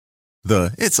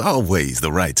The "it's always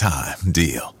the right time"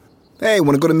 deal. Hey,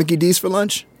 want to go to Mickey D's for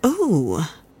lunch? Ooh,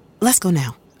 let's go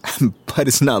now. But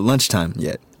it's not lunchtime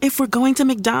yet. If we're going to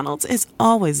McDonald's, it's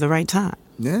always the right time.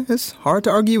 Yeah, it's hard to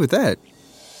argue with that.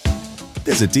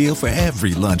 There's a deal for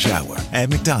every lunch hour at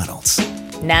McDonald's.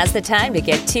 Now's the time to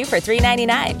get 2 for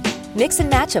 $3.99. Mix and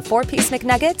match a 4-piece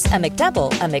McNuggets, a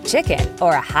McDouble, a McChicken,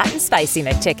 or a hot and spicy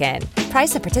McChicken.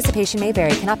 Price and participation may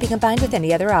vary. Cannot be combined with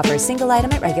any other offer. Single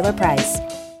item at regular price.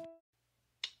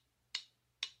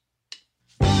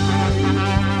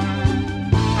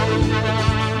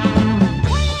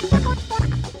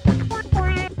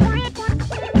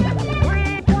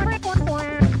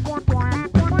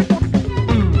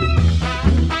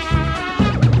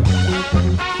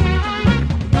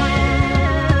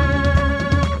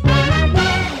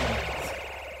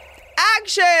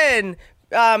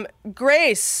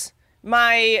 Grace,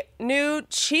 my new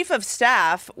chief of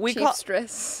staff.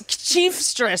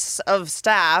 Chiefstress of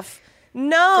staff.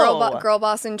 No. Girl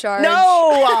boss in charge.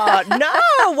 No. No.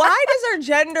 Why does our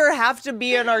gender have to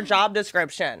be in our job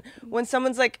description? When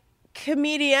someone's like,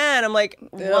 comedian, I'm like,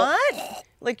 what?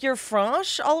 Like, you're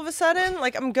French all of a sudden?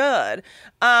 Like, I'm good.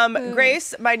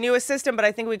 Grace, my new assistant, but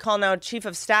I think we call now chief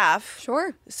of staff.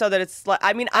 Sure. So that it's like,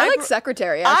 I like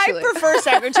secretary, actually. I prefer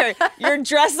secretary. You're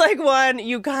dressed like one.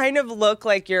 You kind of look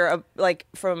like you're like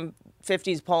from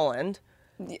 50s Poland.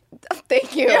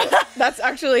 Thank you. Yeah. That's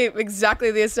actually exactly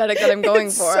the aesthetic that I'm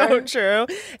going for. So true.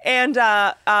 And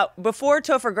before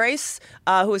Topher Grace,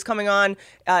 who is coming on,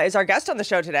 is our guest on the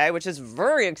show today, which is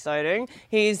very exciting.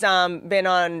 He's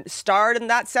starred in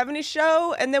That 70s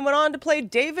Show and then went on to play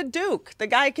David Duke. The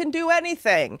guy can do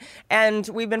anything. And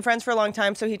we've been friends for a long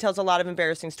time, so he tells a lot of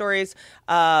embarrassing stories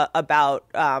about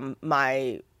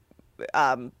my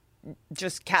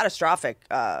just catastrophic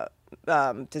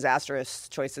disastrous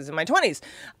choices in my 20s.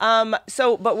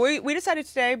 But we decided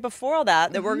today, before all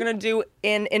that, we're going to do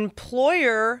an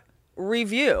employer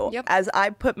review as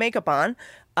I put makeup on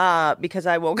because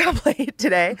I woke up late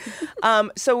today.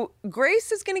 So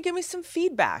Grace is going to give me some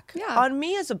feedback on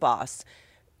me as a boss.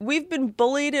 We've been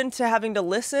bullied into having to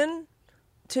listen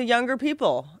to younger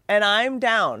people, and I'm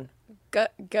down.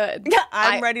 Good. Yeah,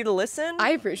 I'm ready to listen.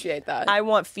 I appreciate that. I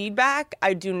want feedback.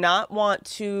 I do not want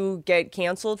to get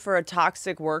canceled for a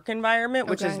toxic work environment,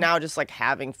 which is now just like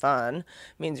having fun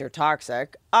means you're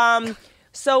toxic.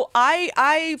 So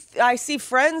I see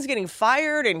friends getting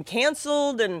fired and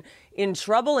canceled and in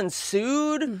trouble and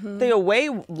sued. Mm-hmm. The away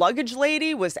luggage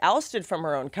lady was ousted from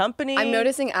her own company. I'm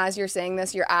noticing as you're saying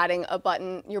this, you're adding a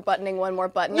button. You're buttoning one more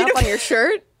button up on your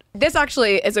shirt. This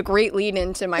actually is a great lead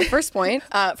into my first point.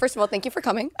 First of all, thank you for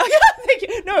coming. Thank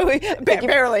you. No,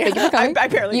 barely. Thank you for coming. I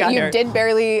barely got here. You did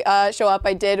barely show up.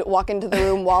 I did walk into the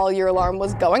room while your alarm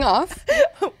was going off.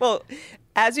 Well,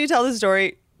 as you tell the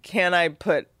story, can I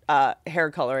put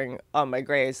hair coloring on my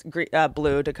grays,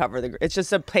 blue to cover the? It's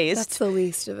just a paste. That's the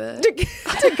least of it.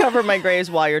 to cover my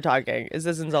grays while you're talking. Is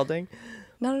this insulting?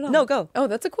 No, go. Oh,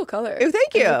 that's a cool color. Oh,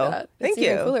 thank you. Thank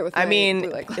you. Cooler with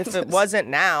if it wasn't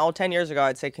now, 10 years ago,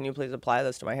 I'd say, can you please apply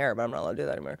this to my hair? But I'm not allowed to do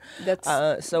that anymore.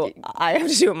 So I have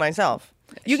to do it myself.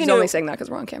 She's only saying that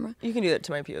because we're on camera. You can do that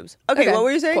to my pubes. Okay, what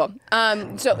were you saying?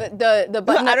 Cool. So the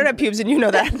button. I don't have pubes, and you know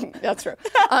that. That's true.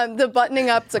 The buttoning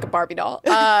up, it's like a Barbie doll.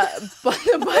 But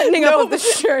the buttoning up of the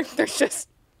shirt, there's just.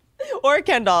 Or a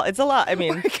Ken doll. It's a lot. I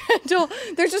mean, or a Ken doll.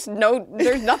 There's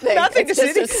nothing. Nothing to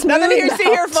see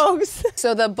here, folks.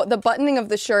 So the buttoning of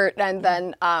the shirt, and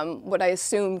then what I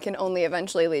assume can only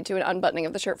eventually lead to an unbuttoning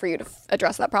of the shirt for you to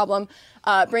address that problem,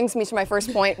 brings me to my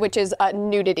first point, which is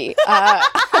nudity.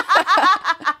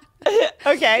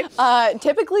 Okay.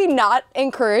 Typically not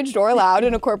encouraged or allowed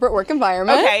in a corporate work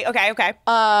environment. Okay. Okay.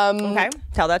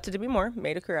 Tell that to be more.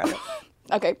 Made a career out of it.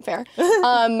 Okay, fair.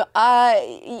 The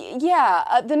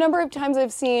number of times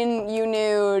I've seen you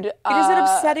nude. Is it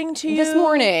upsetting to you? This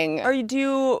morning. Or you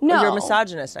do? No. You're a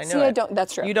misogynist. I know. See, I don't.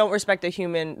 That's true. You don't respect the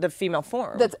female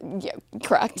form. That's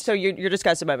correct. So you're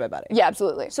disgusted by my body. Yeah,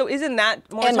 absolutely. So isn't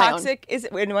that more and toxic? Is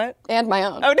it? Wait, what? And my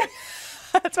own. Oh no.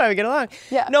 That's why we get along.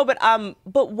 Yeah. No, but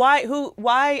why?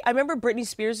 Why? I remember Britney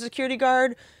Spears' security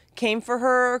guard came for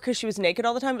her because she was naked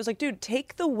all the time. It was like, dude,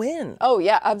 take the win. Oh,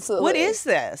 yeah, absolutely. What is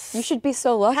this? You should be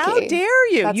so lucky. How dare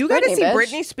you? That's you got to see bitch.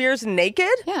 Britney Spears naked?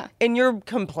 Yeah. And you're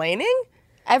complaining?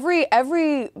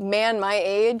 Every man my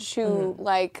age who,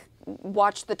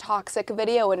 watched the Toxic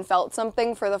video and felt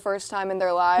something for the first time in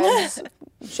their lives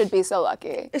should be so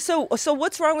lucky. So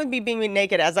what's wrong with me being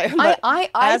naked as I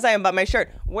unbutton my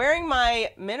shirt? Wearing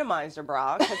my minimizer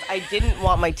bra because I didn't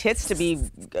want my tits to be,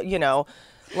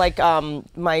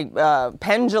 my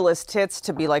pendulous tits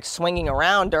to be swinging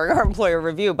around during our employer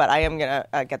review, but I am gonna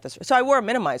get this. So I wore a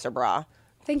minimizer bra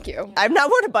Thank you. I've not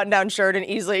worn a button-down shirt in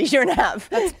easily a year and a half.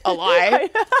 That's A lie.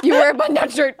 You wear a button-down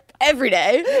shirt every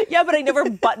day. Yeah, but I never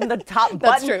button the top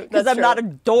button true. because That's I'm not true.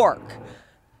 a dork.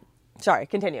 Sorry,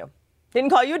 continue. Didn't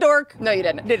call you a dork. No, you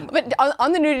didn't. But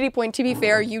on the nudity point, to be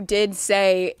fair, you did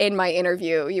say in my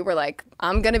interview, you were like,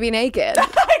 I'm going to be naked.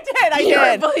 I You were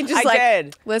did. really just I like,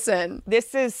 did. listen,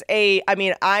 This is I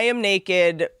am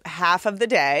naked half of the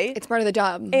day. it's part of the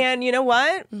job. And you know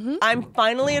what? I'm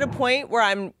finally at a point where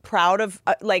I'm proud of,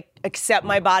 accept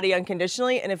my body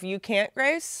unconditionally. And if you can't,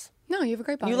 Grace, No, you have a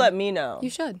great body. you let me know. You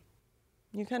should.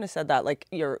 You kind of said that like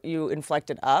you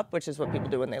inflected up, which is what people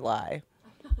do when they lie.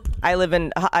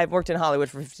 I've worked in Hollywood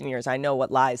for 15 years. I know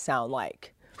what lies sound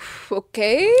like.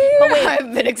 Okay.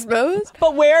 I've been exposed.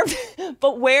 But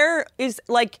where is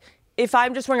like, if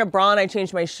I'm just wearing a bra and I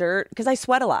change my shirt, because I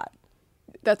sweat a lot.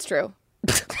 That's true.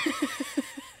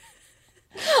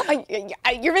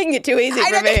 You're making it too easy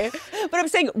for me. But I'm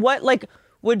saying,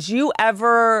 would you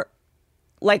ever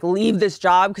leave this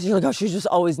job because you're like, oh, she's just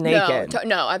always naked?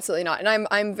 No, absolutely not. And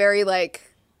I'm very like,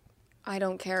 I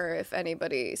don't care if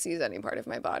anybody sees any part of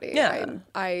my body. Yeah.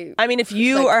 I mean, if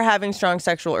you are having strong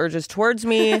sexual urges towards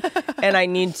me and I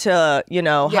need to,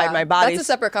 hide my body. That's a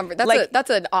separate comfort. That's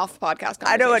an off podcast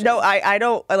conversation. I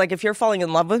don't, if you're falling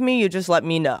in love with me, you just let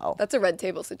me know. That's a red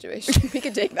table situation. We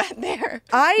could take that there.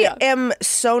 I am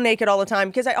so naked all the time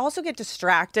because I also get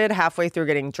distracted halfway through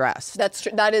getting dressed. That's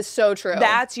true. That is so true.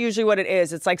 That's usually what it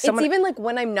is. It's like someone. It's even like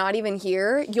when I'm not even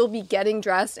here, you'll be getting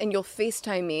dressed and you'll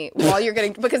FaceTime me while you're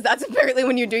getting, because that's apparently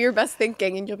when you do your best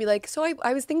thinking, and you'll be like, so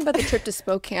I was thinking about the trip to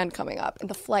Spokane coming up and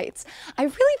the flights. I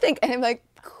really think, and I'm like,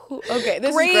 cool, okay,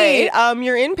 this is great.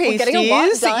 You're in pasties. We're getting a lot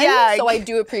done, yeah. so I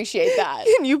do appreciate that.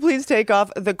 Can you please take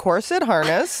off the corset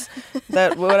harness,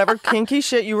 that whatever kinky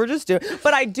shit you were just doing?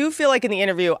 But I do feel like in the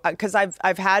interview, because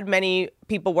I've had many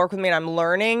people work with me, and I'm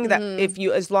learning that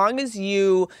as long as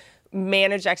you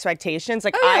manage expectations,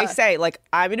 I say,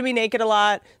 I'm gonna be naked a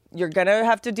lot. You're gonna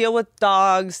have to deal with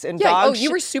dogs and dogs. Oh, you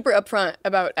were super upfront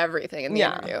about everything in the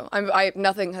interview.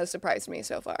 Nothing has surprised me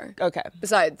so far. Okay.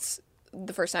 Besides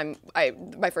the first time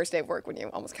my first day of work when you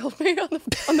almost killed me on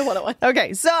the 101.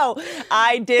 Okay, so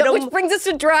I did. Which brings us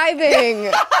to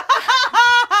driving.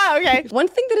 Okay. One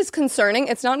thing that is concerning,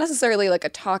 it's not necessarily like a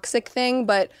toxic thing,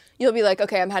 but you'll be like,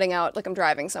 okay, I'm heading out, I'm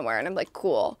driving somewhere, and I'm like,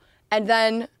 cool. And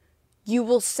then you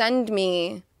will send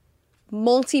me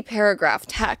multi-paragraph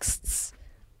texts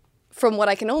from what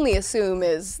I can only assume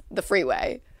is the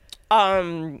freeway.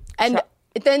 And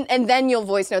then you'll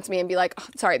voice notes me and be like, oh,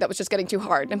 sorry, that was just getting too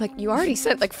hard. And I'm like, you already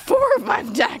sent 4 or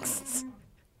 5 texts.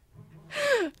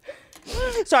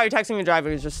 Sorry, texting and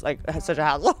driving is just such a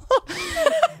hassle.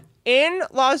 In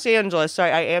Los Angeles,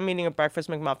 sorry, I am eating a breakfast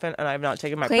McMuffin and I have not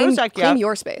taken my Prozac yet. Claim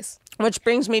your space. Which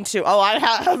brings me to, I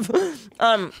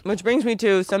have. Which brings me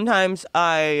to, sometimes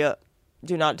I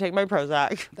do not take my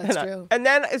Prozac. That's true. And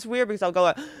then it's weird because I'll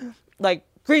go,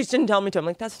 Grace didn't tell me to. I'm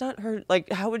like, that's not her.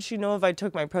 How would she know if I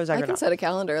took my Prozac or not? I can set a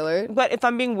calendar alert. But if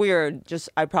I'm being weird,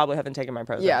 I probably haven't taken my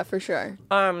Prozac. Yeah, for sure.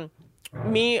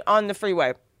 Me on the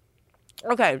freeway.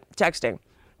 Okay, texting.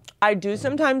 I do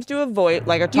sometimes do a voice,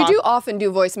 a talk. You do often do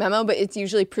voice memo, but it's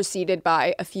usually preceded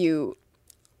by a few.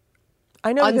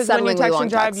 I know, because when you unsettlingly text long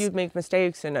and drive, texts. you make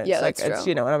mistakes, and it's that's true. it's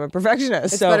and I'm a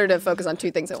perfectionist. It's so better to focus on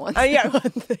 2 things at once. yeah. One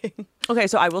thing. Okay,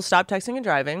 so I will stop texting and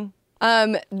driving.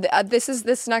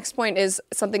 This next point is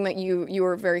something that you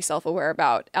were very self-aware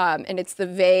about, and it's the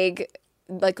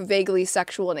vaguely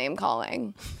sexual name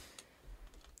calling.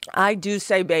 I do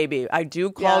say baby. I do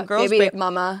call girls baby,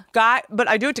 mama. Guy, but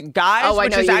I do it to guys,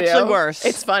 which is you actually do. worse.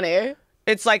 It's funny.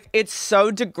 It's it's so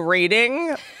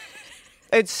degrading.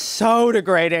 It's so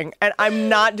degrading, and I'm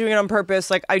not doing it on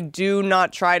purpose. I do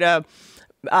not try to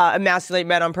emasculate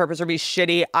men on purpose or be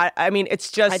shitty. I mean,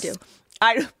 it's just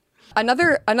I do.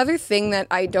 Another thing that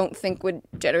I don't think would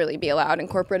generally be allowed in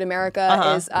corporate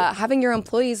America is having your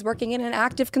employees working in an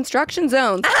active construction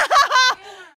zone.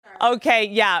 Okay,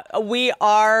 yeah, we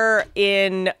are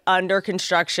under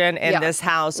construction in this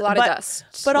house. A lot of dust.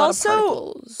 But a lot also, of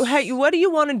particles. hey, what do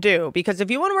you want to do? Because if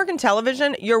you want to work in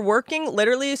television, you're working,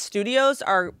 literally, studios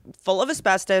are full of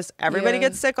asbestos. Everybody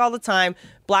gets sick all the time.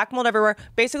 Black mold everywhere.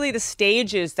 Basically, the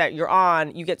stages that you're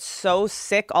on, you get so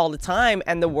sick all the time.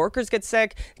 And the workers get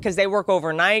sick because they work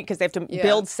overnight, because they have to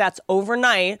build sets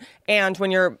overnight. And when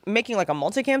you're making a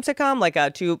multicam sitcom,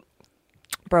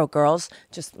 Broke Girls,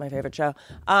 just my favorite show.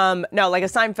 No, like a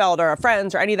Seinfeld or a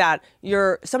Friends or any of that,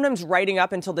 you're sometimes writing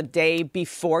up until the day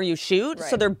before you shoot. Right.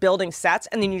 So they're building sets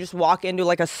and then you just walk into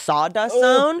like a sawdust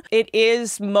zone. It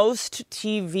is, most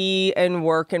TV and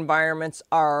work environments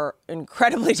are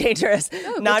incredibly dangerous.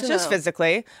 Not to just know.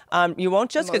 physically. You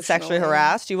won't just get sexually Emotionally.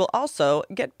 harassed. You will also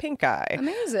get pink eye.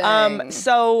 Amazing.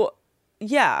 So,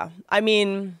 yeah, I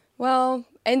mean... Well,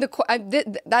 and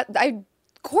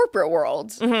corporate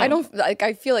world. I don't like.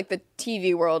 I feel like the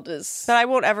TV world is. But I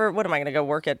won't ever. What am I going to go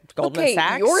work at Goldman Okay,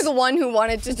 Sachs? you're the one who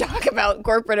wanted to talk about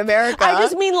corporate America. I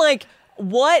just mean like,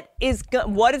 what is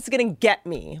going to get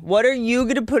me? What are you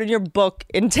going to put in your book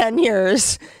in 10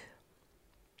 years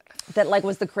that like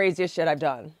was the craziest shit I've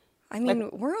done? I mean,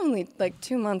 we're only like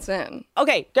 2 months in.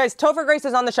 Okay, guys, Topher Grace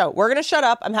is on the show. We're going to shut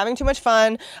up. I'm having too much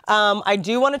fun. I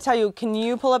do want to tell you, can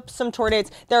you pull up some tour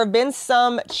dates? There have been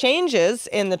some changes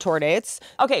in the tour dates.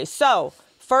 Okay, so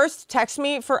first, text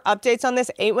me for updates on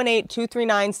this,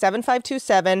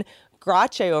 818-239-7527.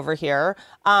 Grace over here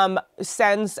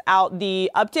sends out the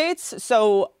updates.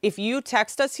 So if you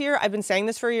text us here, I've been saying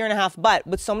this for a year and a half, but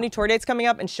with so many tour dates coming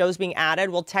up and shows being added,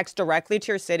 we'll text directly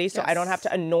to your city so I don't have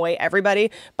to annoy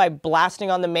everybody by blasting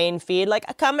on the main feed, like,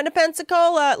 I'm coming to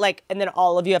Pensacola, like, and then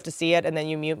all of you have to see it and then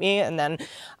you mute me and then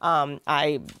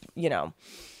I,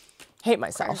 hate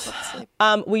myself.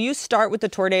 Will you start with the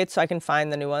tour dates so I can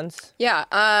find the new ones? Yeah.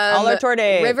 All our tour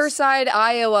dates. Riverside,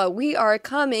 Iowa. We are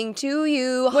coming to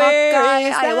you. Where Hawkeye,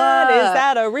 is Iowa. that? Is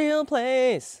that a real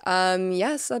place?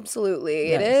 Yes, absolutely.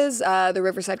 Nice. It is. The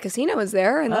Riverside Casino is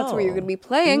there, and that's where you're going to be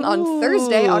playing on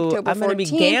Thursday, October 14th. I'm going to be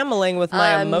gambling with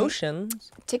my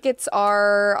emotions. Tickets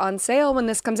are on sale when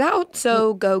this comes out,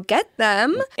 so go get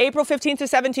them. April 15th to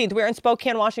 17th, we're in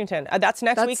Spokane, Washington. That's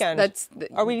next weekend.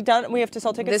 Are we done? We have to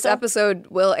sell tickets This still? episode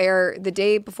will air the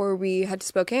day before we head to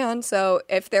Spokane, so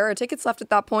if there are tickets left at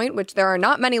that point, which there are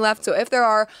not many left, so if there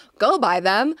are, go buy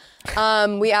them.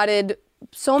 We added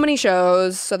so many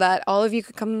shows so that all of you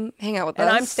could come hang out with us.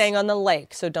 And I'm staying on the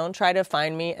lake, so don't try to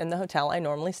find me in the hotel I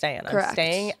normally stay in. Correct. I'm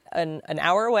staying an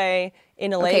hour away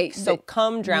in a lake, so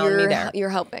come drown me there. You're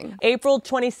helping. April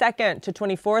 22nd to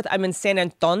 24th, I'm in San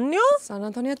Antonio. San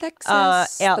Antonio,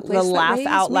 Texas. At the Laugh raised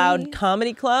Out Loud me.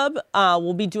 Comedy Club.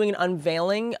 We'll be doing an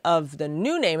unveiling of the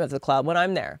new name of the club when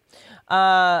I'm there.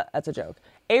 That's a joke.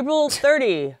 April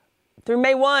 30 through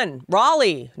May 1,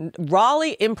 Raleigh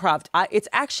Improv. It's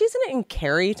actually, isn't it in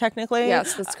Cary technically?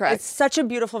 Yes, that's correct. It's such a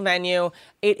beautiful venue.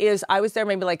 It is. I was there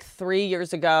maybe like 3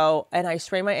 years ago and I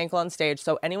sprained my ankle on stage.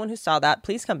 So anyone who saw that,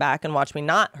 please come back and watch me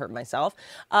not hurt myself.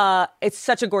 It's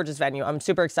such a gorgeous venue. I'm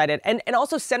super excited. And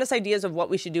also send us ideas of what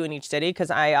we should do in each city because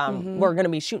we're going to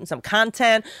be shooting some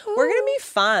content. Ooh. We're going to be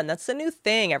fun. That's the new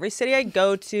thing. Every city I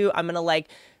go to, I'm going to like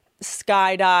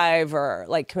skydive or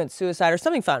like commit suicide or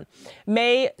something fun.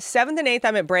 May 7th and 8th,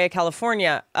 I'm at Brea,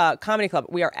 California Comedy Club.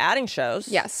 We are adding shows.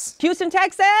 Yes. Houston,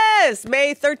 Texas,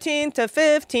 May 13th to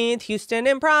 15th, Houston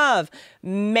Improv.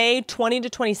 May 20 to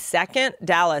 22nd,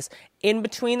 Dallas. In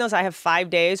between those, I have 5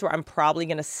 days where I'm probably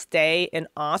going to stay in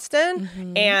Austin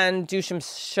and do some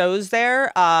shows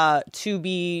there to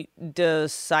be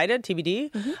decided, TBD.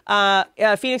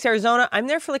 Phoenix, Arizona, I'm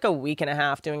there for like a week and a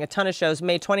half doing a ton of shows.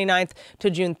 May 29th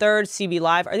to June 3rd, CB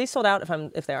Live. Are these sold out?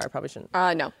 If they are, I probably shouldn't.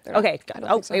 No. They're Okay. not. I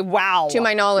don't think so. Wow. To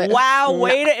my knowledge. Wow.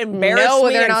 Way to embarrass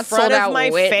me they're in not front sold of out,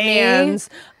 my Whitney. fans.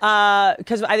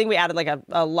 Because I think we added like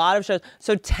a lot of shows.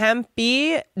 So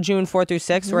Tempe, June 4th through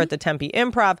 6th, we're at the Tempe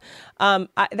Improv. You go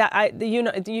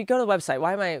to the website.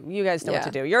 Why am I? You guys know what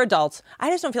to do. You're adults. I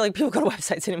just don't feel like people go to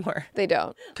websites anymore. They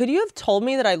don't. Could you have told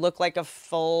me that I look like a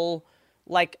full,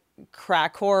 like,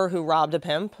 crack whore who robbed a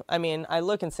pimp? I mean, I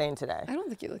look insane today. I don't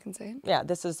think you look insane. Yeah,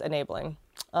 this is enabling.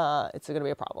 It's going to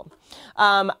be a problem.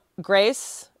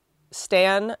 Grace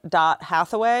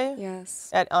Stan.Hathaway.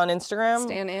 Yes. On Instagram.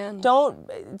 Stan Ann.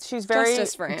 She's very,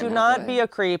 Justice for Anne do not Hathaway. be a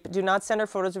creep. Do not send her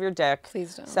photos of your dick.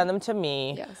 Please don't. Send them to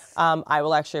me. Yes. I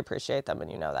will actually appreciate them and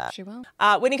you know that. She will.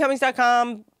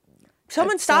 WhitneyCummings.com.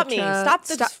 Someone stop me. Stop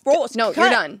the scroll. No, Cut. you're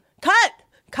done.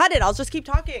 Cut it. I'll just keep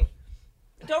talking.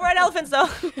 Don't ride elephants though.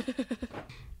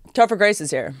 Topher Grace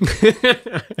is here.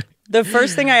 The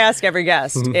first thing I ask every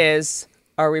guest is,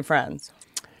 are we friends?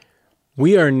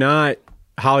 We are not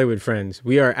Hollywood friends.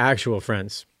 We are actual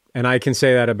friends. And I can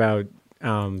say that about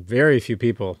very few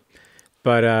people.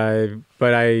 But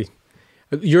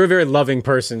you're a very loving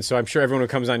person, so I'm sure everyone who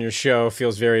comes on your show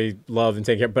feels very loved and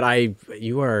taken care of. But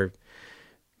you are,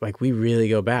 like, we really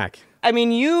go back. I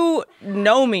mean, you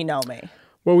know me.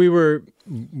 Well, we were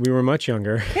much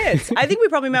younger. Kids. I think we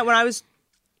probably met when I was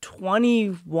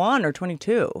 21 or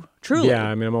 22. Truly. Yeah,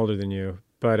 I mean, I'm older than you.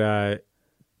 But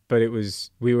but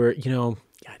we were, God,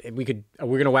 we're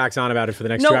going to wax on about it for the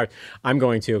next No. 2 hours. I'm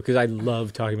going to, because I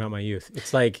love talking about my youth.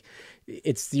 It's like,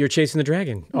 you're chasing the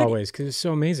dragon always, because it's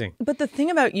so amazing. But the thing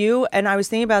about you, and I was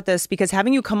thinking about this because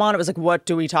having you come on, it was like, what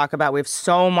do we talk about? We have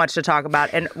so much to talk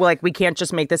about. And like, we can't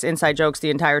just make this inside jokes the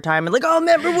entire time. And like, oh,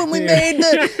 remember when we made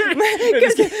the,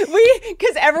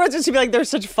 because everyone's just gonna be like, they're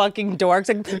such fucking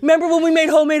dorks. Like, remember when we made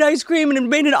homemade ice cream and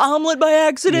made an omelet by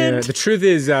accident? Yeah, the truth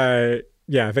is,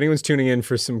 if anyone's tuning in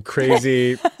for some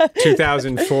crazy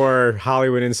 2004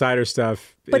 Hollywood insider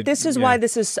stuff. But this is why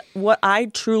this is what I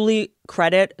truly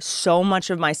credit so much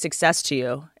of my success to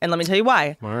you. And let me tell you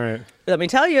why. All right. Let me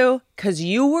tell you, because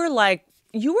you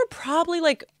were probably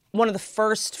like one of the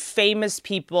first famous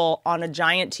people on a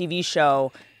giant TV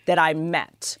show that I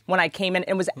met when I came in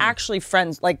and was actually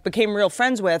friends, like became real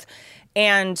friends with.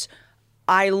 And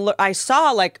I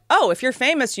saw like, oh, if you're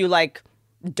famous, you like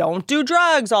don't do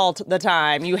drugs all the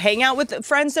time. You hang out with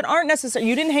friends that aren't necessary.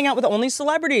 You didn't hang out with only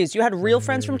celebrities. You had real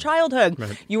friends from childhood.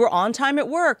 Right. You were on time at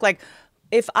work. Like,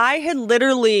 if I had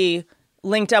literally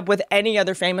linked up with any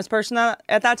other famous person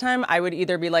at that time, I would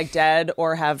either be like dead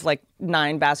or have like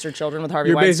 9 bastard children with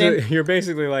Harvey Weinstein. You're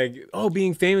basically like, oh,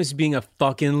 being famous is being a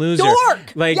fucking loser.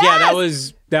 Dork! Like, yes! yeah, that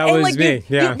was like me.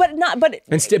 Yeah. And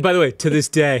by the way, to this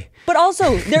day. But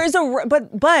also, there is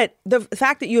but the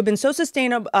fact that you have been so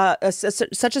sustainable,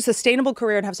 such a sustainable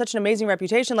career and have such an amazing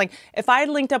reputation. Like, if I had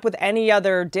linked up with any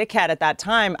other dickhead at that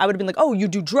time, I would have been like, oh, you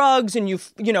do drugs and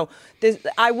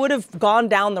I would have gone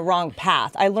down the wrong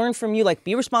path. I learned from you, like,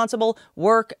 be responsible,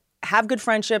 work, have good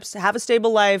friendships, have a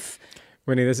stable life.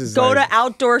 Winnie, this is go to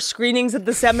outdoor screenings at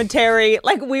the cemetery.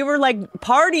 Like, we were like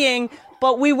partying.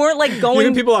 But we weren't like going.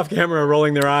 Even people off camera are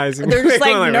rolling their eyes. And they're just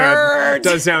like nerds. That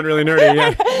does sound really nerdy.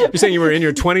 Yeah. You're saying you were in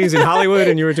your 20s in Hollywood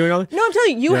and you were doing all that? No, I'm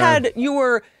telling you, you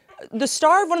were the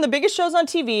star of one of the biggest shows on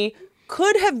TV.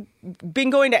 Could have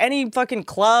been going to any fucking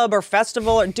club or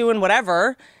festival or doing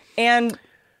whatever, and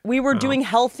we were doing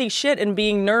healthy shit and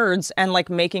being nerds and like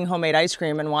making homemade ice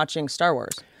cream and watching Star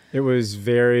Wars. It was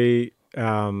very.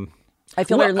 I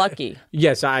feel very lucky.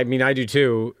 Yes, I mean, I do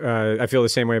too. I feel the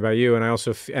same way about you, and I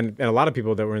also and a lot of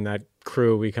people that were in that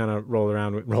crew, we kind of rolled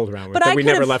around with, but that we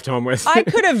never left home with. I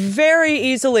could have very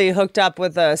easily hooked up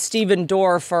with Stephen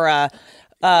Dorr for a.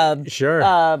 Sure.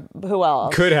 Who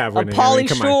else? Could have. Pauly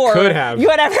Shore. Could have.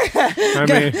 Whatever.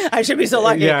 I should be so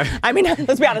lucky. Yeah. I mean,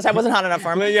 let's be honest. I wasn't hot enough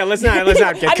for him. Yeah. Let's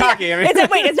not get cocky.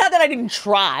 It's not that I didn't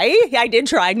try. I did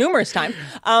try numerous times.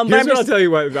 Here's what I'll tell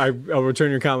you. What I'll return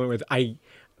your comment with. I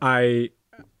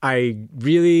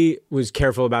really was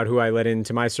careful about who I let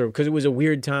into my circle because it was a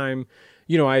weird time.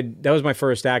 That was my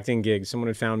first acting gig. Someone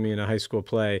had found me in a high school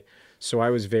play, so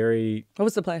I was very. What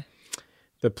was the play?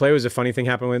 The play was A Funny Thing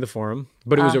Happened at the Forum,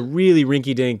 but it was a really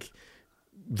rinky-dink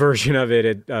version of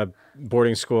it at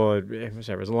boarding school. It was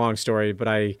a long story, but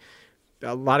a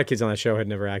lot of kids on that show had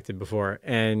never acted before,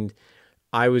 and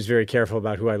I was very careful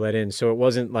about who I let in. So it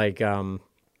wasn't like a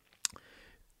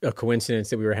coincidence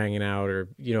that we were hanging out, or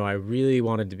I really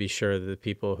wanted to be sure that the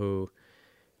people who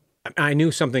I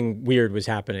knew something weird was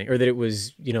happening, or that it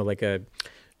was like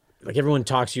everyone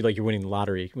talks to you like you're winning the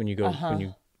lottery when you go when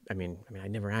you. I mean, I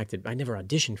never acted. I never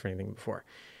auditioned for anything before.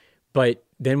 But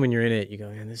then when you're in it, you go,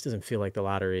 man, this doesn't feel like the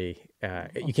lottery.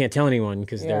 You can't tell anyone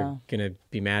because they're going to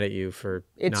be mad at you for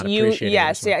not appreciating it.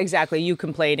 Yes, yeah, exactly. You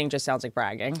complaining just sounds like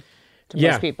bragging to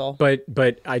most people.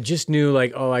 But I just knew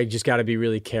I just got to be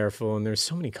really careful. And there's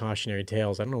so many cautionary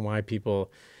tales. I don't know why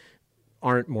people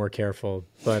aren't more careful.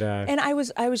 But and I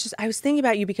was thinking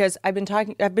about you because I've been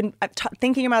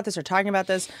thinking about this or talking about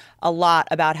this a lot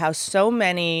about how so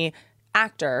many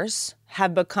actors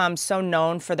have become so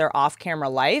known for their off-camera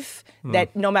life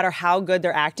that no matter how good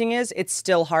their acting is, it's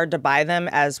still hard to buy them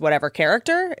as whatever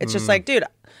character. It's just like, dude,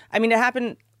 I mean, it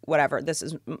happened, whatever. This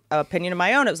is an opinion of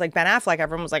my own. It was like Ben Affleck.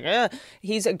 Everyone was like,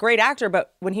 he's a great actor.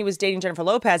 But when he was dating Jennifer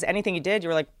Lopez, anything he did, you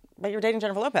were like, but you're dating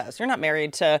Jennifer Lopez. You're not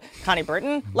married to Connie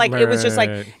Britton. Like, it was just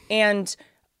like, and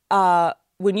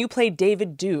when you played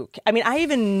David Duke, I mean, I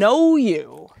even know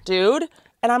you, dude.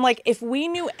 And I'm like, if we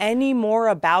knew any more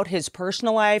about his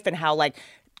personal life and how like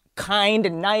kind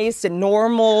and nice and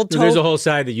normal. There's a whole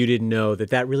side that you didn't know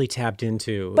that really tapped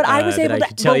into. But I was able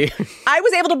to tell you. I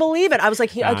was able to believe it. I was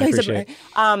like,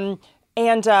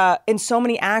 and so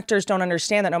many actors don't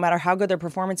understand that no matter how good their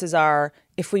performances are,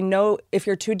 if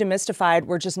you're too demystified,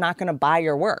 we're just not going to buy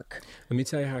your work. Let me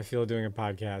tell you how I feel doing a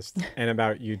podcast and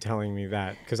about you telling me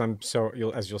that, because I'm so,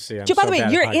 as you'll see, I'm Dude, by the way,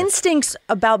 your instincts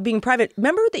about being private,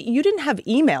 remember that you didn't have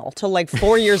email till like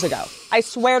 4 years ago. I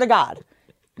swear to God.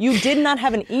 You did not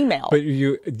have an email. But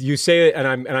you say it, and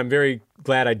I'm very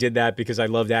glad I did that because I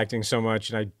loved acting so much,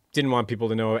 and I didn't want people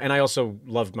to know. And I also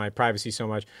loved my privacy so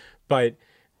much. But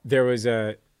there was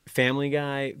a Family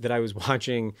Guy that I was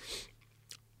watching.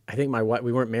 I think my wife,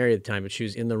 we weren't married at the time, but she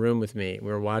was in the room with me. We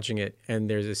were watching it. And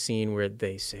there's a scene where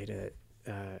they say to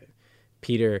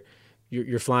Peter,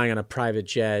 you're flying on a private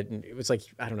jet. And it was like,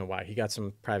 I don't know why. He got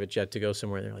some private jet to go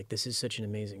somewhere. They're like, this is such an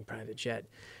amazing private jet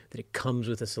that it comes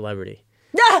with a celebrity.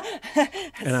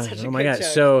 And I was, oh my God.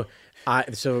 Joke.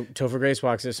 So Topher Grace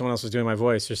walks in, someone else was doing my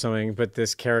voice or something, but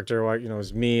this character,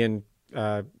 was me and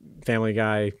Family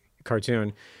Guy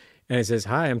cartoon. And it says,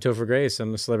 hi, I'm Topher Grace.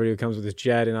 I'm the celebrity who comes with this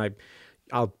jet. And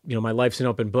I'll my life's an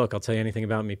open book. I'll tell you anything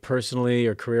about me personally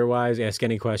or career-wise. Ask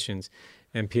any questions.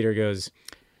 And Peter goes,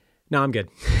 no, I'm good.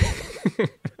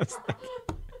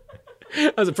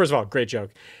 First of all, great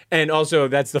joke. And also,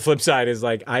 that's the flip side is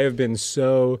like, I have been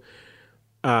so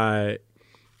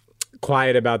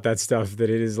quiet about that stuff that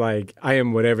it is like, I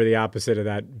am whatever the opposite of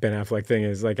that Ben Affleck thing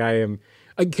is. Like, I am,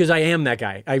 because I am that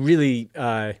guy. I really.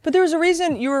 But there was a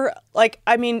reason you were like,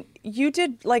 I mean, you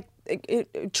did like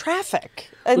Traffic.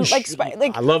 And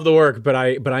like I love the work, but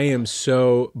I am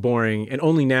so boring. And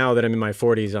only now that I'm in my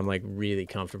 40s, I'm like really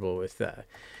comfortable with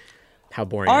how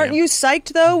boring I am. Aren't you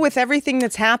psyched though with everything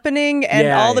that's happening and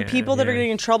all the people that are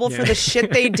getting in trouble for the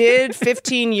shit they did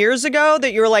 15 years ago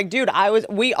that you were like, dude,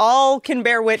 we all can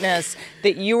bear witness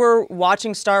that you were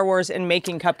watching Star Wars and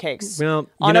making cupcakes. Well,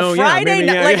 on a Friday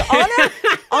night,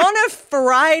 on a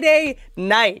Friday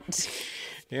night.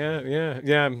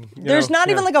 Yeah. There's not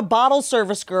even like a bottle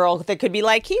service girl that could be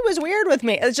like, he was weird with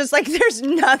me. It's just like, there's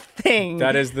nothing.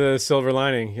 That is the silver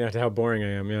lining, to how boring I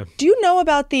am, yeah. Do you know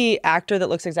about the actor that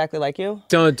looks exactly like you?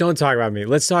 Don't talk about me.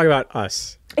 Let's talk about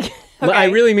us. Okay. I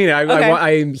really mean it. Okay.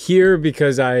 I'm here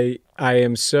because I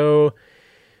am so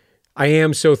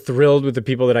thrilled with the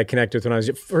people that I connect with when I was,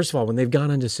 first of all, when they've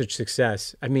gone on to such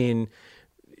success. I mean,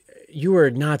 you are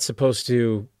not supposed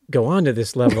to go on to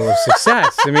this level of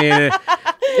success. I mean,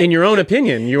 in your own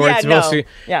opinion, you weren't supposed to.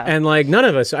 Yeah. And like none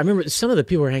of us, I remember some of the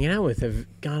people we're hanging out with have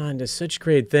gone on to such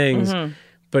great things,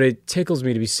 but it tickles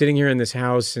me to be sitting here in this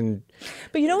house and.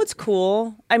 But you know what's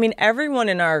cool? I mean, everyone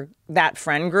in that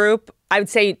friend group, I would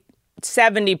say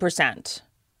 70%.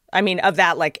 I mean, of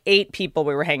that like 8 people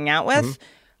we were hanging out with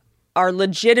are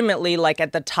legitimately like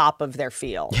at the top of their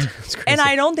field. Yeah, that's crazy. And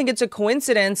I don't think it's a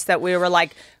coincidence that we were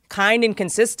like kind and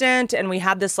consistent, and we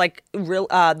had this like real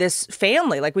this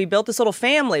family. Like we built this little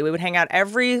family. We would hang out I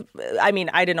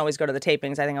didn't always go to the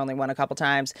tapings. I think I only went a couple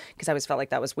times because I always felt like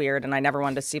that was weird, and I never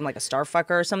wanted to seem like a star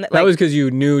fucker or something. That was because you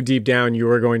knew deep down you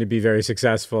were going to be very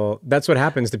successful. That's what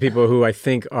happens to people who I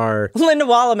think are. Linda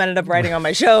Wallem ended up writing on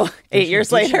my show 8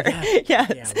 years later.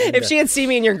 Yes, if she had seen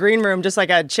me in your green room, just like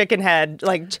a chicken head,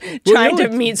 like trying to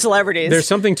meet celebrities. There's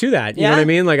something to that. You know what I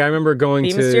mean? Like I remember going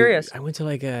Be mysterious. I went to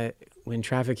like when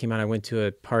Traffic came out, I went to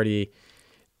a party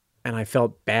and I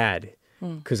felt bad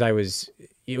because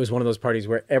it was one of those parties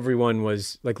where everyone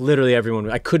was like, literally everyone,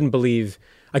 I couldn't believe,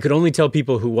 I could only tell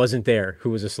people who wasn't there who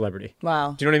was a celebrity.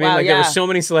 Wow. Do you know what I mean? Wow, like there were so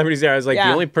many celebrities there. I was like,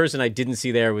 the only person I didn't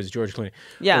see there was George Clooney.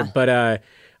 Yeah. But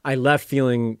I left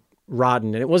feeling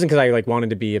rotten. And it wasn't because I like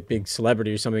wanted to be a big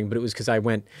celebrity or something, but it was because I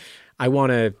want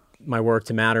my work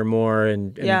to matter more,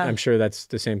 and I'm sure that's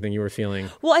the same thing you were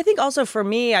feeling. Well, I think also for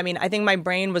me, I mean, I think my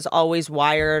brain was always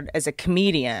wired as a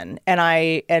comedian,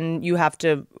 and you have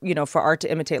to, for art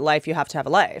to imitate life, you have to have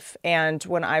a life. And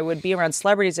when I would be around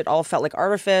celebrities, it all felt like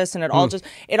artifice, and it all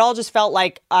just felt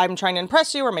like I'm trying to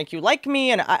impress you or make you like me,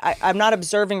 and I'm not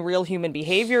observing real human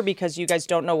behavior because you guys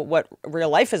don't know what real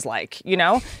life is like. You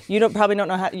probably don't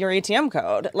know your ATM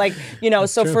code, like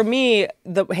so true. For me,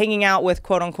 the hanging out with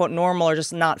quote unquote normal or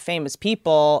just not famous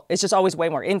people, it's just always way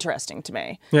more interesting to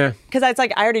me. Yeah. Because it's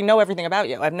like, I already know everything about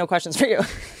you. I have no questions for you. Do you know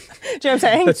what I'm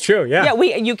saying? That's true, yeah.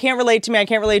 Yeah, you can't relate to me. I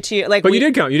can't relate to you. Like, but you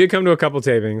did come. You did come to a couple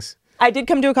tapings. I did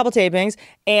come to a couple tapings,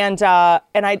 and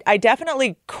I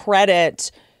definitely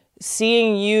credit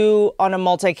seeing you on a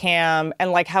multicam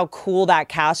and like how cool that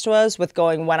cast was with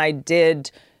going when I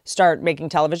did start making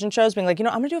television shows, being like, I'm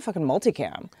gonna do a fucking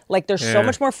multicam. Like, there's so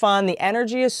much more fun. The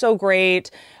energy is so great.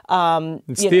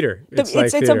 It's theater.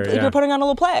 You're putting on a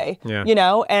little play.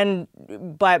 Yeah.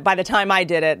 But by the time I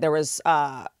did it, there was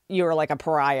you were like a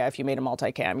pariah if you made a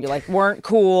multicam. You like weren't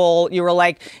cool. You were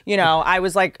like, I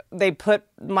was like, they put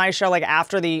my show like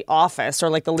after The Office or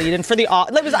like the lead in for The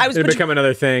Office. I was become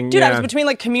another thing. Dude, I was between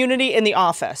like Community and The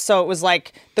Office. So it was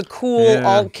like the cool,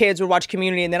 all kids would watch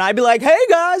Community, and then I'd be like, hey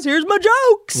guys, here's my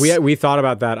jokes. We thought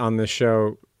about that on the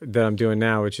show that I'm doing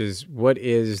now, which is what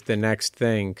is the next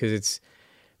thing? Because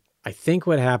I think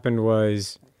what happened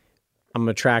was, I'm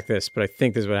going to track this, but I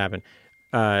think this is what happened.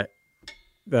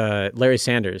 Larry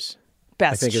Sanders.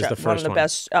 Best I think show. is the first one of the one.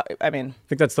 best. I mean, I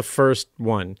think that's the first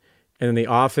one. And then The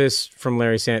Office from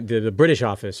Larry Sanders, the British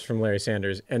Office from Larry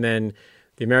Sanders, and then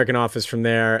the American Office from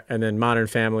there, and then Modern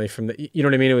Family from the. You know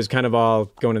what I mean? It was kind of all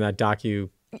going in that docu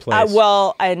place.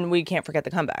 well, and we can't forget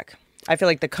The Comeback. I feel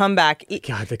like The Comeback.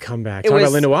 God, The Comeback. It Talk was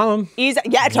about Linda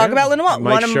Wallem. Talk about Linda Wallem.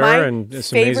 Mike One of Schur my and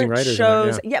some amazing favorite writers in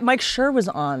shows. it, Yeah, Mike Schur was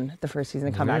on the first season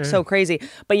of Comeback. Yeah. So crazy.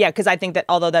 But yeah, because I think that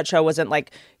although that show wasn't like,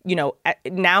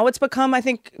 now it's become, I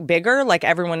think, bigger. Like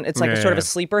everyone, it's like a sort of a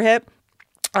sleeper hit.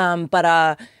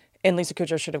 And Lisa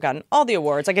Kudrow should have gotten all the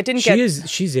awards. Like it didn't get.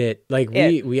 She's it. Like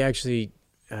we actually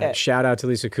shout out to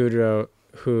Lisa Kudrow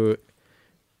who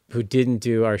didn't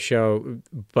do our show,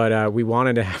 but we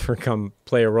wanted to have her come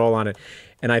play a role on it,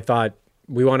 and I thought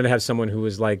we wanted to have someone who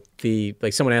was like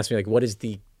someone asked me like, what is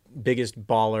the biggest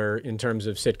baller in terms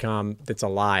of sitcom that's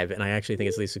alive, and I actually think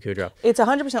it's Lisa Kudrow. It's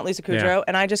 100% Lisa Kudrow,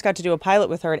 and I just got to do a pilot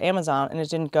with her at Amazon, and it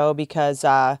didn't go because.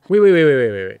 Wait.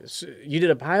 So you did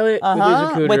a pilot with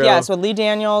Lisa Kudrow? With Lee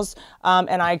Daniels,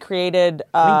 and I created.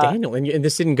 Lee Daniel, and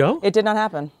this didn't go? It did not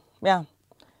happen. Yeah.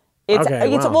 It's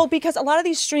wow. Well, because a lot of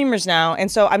these streamers now,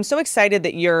 and so I'm so excited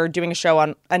that you're doing a show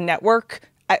on a network.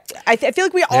 I feel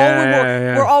like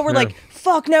we're all like,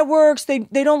 fuck networks. They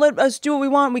don't let us do what we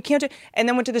want. We can't do. And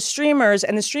then went to the streamers,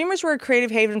 and the streamers were a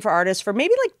creative haven for artists for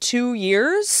maybe like 2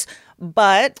 years.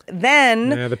 But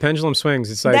then the pendulum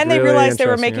swings. It's like then they really realized they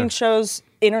were making interesting, shows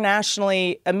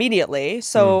internationally immediately.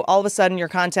 So all of a sudden, your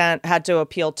content had to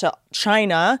appeal to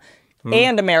China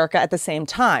and America at the same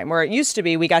time, where it used to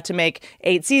be we got to make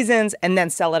 8 seasons and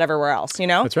then sell it everywhere else,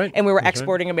 That's right. And we were That's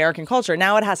exporting American culture.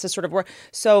 Now it has to sort of work.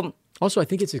 So also, I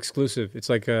think it's exclusive. It's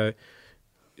like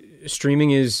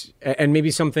streaming is, and maybe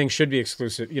some things should be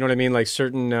exclusive. You know what I mean? Like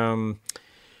certain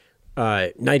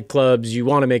nightclubs, you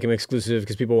want to make them exclusive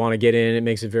because people want to get in. It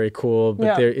makes it very cool.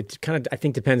 But it kind of, I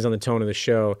think, depends on the tone of the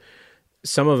show.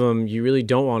 Some of them, you really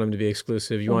don't want them to be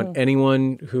exclusive. You want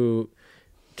anyone who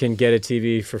can get a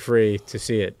TV for free to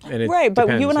see it. And right,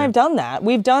 but you and I have done that.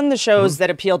 We've done the shows that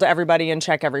appeal to everybody and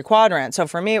check every quadrant. So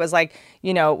for me, it was like,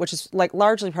 which is like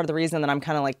largely part of the reason that I'm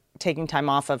kind of like taking time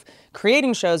off of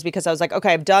creating shows, because I was like,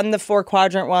 okay, I've done the 4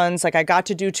 quadrant ones. Like I got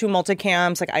to do 2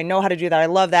 multicams. Like I know how to do that. I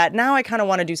love that. Now I kind of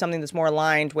want to do something that's more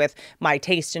aligned with my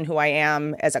taste and who I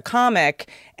am as a comic.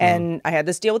 And I had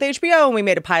this deal with HBO, and we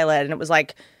made a pilot, and it was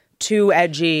like too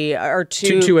edgy or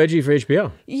too edgy for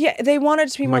HBO. Yeah, they wanted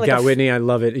it to be more my like God, Whitney, I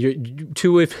love it. You're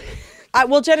too if.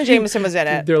 Well, Jenna Jameson was in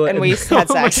it, Like, and we had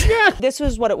sex. God. This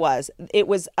was what it was. It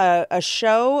was a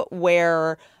show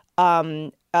where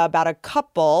about a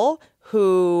couple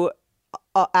who,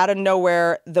 out of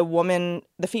nowhere, the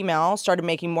female, started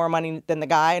making more money than the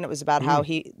guy, and it was about how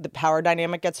the power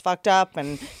dynamic gets fucked up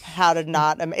and how to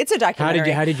not. It's a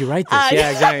documentary. How did you write this? Yeah,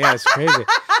 exactly. Yeah, it's crazy.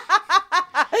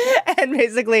 And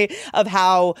basically of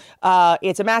how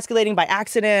it's emasculating by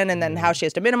accident, and then how she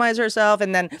has to minimize herself.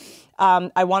 And then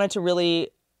I wanted to really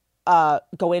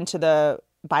go into the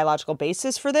biological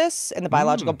basis for this and the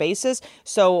biological basis.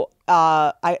 So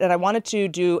I wanted to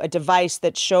do a device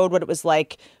that showed what it was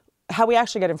like, how we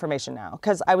actually get information now.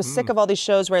 Because I was sick of all these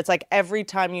shows where it's like every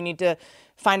time you need to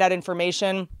find out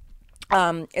information,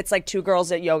 it's like 2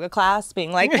 girls at yoga class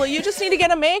being like, well, you just need to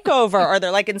get a makeover. Or they're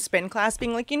like in spin class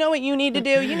being like, you know what you need to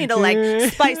do? You need to like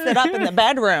spice it up in the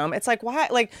bedroom. It's like, why?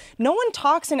 Like no one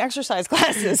talks in exercise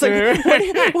classes. Like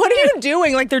what are you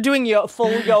doing? Like they're doing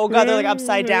full yoga. They're like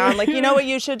upside down. Like, you know what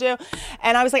you should do?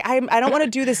 And I was like, I don't want to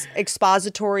do this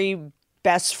expository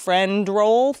best friend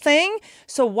role thing.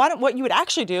 So what you would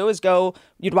actually do is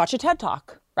you'd watch a TED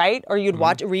Talk. Right? Or you'd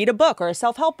read a book or a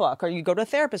self-help book, or you go to a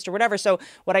therapist or whatever. So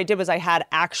what I did was I had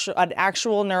an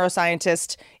actual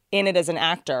neuroscientist in it as an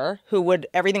actor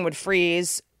everything would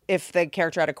freeze if the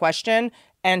character had a question,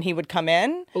 and he would come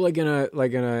in. Well, like in a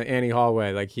Annie Hall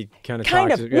way, like he kind of kind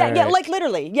talks. of, like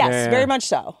literally, yes, very much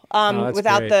so.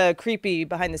 Without great. the creepy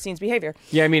behind the scenes behavior.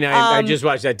 Yeah, I mean, I just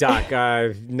watched that doc.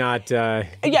 Not. Yeah,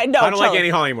 no, I don't totally. like Annie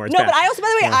Hall anymore. It's no, bad. but I also,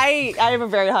 by the way, I have a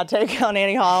very hot take on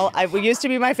Annie Hall. It used to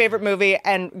be my favorite movie,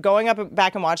 and going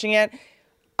back and watching it,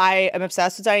 I am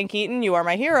obsessed with Diane Keaton. You are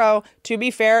my hero. To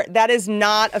be fair, that is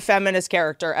not a feminist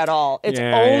character at all. It's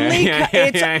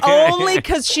only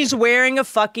because she's wearing a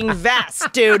fucking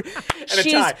vest, dude.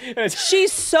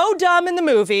 She's so dumb in the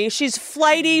movie. She's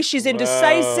flighty. She's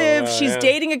indecisive. She's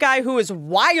dating a guy who is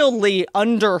wildly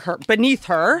beneath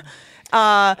her.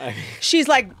 She's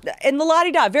like in the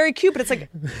la-di-da, very cute, but it's like,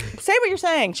 say what you're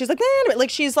saying. She's like,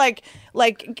 she's like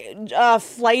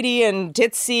flighty and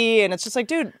ditzy, and it's just like,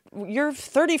 dude, you're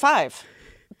 35.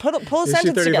 pull a Is she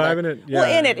sentence 35 together. in it? Well,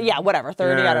 Yeah. in it, yeah, whatever,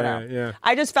 30, I don't know. Yeah.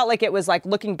 I just felt like it was like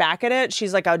looking back at it,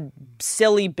 she's like a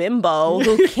silly bimbo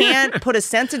who can't put a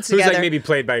sentence Who's together. like maybe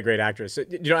played by a great actress.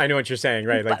 I know what you're saying,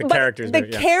 right? Like the characters. The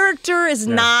character is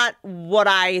not what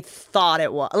I thought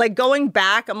it was. Like going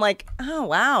back, I'm like, oh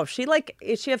wow,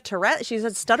 is she have Tourette? She's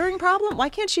a stuttering problem. Why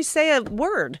can't she say a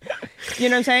word? You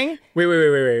know what I'm saying?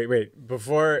 Wait.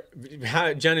 Before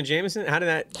Jenna Jameson, how did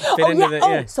that fit into the?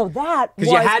 Oh, so that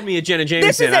because you had me at Jenna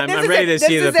Jameson. I'm ready to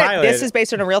see the pilot. This is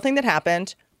based on a real thing that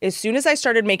happened. As soon as I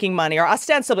started making money, or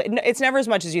ostensibly, it's never as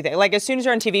much as you think. Like as soon as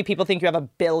you're on TV, people think you have $1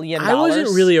 billion. I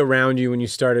wasn't really around you when you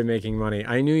started making money.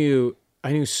 I knew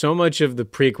so much of the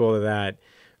prequel to that.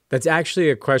 That's actually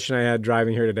a question I had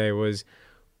driving here today was,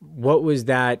 what was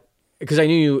that? Because I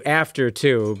knew you after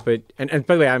too, but and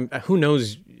by the way, who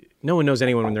knows? No one knows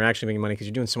anyone when they're actually making money because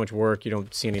you're doing so much work, you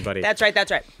don't see anybody. That's right.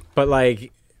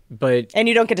 But and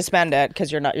you don't get to spend it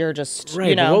because you're just right.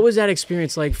 You know. But what was that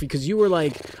experience like? Because you were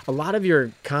like, a lot of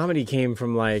your comedy came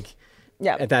from like.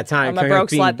 Yeah. At that time, I'm a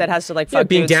broke slut that has to like fuck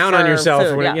being dudes down on for yourself.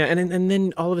 food, Yeah. And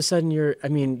then all of a sudden you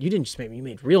didn't just you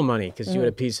made real money because you had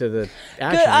a piece of the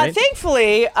action, right?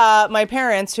 Thankfully, my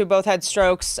parents, who both had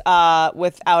strokes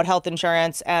without health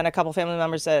insurance, and a couple family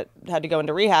members that had to go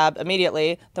into rehab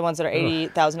immediately, the ones that are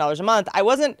 $80,000 a month.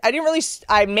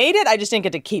 I made it. I just didn't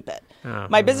get to keep it.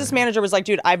 My business manager was like,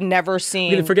 dude, I've never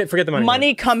seen forget the money.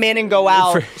 Money come in and go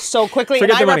out so quickly.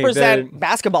 And I represent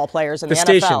basketball players in the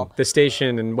NFL. The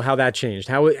station and how that changed.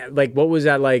 What was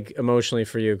that like emotionally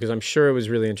for you? Because I'm sure it was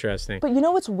really interesting. But you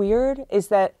know what's weird is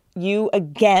that you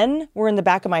again were in the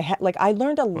back of my head. Like I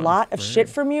learned a lot of shit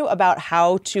from you about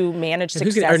how to manage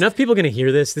success. Are enough people going to hear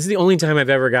this? This is the only time I've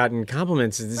ever gotten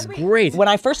compliments. This is great. When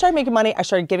I first started making money, I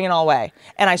started giving it all away,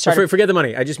 and I started. Forget the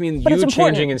money. I just mean you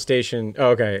changing in station.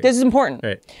 Oh, okay. This is important.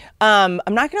 Right. I'm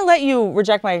not going to let you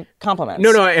reject my compliments.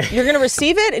 No. You're going to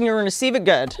receive it, and you're going to receive it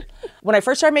good. When I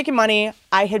first started making money,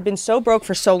 I had been so broke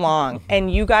for so long,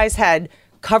 and you guys had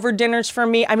covered dinners for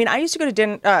me. I mean, I used to go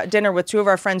to dinner with two of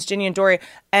our friends, Ginny and Dory,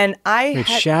 and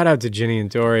shout out to Ginny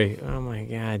and Dory. Oh my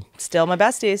God. Still my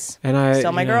besties. And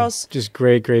still my girls. Just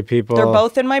great people. They're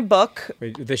both in my book.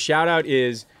 Wait, the shout out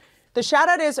is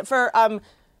for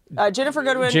Jennifer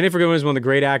Goodwin. Jennifer Goodwin is one of the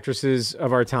great actresses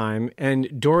of our time,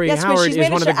 and Dory Howard is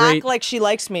one of the great. Act like she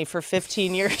likes me for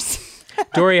 15 years.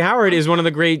 Dory Howard is one of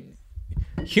the great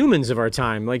humans of our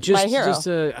time. Like my hero.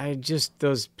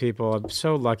 Those people. I'm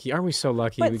so lucky. Aren't we so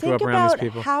lucky? But we grew up around these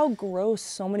people. How gross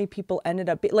so many people ended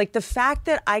up being. Like the fact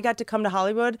that I got to come to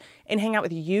Hollywood and hang out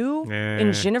with you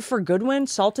and Jennifer Goodwin,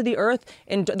 salt of the earth,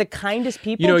 and the kindest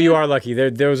people. You know, you are lucky.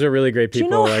 Those are really great people.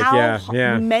 Do you know like,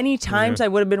 how many times I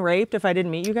would have been raped if I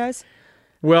didn't meet you guys?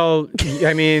 Well,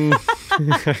 I mean,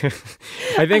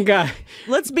 I think.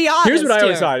 Let's be honest. Here's what I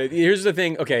always thought. Here's the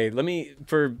thing. Okay,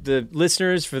 for the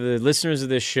listeners of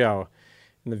this show,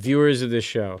 and the viewers of this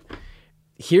show.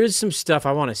 Here's some stuff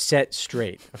I want to set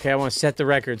straight. Okay, I want to set the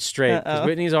record straight because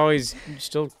Whitney's always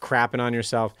still crapping on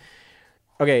yourself.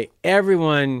 Okay, all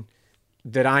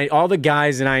the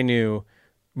guys that I knew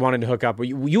wanted to hook up.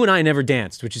 You and I never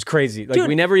danced, which is crazy. Like, dude,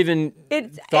 we never even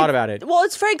thought about it. Well,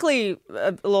 it's frankly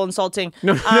a little insulting.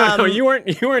 No, you weren't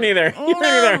either.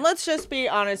 Let's just be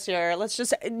honest here. Let's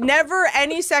just never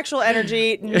any sexual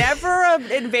energy, never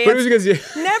advanced. But it was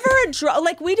never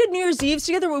like we did New Year's Eve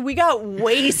together where we got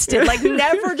wasted. Like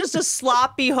never just a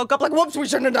sloppy hookup. Like whoops, we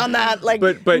shouldn't have done that. Like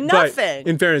but nothing. But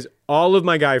in fairness, all of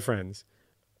my guy friends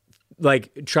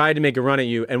like tried to make a run at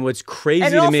you, and what's crazy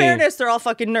to me. And in all fairness, they're all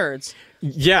fucking nerds.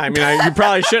 Yeah, I mean, you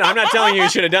probably should. I'm not telling you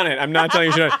should have done it. I'm not telling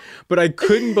you should have. But I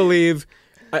couldn't believe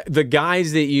the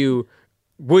guys that you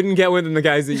wouldn't get with and the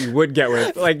guys that you would get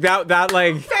with. Like that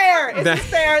like... Fair. This is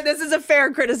fair. This is a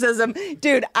fair criticism.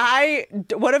 Dude,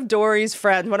 one of Dory's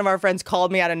friends, one of our friends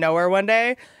called me out of nowhere one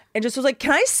day and just was like,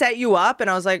 can I set you up? And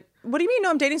I was like, what do you mean? No,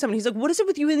 I'm dating someone. He's like, what is it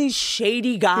with you and these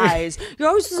shady guys? You're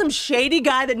always some shady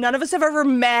guy that none of us have ever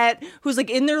met, who's like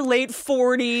in their late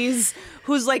 40s,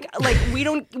 who's like we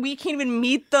can't even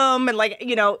meet them. And like,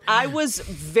 you know, I was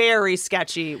very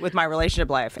sketchy with my relationship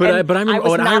life. But I remember, I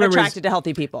was not attracted to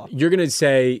healthy people. You're going to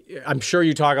say, I'm sure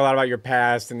you talk a lot about your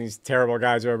past and these terrible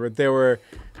guys, or whatever, but there were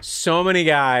so many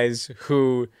guys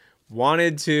who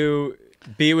wanted to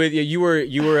be with you. You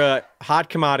were a hot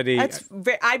commodity.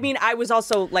 I was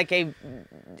also like a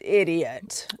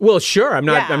idiot. Well, sure, I'm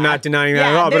not denying that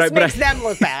at all. This makes them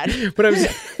look bad. But I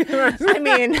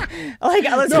mean, like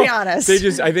let's be honest.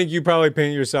 I think you probably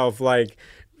paint yourself like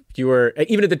you were,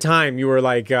 even at the time, you were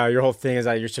like, your whole thing is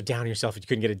that you're so down on yourself that you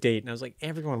couldn't get a date. And I was like,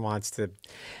 everyone wants to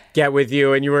get with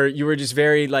you. And you were just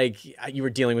very like, you were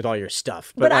dealing with all your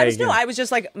stuff. But like, I was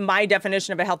just like, my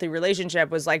definition of a healthy relationship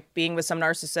was like being with some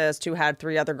narcissist who had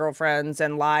 3 other girlfriends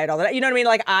and lied, all that. You know what I mean?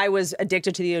 Like I was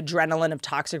addicted to the adrenaline of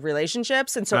toxic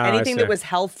relationships. And so anything that was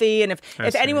healthy, and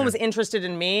if anyone was interested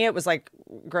in me, it was like,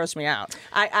 grossed me out.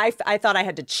 I thought I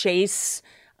had to chase.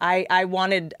 I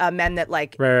wanted men that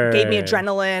like gave me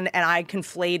adrenaline, and I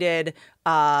conflated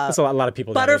that's a lot of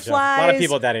people. Butterflies. A lot of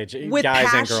people at that age, with guys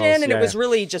passion, and girls, and it was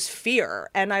really just fear.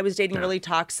 And I was dating really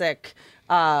toxic,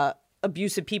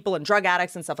 abusive people and drug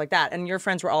addicts and stuff like that. And your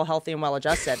friends were all healthy and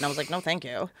well-adjusted, and I was like, no, thank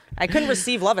you. I couldn't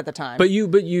receive love at the time. But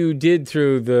you did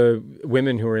through the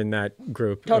women who were in that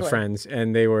group of friends,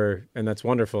 and that's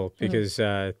wonderful because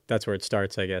that's where it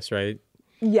starts, I guess, right?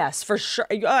 Yes, for sure.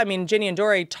 I mean, Ginny and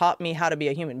Dory taught me how to be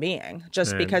a human being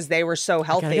just because they were so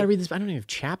healthy. I gotta read this. I don't even have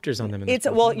chapters on them. In this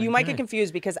book. Well, you might get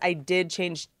confused because I did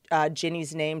change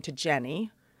Ginny's name to Jenny.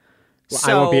 Well,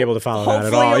 so I won't be able to follow that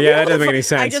at all. Yeah, that doesn't make any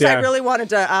sense. I really wanted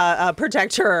to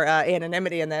protect her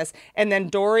anonymity in this. And then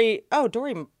Dory, I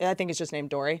think it's just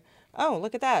named Dory. Oh,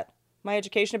 look at that. My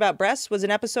education about breasts was an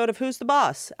episode of Who's the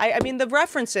Boss. I mean, the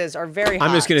references are very hot.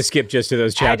 I'm just going to skip just to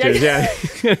those chapters.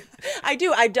 I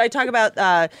do. I talk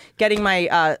about getting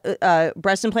my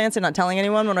breast implants and not telling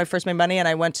anyone when I first made money. And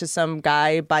I went to some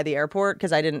guy by the airport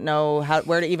because I didn't know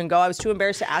where to even go. I was too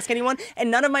embarrassed to ask anyone. And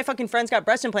none of my fucking friends got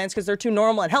breast implants because they're too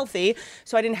normal and healthy.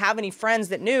 So I didn't have any friends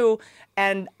that knew.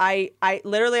 And I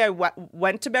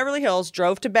went to Beverly Hills,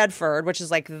 drove to Bedford, which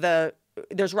is like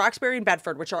there's Roxbury and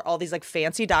Bedford, which are all these like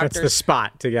fancy doctors. That's the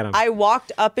spot to get them. I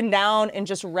walked up and down and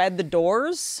just read the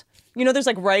doors. You know, there's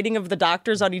like writing of the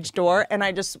doctors on each door. And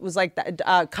I just was like,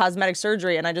 cosmetic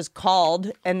surgery. And I just called.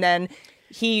 And then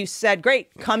he said, great,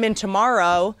 come in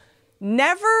tomorrow.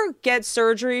 Never get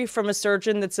surgery from a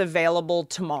surgeon that's available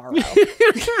tomorrow.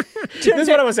 This is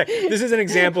what I want to say. This is an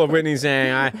example of Whitney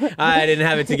saying, I didn't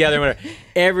have it together. Whatever.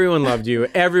 Everyone loved you.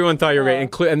 Everyone thought you were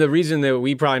great. And the reason that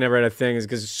we probably never had a thing is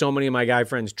because so many of my guy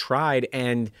friends tried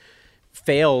and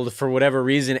failed for whatever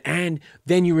reason. And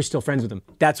then you were still friends with them.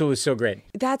 That's what was so great.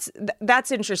 That's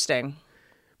interesting.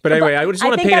 But anyway, I just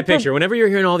want to paint a picture. Whenever you're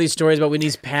hearing all these stories about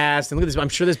Whitney's past, and look at this, I'm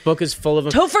sure this book is full of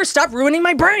them. Topher, stop ruining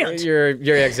my brand. You're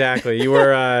exactly. You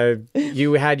were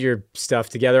you had your stuff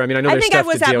together. I mean, I know there's stuff to deal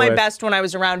with. I think I was at my best when I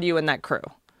was around you and that crew.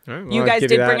 Right, well, you guys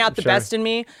did bring out the best in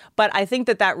me, but I think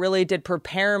that really did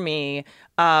prepare me,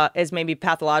 as maybe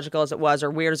pathological as it was, or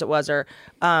weird as it was, or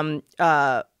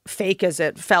fake as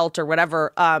it felt, or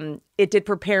whatever. It did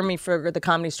prepare me for the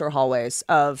Comedy Store hallways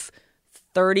of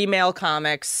 30 male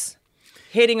comics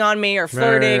hitting on me or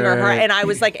flirting and I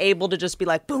was like able to just be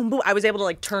like boom boom. I was able to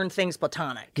like turn things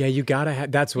platonic. Yeah, you gotta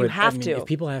have. That's what you have to. If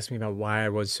people ask me about why I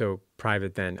was so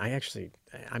private then,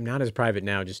 I'm not as private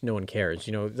now. Just no one cares.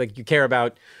 You know, like you care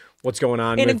about what's going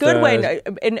on in a good way.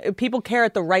 And people care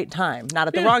at the right time, not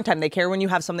at the wrong time. They care when you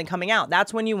have something coming out.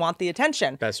 That's when you want the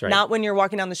attention. That's right. Not when you're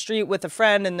walking down the street with a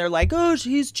friend and they're like, oh,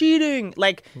 he's cheating.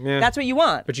 Like, that's what you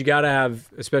want. But you got to have,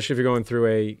 especially if you're going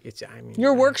through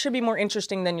your work should be more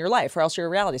interesting than your life, or else you're a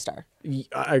reality star.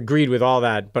 I agreed with all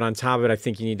that. But on top of it, I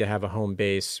think you need to have a home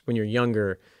base when you're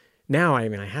younger. Now, I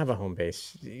mean, I have a home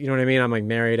base. You know what I mean? I'm like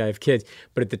married, I have kids.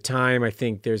 But at the time, I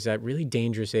think there's that really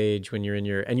dangerous age when you're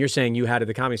and you're saying you had at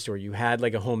the Comedy Store, you had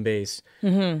like a home base.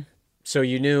 Mm-hmm. So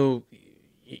you knew,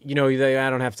 I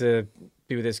don't have to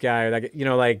be with this guy, or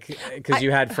like, because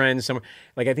you had friends somewhere.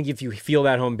 Like, I think if you feel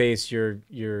that home base,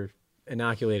 you're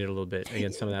inoculated a little bit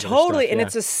against some of that totally other stuff. And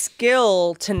it's a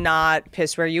skill to not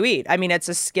piss where you eat. I mean, it's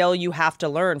a skill you have to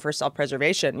learn for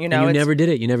self-preservation. You never did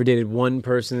it. You never dated one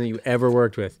person that you ever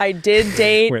worked with. I did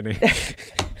date Whitney.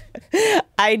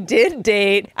 I did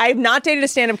date. I have not dated a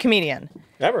stand-up comedian.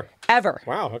 Ever.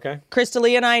 Wow, okay.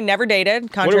 Krista and I never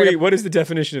dated. What is the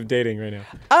definition of dating right now?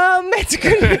 It's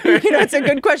good. It's a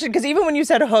good question, because even when you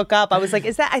said hook up, I was like,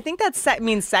 I think that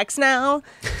means sex now?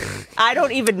 I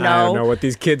don't even know. I don't know what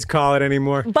these kids call it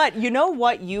anymore. But you know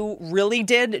what you really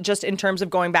did, just in terms of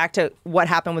going back to what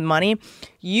happened with money?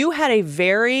 You had a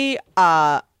very,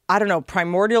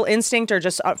 primordial instinct, or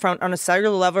just on a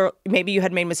cellular level, maybe you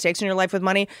had made mistakes in your life with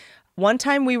money. One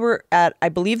time we were at, I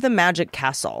believe, the Magic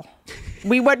Castle.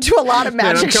 We went to a lot of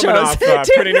magic shows. I'm coming off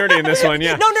pretty nerdy in this one,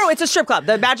 yeah. No, it's a strip club.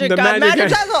 The Magic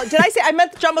Castle. Did I say? I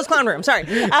meant the Jumbo's Clown Room. Sorry.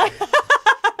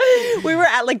 We were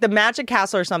at like the Magic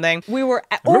Castle or something. We were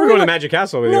at... I remember going to Magic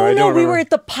Castle with you. I don't remember. We were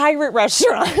at the Pirate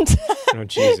Restaurant. Oh,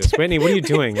 Jesus. Whitney, what are you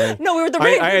doing? No, we were at the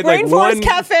Rainforest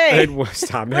Cafe.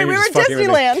 Stop. We were at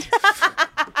Disneyland.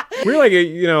 We're like,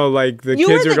 like the You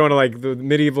kids were are going to like the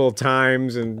medieval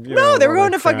times and No, they were all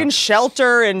going that to fucking crap.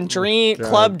 Shelter and Dream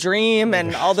Club Dream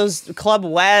and all those Club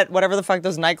Wet, whatever the fuck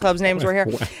those nightclubs names were here.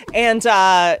 And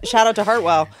shout out to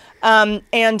Hartwell. And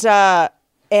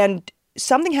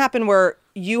something happened where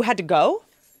you had to go.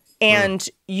 And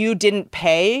you didn't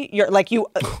pay. You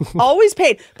always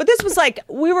paid. But this was like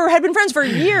had been friends for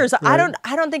years. Right.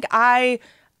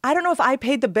 I don't know if I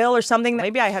paid the bill or something.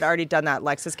 Maybe I had already done that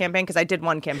Lexus campaign because I did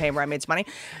one campaign where I made some money,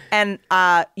 and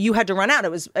you had to run out. It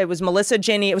was Melissa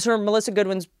Ginny. It was for Melissa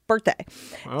Goodwin's birthday.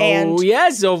 Oh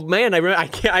yes, oh man, I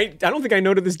don't think I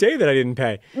know to this day that I didn't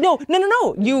pay. No.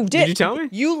 You did. Did you tell me?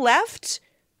 You left.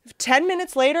 10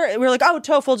 minutes later, we were like, oh,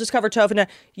 Toph, we'll just cover Toph. And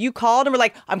you called and were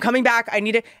like, I'm coming back. I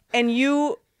need it. And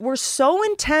you were so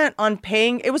intent on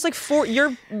paying. It was like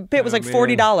your bit was like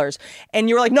 $40. And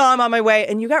you were like, no, I'm on my way.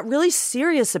 And you got really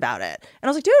serious about it. And I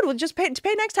was like, dude, we'll just pay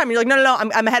next time. And you're like, no,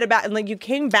 I'm headed back. And like you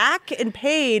came back and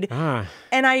paid. And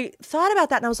I thought about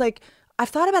that. And I was like, I've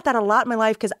thought about that a lot in my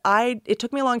life because it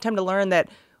took me a long time to learn that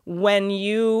when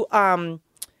you,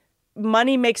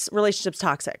 money makes relationships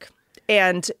toxic.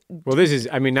 And this is,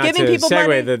 not to segue,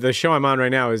 money. the show I'm on right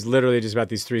now is literally just about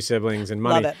these three siblings and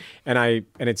money. Love it.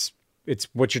 And it's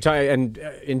what you're talking, and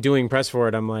in doing press for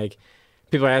it, I'm like,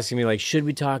 people are asking me like, should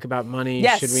we talk about money?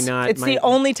 Yes, should we not? It's the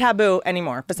only taboo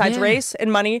anymore. Besides race and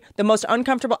money, the most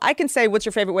uncomfortable. I can say, what's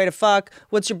your favorite way to fuck?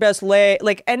 What's your best lay?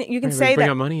 Like, and you can say bring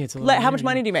that. Up money, it's a lot. How much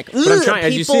money do you make? But I'm trying,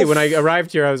 as you see, when I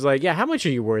arrived here, I was like, yeah, how much are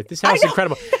you worth? This house is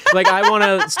incredible. Like, I want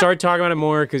to start talking about it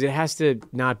more because it has to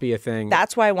not be a thing.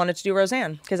 That's why I wanted to do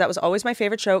Roseanne, because that was always my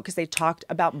favorite show because they talked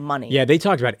about money. Yeah, they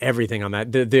talked about everything on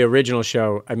that. The original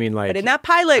show, but in that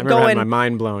pilot, I had my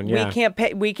mind blown. Yeah, we can't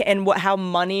pay. How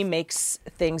money makes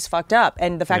things fucked up,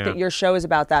 and the fact that your show is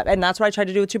about that, and that's what I tried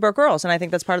to do with Two Broke Girls, and I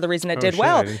think that's part of the reason it did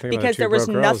well because there was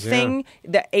nothing.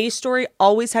 The A story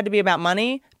always had to be about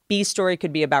money. B story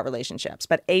could be about relationships,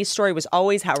 but A story was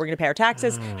always how we're going to pay our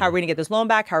taxes, how are we going to get this loan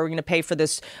back, how are we going to pay for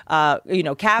this, cavity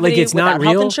like it's not without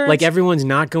health real. insurance. Like everyone's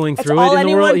not going through all it in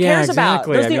the world. anyone cares about.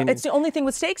 Exactly. It's the only thing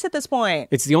with stakes at this point.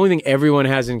 It's the only thing everyone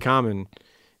has in common,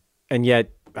 and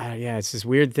yet, it's this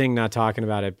weird thing not talking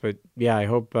about it. But yeah, I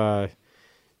hope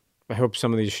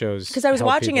some of these shows, because I was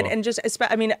watching people. it and just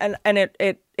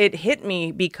it hit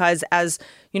me because as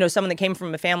someone that came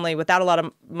from a family without a lot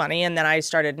of money and then I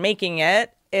started making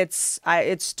it. It's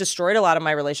destroyed a lot of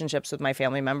my relationships with my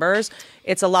family members.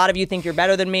 It's a lot of you think you're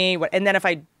better than me. And then if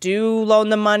I do loan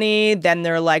them money, then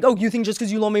they're like, oh, you think just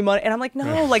because you loan me money? And I'm like,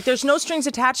 no, like there's no strings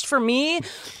attached for me.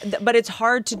 But it's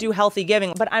hard to do healthy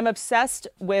giving. But I'm obsessed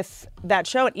with that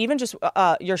show. And even just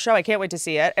your show, I can't wait to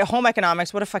see it. Home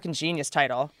Economics, what a fucking genius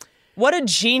title. What a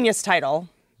genius title.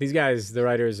 These guys, the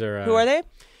writers are... Who are they?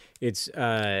 It's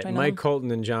Mike Colton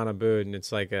and John Abood, and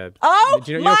it's like a... Oh,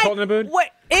 you know Colton Abood? What?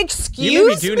 Excuse me? You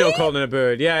maybe do know Colton and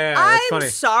Abood. Yeah, that's funny.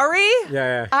 I'm sorry?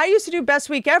 Yeah. I used to do Best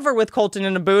Week Ever with Colton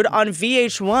and Abood on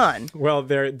VH1. Well,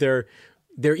 they're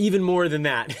even more than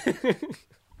that.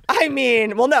 I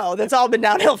mean, well, no, that's all been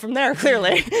downhill from there.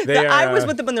 Clearly, I was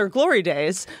with them in their glory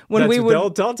days when we would.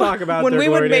 They'll talk about when their we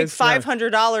would make days.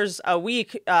 $500 a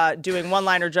week doing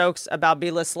one-liner jokes about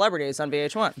B-list celebrities on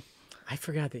VH1. I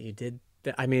forgot that you did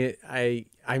that. I mean,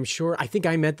 I'm sure. I think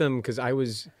I met them because I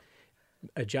was.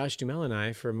 Josh Duhamel and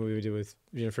I, for a movie we did with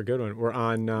Jennifer Goodwin, were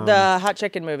on the Hot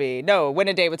Chicken movie. No, Win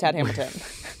a Date with Tad Hamilton.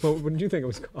 Well, what did you think it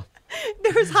was called?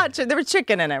 There was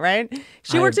chicken in it, right?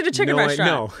 She worked at a chicken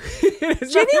restaurant. No,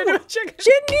 Jenny worked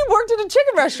at a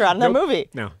chicken restaurant in that movie.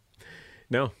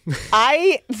 No.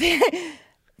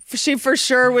 She for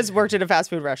sure worked at a fast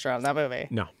food restaurant in that movie.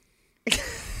 No.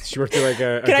 She worked at like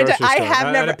a grocery store. I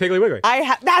have never. At a Piggly Wiggly.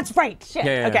 That's right. Shit.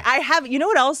 Yeah. Okay. I have. You know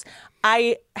what else?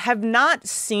 I have not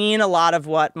seen a lot of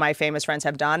what my famous friends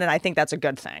have done, and I think that's a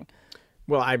good thing.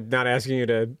 Well, I'm not asking you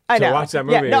to watch that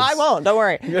Yeah, movie. no, I won't. Don't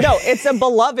worry. No, it's a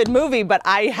beloved movie, but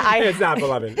It's not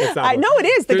beloved. It's not. I know it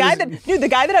is. The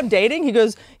guy that I'm dating,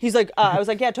 he's like, I was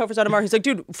like, yeah, Topher's on tomorrow. He's like,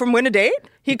 dude, from Win a Date?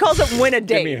 He calls it Win a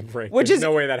Date. Give me a break. Which There's is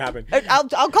no way that happened. I'll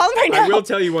call him right now. I will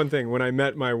tell you one thing. When I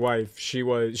met my wife,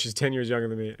 she's 10 years younger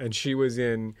than me, and she was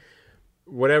in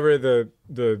whatever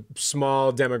the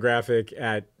small demographic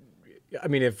at. I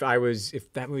mean, if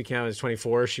that movie came out as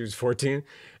 24, she was 14,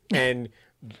 and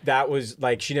that was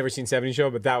like she'd never seen 70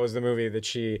 Show, but that was the movie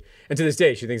that and to this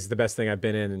day she thinks it's the best thing I've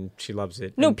been in, and she loves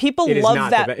it. No, and people love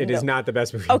that. It is not the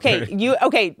best movie.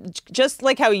 Okay, just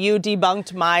like how you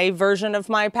debunked my version of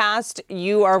my past,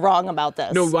 you are wrong about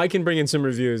this. No, I can bring in some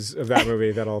reviews of that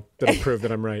movie that'll prove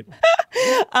that I'm right.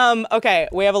 Okay,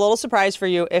 we have a little surprise for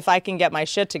you if I can get my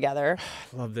shit together.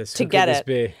 Love this. To Who get could it.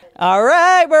 This be? All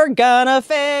right, we're gonna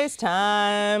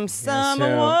FaceTime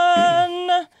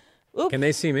someone. Can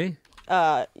they see me?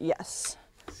 Yes.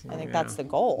 I think that's the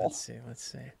goal. Let's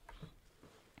see.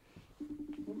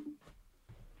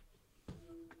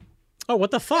 Oh,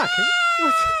 what the fuck?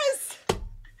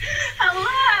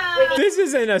 Hello. This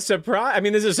isn't a surprise. I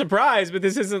mean, this is a surprise, but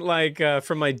this isn't like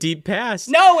from my deep past.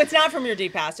 No, it's not from your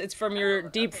deep past. It's from your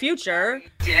deep future.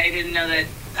 I didn't know that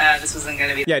this wasn't going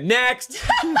to be. Yeah, next.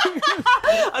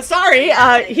 Sorry.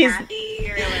 He's.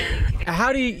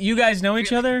 How do you guys know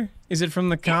each other? Is it from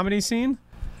the comedy scene?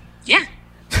 Yeah.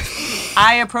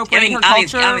 I appropriate her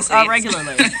culture obviously.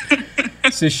 regularly.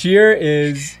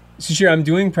 Sashir, I'm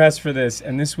doing press for this,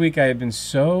 and this week I have been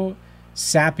so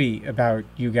sappy about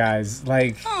you guys.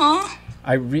 Like,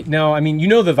 Aww. No, I mean, you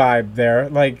know the vibe there.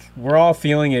 Like, we're all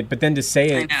feeling it, but then to say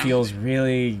it know. feels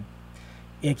really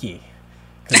icky.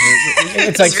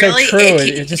 It's like really so true.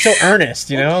 icky. It's just so earnest,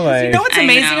 you know? Like, You know what's I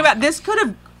amazing know. about this?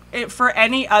 For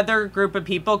any other group of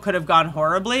people, could have gone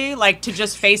horribly. Like, to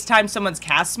just FaceTime someone's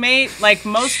castmate. Like,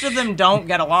 most of them don't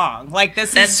get along. Like,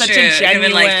 this That's is such true. a It could've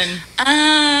been genuine. like,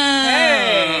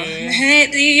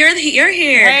 hey, you're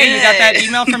here. Hey, Good. you got that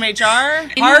email from HR?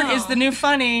 know. Heart is the new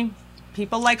funny.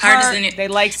 People like Heart is heart. the new- They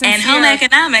like sincere. And home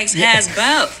economics has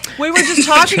both. We were just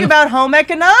talking about home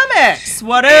economics.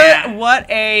 What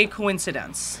a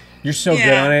coincidence. you're so good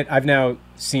Yeah. on it. I've now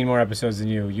seen more episodes than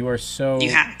you. You are so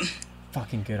You have.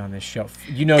 fucking good on this show.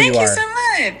 You know Thank you you are. so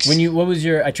much. What was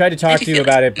your? I tried to talk you to you feel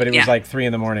about it? it, but it was Yeah. like 3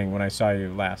 a.m. when I saw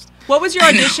you last. What was your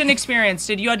audition experience?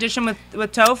 Did you audition with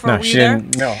Topher? No, Were she you there?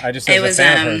 didn't. No, I just It as was, a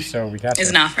fan of her, so we cast It was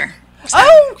her. an offer.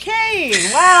 Okay.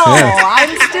 Wow.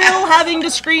 I'm still having to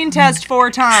screen test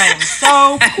 4 times.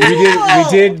 So cool. We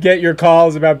did get your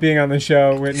calls about being on the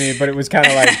show, Whitney, but it was kind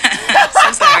of like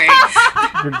So sorry.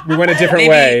 we went a different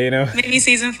way, you know. Maybe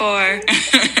season 4.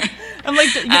 I'm like,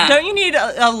 don't you need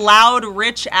a loud,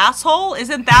 rich asshole?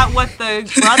 Isn't that what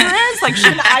the brother is? Like,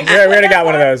 shouldn't I? We already got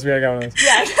one of those.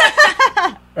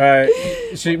 Yeah.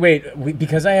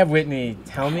 Because I have Whitney,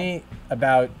 tell me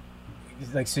about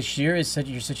like Sashir is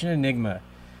you're such an enigma.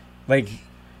 Like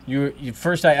you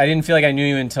first I didn't feel like I knew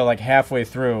you until like halfway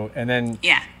through, and then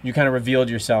Yeah. you kind of revealed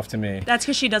yourself to me. That's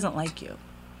because she doesn't like you.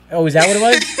 Oh, is that what it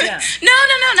was? Yeah. No,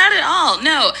 not at all.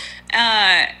 No.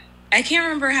 I can't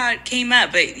remember how it came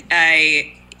up, but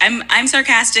I'm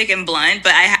sarcastic and blunt,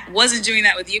 but I wasn't doing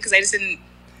that with you because I just didn't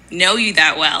know you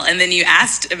that well. And then you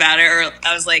asked about it, or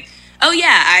I was like, oh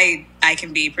yeah, I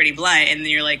can be pretty blunt. And then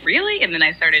you're like, really? And then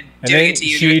I started And doing then it to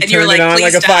you. she and you were turned like, it on please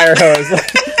like a stop. fire hose.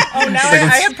 Oh, now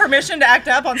I have permission to act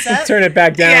up on set? Turn it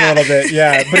back down Yeah. a little bit.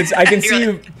 Yeah, but I can You're see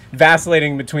like- you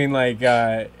vacillating between like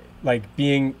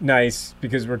being nice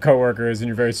because we're coworkers and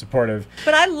you're very supportive.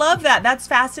 But I love that. That's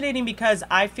fascinating because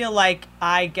I feel like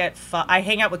I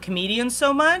hang out with comedians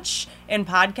so much in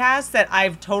podcasts that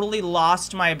I've totally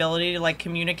lost my ability to like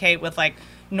communicate with like.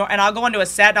 And I'll go onto a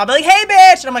set and I'll be like, "Hey,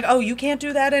 bitch!" And I'm like, "Oh, you can't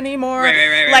do that anymore."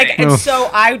 Right. Like, and so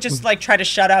I just like try to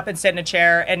shut up and sit in a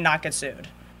chair and not get sued.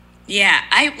 Yeah,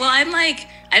 I'm like,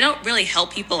 I don't really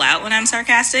help people out when I'm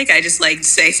sarcastic. I just like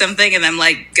say something and I'm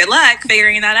like, good luck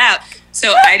figuring that out.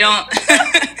 So I don't,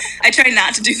 I try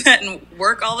not to do that in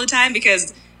work all the time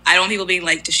because I don't want people being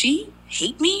like, does she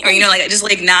hate me? Or, you know, like just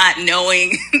like not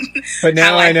knowing. But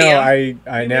now how I know. feel.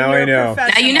 Now I know.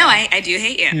 Now you know I do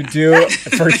hate you. You do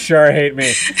for sure hate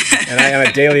me, and on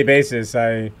a daily basis.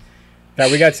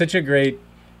 We got such a great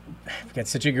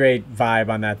vibe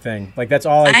on that thing. Like that's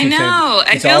all I I keep know. saying.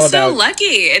 I It's feel all so about- lucky.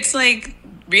 It's like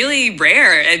really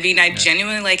rare. I mean, I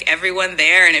genuinely like everyone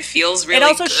there, and it feels really. It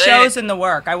also good. shows in the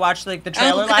work. I watched like the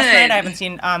trailer last good. night. I haven't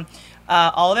seen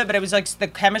all of it, but it was like the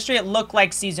chemistry. It looked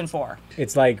like season 4.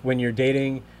 It's like when you're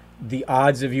dating, the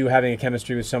odds of you having a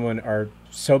chemistry with someone are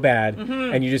so bad,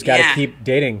 and you just got to Yeah. keep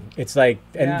dating. It's like,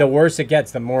 and the worse it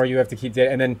gets, the more you have to keep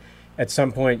dating. And then at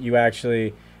some point, you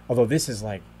actually, although this is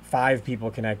like 5 people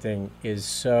connecting, is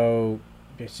so.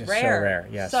 It's just Rare. so rare.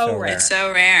 Yeah, So so rare. rare. It's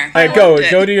so rare. All right,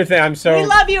 go do your thing. I'm so. We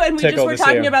love you, and we just tickled were to see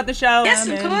talking you. about the show. Yes,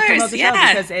 of and course, promote the show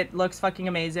yeah. because it looks fucking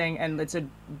amazing, and it's a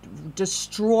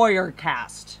destroyer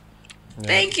cast.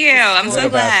 Thank you. I'm You're so the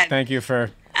best. glad. Thank you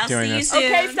for I'll doing see you this. soon.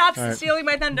 Okay, stop right. stealing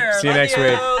my thunder. See you Love next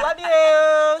week. Love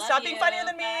you. Stop being you. funnier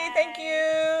than me. Thank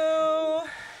you.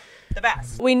 The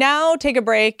best. We now take a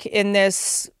break in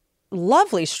this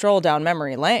lovely stroll down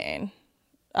memory lane.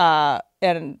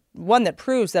 And one that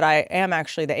proves that I am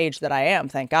actually the age that I am,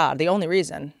 thank God. The only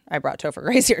reason I brought Topher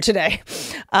Grace here today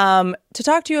to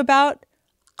talk to you about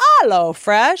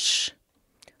HelloFresh.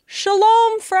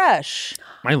 Shalom Fresh.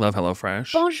 I love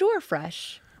HelloFresh. Bonjour,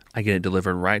 fresh. I get it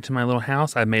delivered right to my little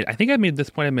house. I made this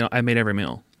point. I made every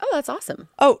meal. Oh, that's awesome.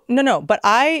 Oh, no. But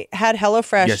I had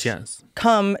HelloFresh Yes.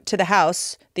 come to the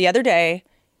house the other day.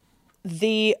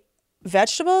 The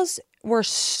vegetables were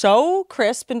so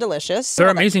crisp and delicious. They're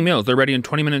amazing meals. They're ready in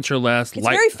 20 minutes or less. It's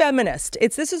very feminist.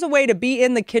 This is a way to be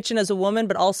in the kitchen as a woman,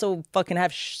 but also fucking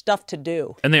have stuff to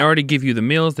do. And they already give you the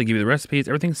meals. They give you the recipes.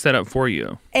 Everything's set up for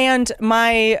you. And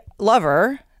my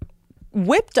lover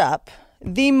whipped up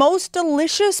the most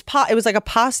delicious it was like a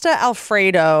pasta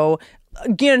Alfredo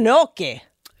gnocchi.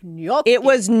 It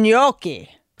was gnocchi.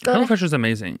 HelloFresh is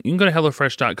amazing. You can go to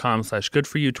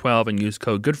HelloFresh.com/goodforyou12 and use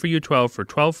code goodforyou12 for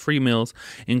 12 free meals,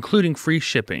 including free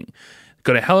shipping.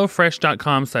 Go to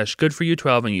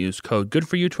HelloFresh.com/goodforyou12 and use code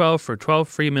goodforyou12 for 12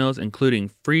 free meals,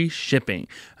 including free shipping.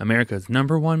 America's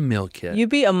 #1 meal kit. You'd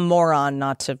be a moron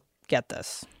not to get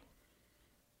this.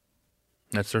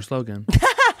 That's their slogan.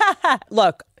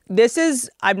 Look,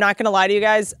 I'm not going to lie to you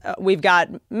guys. We've got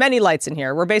many lights in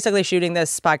here. We're basically shooting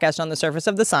this podcast on the surface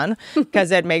of the sun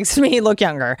because it makes me look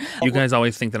younger. You guys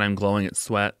always think that I'm glowing at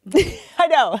sweat. I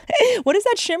know. What is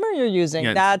that shimmer you're using?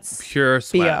 Yeah, that's pure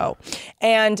sweat.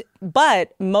 BO.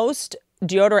 But most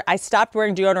deodorant, I stopped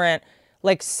wearing deodorant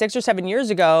like 6 or 7 years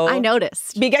ago. I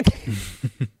noticed. Because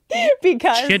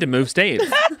she had to move states.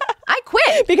 I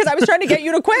quit. Because I was trying to get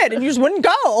you to quit and you just wouldn't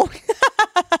go.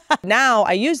 Now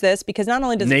I use this because not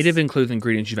only does Native includes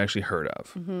ingredients you've actually heard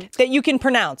of. that you can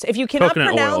pronounce. If you cannot Coconut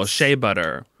pronounce oil, shea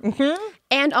butter.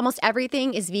 And almost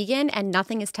everything is vegan and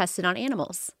nothing is tested on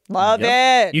animals. Love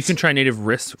it. You can try Native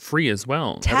risk-free as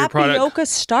well. Tapioca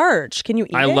starch. Can you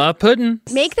eat it? I love pudding.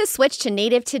 Make the switch to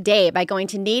Native today by going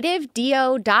to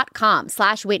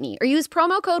nativedeo.com/Whitney or use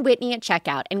promo code Whitney at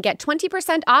checkout and get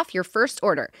 20% off your first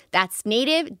order. That's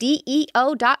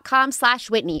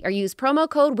nativedeo.com/Whitney or use promo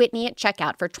code Whitney at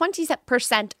checkout for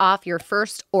 20% off your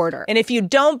first order. And if you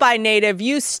don't buy Native,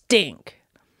 you stink.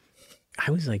 I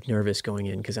was like nervous going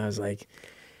in because I was like,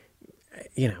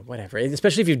 whatever.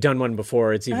 Especially if you've done one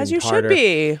before, it's even harder. As you should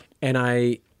be. And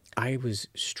I was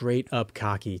straight up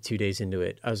cocky 2 days into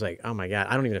it. I was like, oh my God,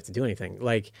 I don't even have to do anything.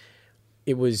 Like,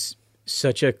 it was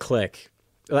such a click.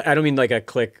 I don't mean like a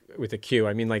click with a Q.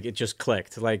 I mean like it just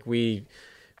clicked. Like we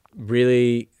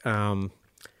really, I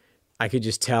could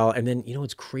just tell. And then,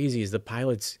 what's crazy is the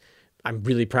pilots, I'm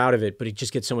really proud of it, but it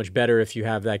just gets so much better if you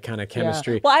have that kind of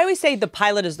chemistry. Yeah. Well, I always say the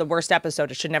pilot is the worst episode.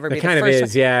 It should never be the first. It kind of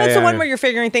is, yeah. It's the one where you're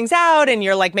figuring things out and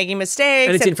you're like making mistakes.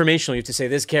 And it's informational. You have to say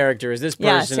this character is this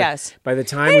person. Yes. By the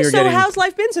time we were getting... how's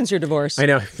life been since your divorce? I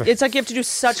know. It's like you have to do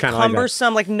such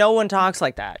cumbersome, like no one talks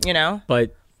like that,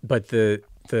 But the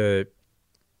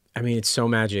I mean, it's so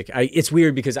magic. It's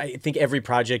weird because I think every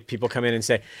project people come in and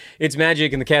say, it's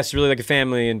magic and the cast is really like a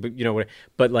family and,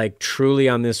 but like truly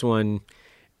on this one,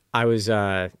 I was...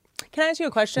 Can I ask you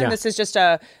a question? Yeah. This is just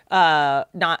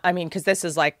because this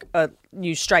is like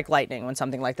you strike lightning when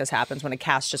something like this happens, when a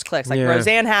cast just clicks. Like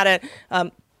Roseanne had it.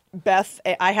 Beth,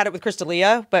 I had it with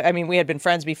Crystalia, but I mean, we had been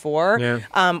friends before. Yeah.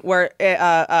 Where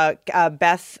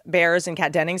Beth Bears and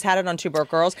Kat Dennings had it on Two Broke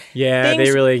Girls. Yeah,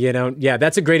 they really,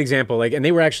 that's a great example. Like, and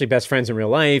they were actually best friends in real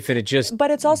life, and it just.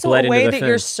 But it's also a way that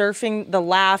you're surfing the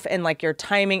laugh and like your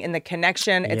timing and the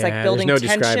connection. It's like building there's no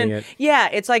tension. Describing it. Yeah,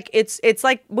 it's like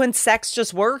when sex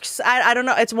just works. I don't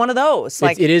know. It's one of those.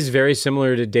 Like it is very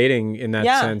similar to dating in that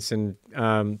sense, and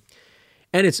when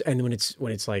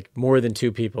it's like more than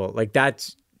two people, like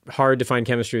that's hard to find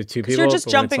chemistry with two people. You're just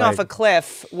jumping off a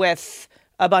cliff with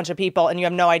a bunch of people and you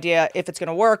have no idea if it's going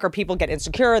to work, or people get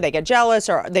insecure, they get jealous,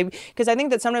 because I think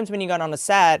that sometimes when you go on a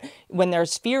set, when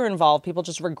there's fear involved, people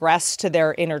just regress to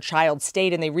their inner child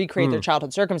state and they recreate their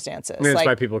childhood circumstances. I mean, that's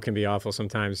why people can be awful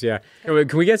sometimes. Yeah.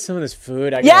 Can we get some of this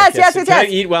food? Yes. Can I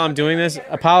eat while I'm doing this?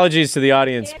 Apologies to the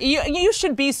audience. You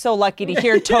should be so lucky to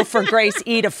hear Topher Grace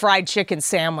eat a fried chicken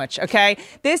sandwich, okay?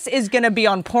 This is going to be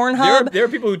on Pornhub. There are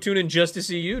people who tune in just to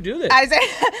see you do this.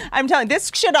 I'm telling you,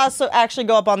 this should also actually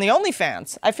go up on the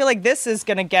OnlyFans. I feel like this is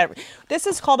called a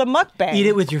mukbang. Eat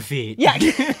it with your feet. Yeah.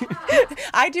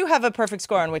 I do have a perfect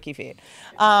score on WikiFeed.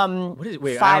 What is it?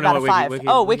 Wait, 5 out of 5.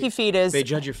 WikiFeed is... They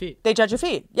judge your feet. They judge your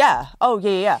feet. Yeah. Oh,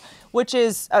 yeah. Which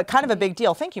is kind of a big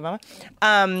deal. Thank you, Mama.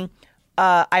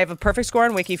 I have a perfect score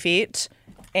on WikiFeed,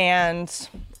 and so...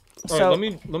 All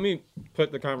right, let me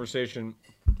put the conversation...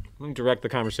 Let me direct the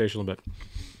conversation a little bit.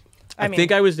 I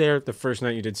think I was there the first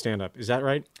night you did stand-up. Is that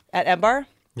right? At M-Bar?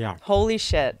 Yeah. Holy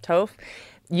shit, Toph.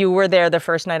 You were there the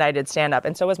first night I did stand-up,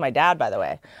 and so was my dad, by the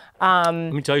way. Let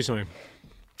me tell you something.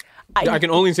 I can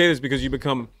only say this because you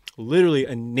become literally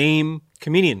a name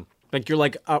comedian. Like, you're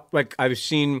like I've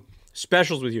seen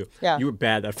specials with you. Yeah. You were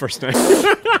bad that first night.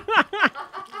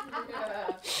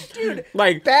 Dude.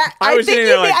 Like, I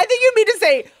think you mean to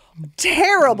say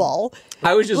terrible.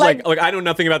 I was just like, I know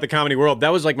nothing about the comedy world. That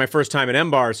was like my first time at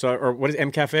M Bar, or what is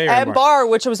M Cafe? Or M Bar,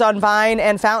 which was on Vine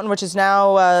and Fountain, which is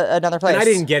now another place. And I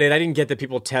didn't get it. I didn't get that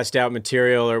people test out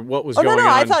material or what was going on.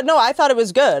 I thought it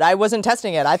was good. I wasn't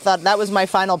testing it. I thought that was my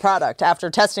final product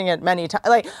after testing it many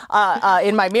times,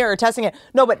 in my mirror, testing it.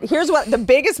 No, but here's what the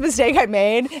biggest mistake I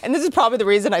made, and this is probably the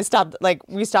reason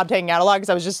we stopped hanging out a lot, because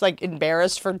I was just like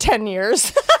embarrassed for 10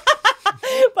 years.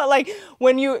 But like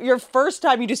when your first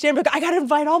time you do stand-up, I gotta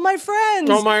invite all my friends.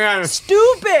 Oh my God.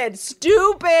 Stupid.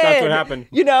 That's what happened.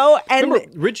 You know, and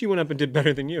remember, Richie went up and did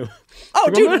better than you. Oh,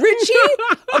 dude, Richie.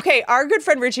 Okay, our good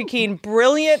friend Richie Keene,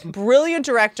 brilliant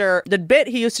director. The bit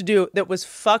he used to do that was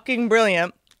fucking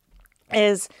brilliant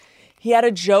is he had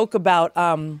a joke about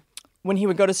when he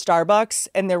would go to Starbucks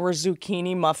and there were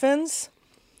zucchini muffins.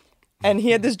 And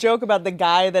he had this joke about the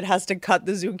guy that has to cut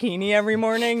the zucchini every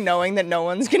morning, knowing that no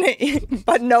one's going to eat,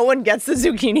 but no one gets the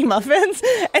zucchini muffins.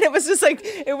 And it was just like,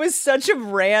 it was such a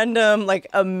random, like,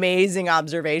 amazing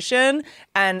observation.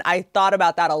 And I thought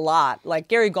about that a lot. Like,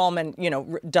 Gary Goldman,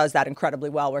 does that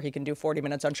incredibly well, where he can do 40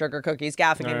 minutes on sugar cookies.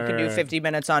 Gaffigan can do 50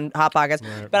 minutes on Hot Pockets.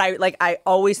 Right. But I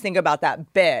always think about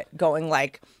that bit going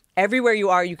like, everywhere you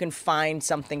are, you can find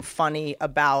something funny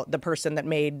about the person that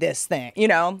made this thing.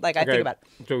 I think about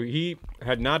it. So he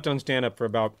had not done stand-up for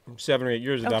about 7 or 8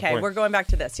 years at that point. Okay, we're going back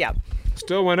to this, yeah.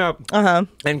 Still went up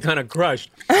and kind of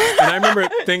crushed. And I remember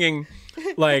thinking,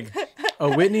 like,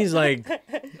 Whitney's like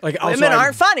also, women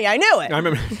aren't funny. I knew it. I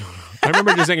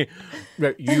remember just thinking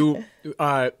that you...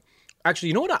 actually,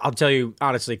 you know what? I'll tell you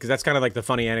honestly, because that's kind of like the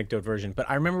funny anecdote version. But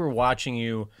I remember watching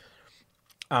you...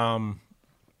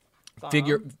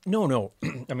 figure no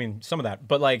I mean some of that,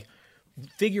 but like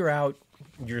figure out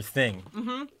your thing.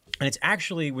 And it's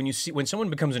actually when someone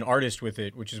becomes an artist with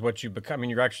it, which is what you become. I mean,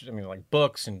 you're actually like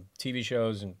books and TV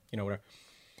shows and whatever.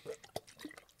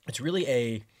 It's really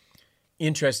a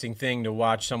interesting thing to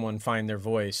watch someone find their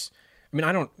voice. I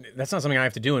mean, that's not something I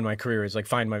have to do in my career. Is like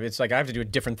it's like I have to do a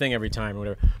different thing every time or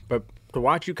whatever. But to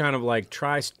watch you kind of like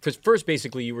try, because first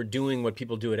basically you were doing what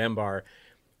people do at M Bar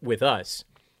with us.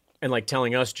 And like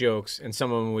telling us jokes, and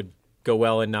some of them would go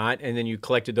well and not, and then you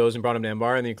collected those and brought them to M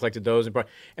Bar, and then you collected those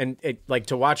and it, like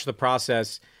to watch the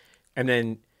process. And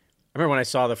then I remember when I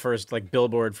saw the first like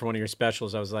billboard for one of your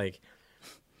specials, I was like,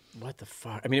 what the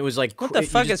fuck? I mean, it was like, what the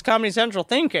fuck is Comedy Central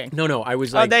thinking? No, I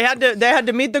was like, they had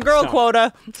to meet the girl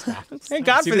quota. Thank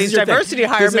God for these diversity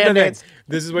hire mandates.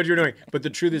 This is what you're doing. But the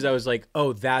truth is, I was like,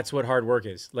 oh, that's what hard work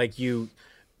is. Like you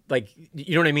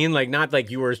know what I mean? Like, not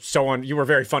like you were you were a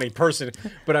very funny person,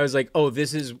 but I was like, oh,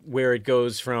 this is where it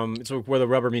goes from, it's where the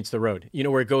rubber meets the road.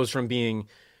 Where it goes from being,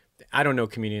 I don't know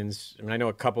comedians. I mean, I know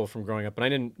a couple from growing up, but I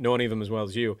didn't know any of them as well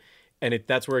as you. And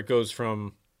that's where it goes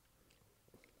from,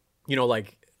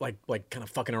 like kind of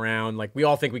fucking around. Like, we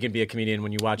all think we can be a comedian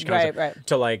when you watch concert. Right.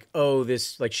 To like, oh,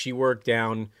 this, like, she worked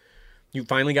down, you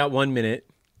finally got 1 minute,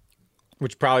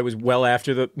 which probably was well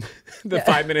after the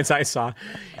 5 minutes I saw,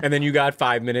 and then you got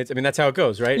 5 minutes. I mean, that's how it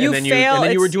goes, right? And then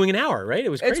you were doing an hour, right? It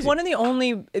was crazy. It's one of the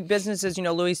only businesses,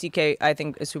 Louis C.K. I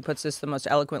think is who puts this the most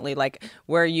eloquently, like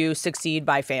where you succeed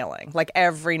by failing. Like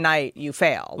every night you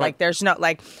fail. Like there's no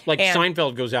like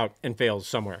Seinfeld goes out and fails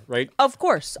somewhere, right? Of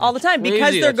course, all the time, crazy,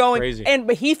 because they're going crazy.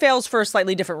 But he fails for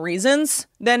slightly different reasons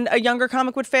than a younger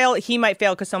comic would fail. He might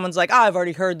fail because someone's like, I've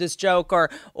already heard this joke,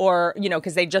 or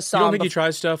because they just saw. You don't think he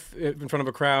tries stuff in front of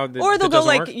a crowd? Or they'll go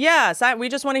like, work? yes, we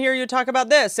just want to hear you talk about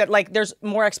this. Like, there's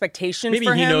more expectations for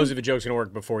him. Maybe he knows if a joke's going to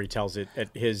work before he tells it at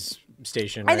his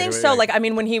station. I think so. Like, I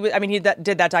mean, when he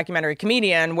did that documentary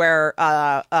Comedian, where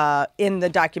in the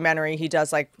documentary he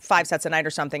does like 5 sets a night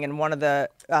or something, and one of the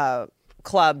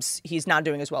clubs he's not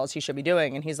doing as well as he should be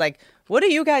doing, and he's like, what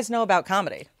do you guys know about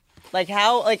comedy? Like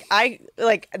how,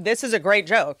 this is a great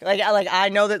joke. I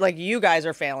know that you guys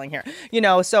are failing here,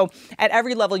 so at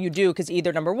every level you do, because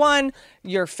either number one,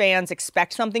 your fans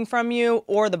expect something from you,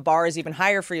 or the bar is even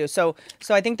higher for you. So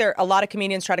I think a lot of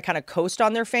comedians try to kind of coast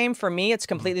on their fame. For me, it's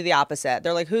completely the opposite.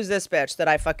 They're like, who's this bitch that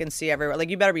I fucking see everywhere? Like,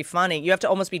 you better be funny. You have to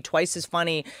almost be twice as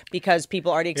funny because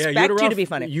people already expect you to be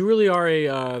funny. You really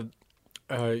are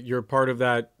you're part of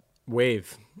that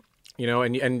wave,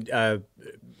 and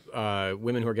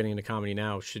women who are getting into comedy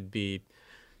now should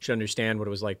understand what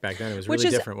it was like back then. It was really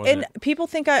different, wasn't it? And people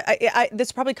think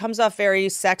this probably comes off very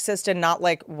sexist and not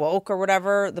like woke or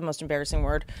whatever, the most embarrassing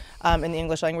word in the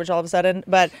English language all of a sudden.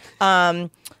 But a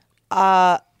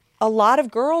lot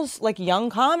of girls, like young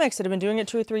comics that have been doing it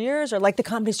 2 or 3 years, are like, the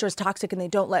Comedy Store is toxic and they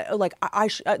don't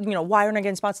why aren't I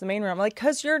getting spots in the main room? I'm like,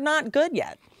 because you're not good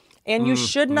yet. And you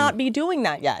should not be doing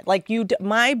that yet. Like,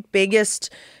 my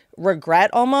biggest regret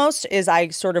almost is I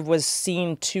sort of was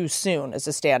seen too soon as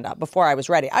a stand-up before I was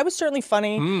ready. I was certainly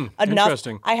funny enough.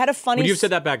 Interesting. I had a funny... Would you have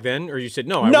said that back then? Or you said,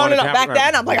 no, No. Back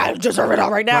then, I'm like, I deserve it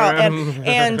all right now. Right.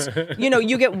 And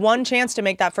you get one chance to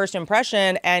make that first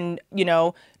impression. And,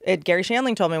 Gary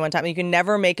Shandling told me one time, you can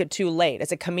never make it too late.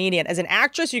 As a comedian, as an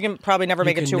actress, you can probably never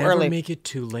make it too early. Make it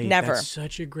too late. Never. That's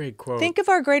such a great quote. Think of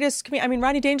our greatest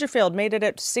Rodney Dangerfield made it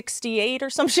at 68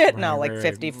 or some shit. No, like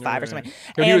 55 or something.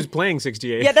 But he was playing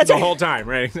 68 that's the whole time,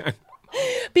 right?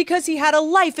 Because he had a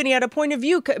life and he had a point of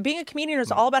view. Being a comedian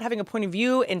is all about having a point of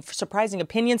view and surprising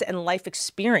opinions and life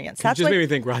experience. That's just made me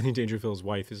think Rodney Dangerfield's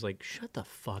wife is like, shut the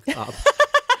fuck up.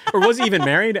 Or was he even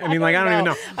married? I mean, I don't even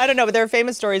know. I don't know, but there are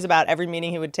famous stories about every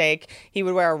meeting he would take. He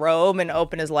would wear a robe and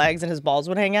open his legs and his balls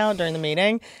would hang out during the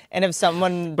meeting. And if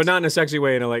someone... But not in a sexy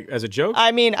way, as a joke?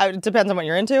 I mean, it depends on what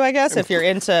you're into, I guess. If you're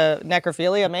into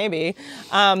necrophilia, maybe.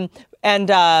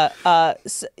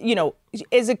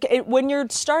 When you're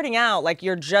starting out, like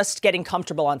you're just getting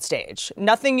comfortable on stage.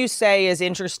 Nothing you say is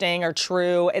interesting or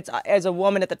true. It's as a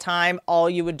woman at the time, all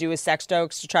you would do is sex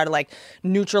jokes to try to like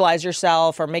neutralize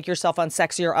yourself or make yourself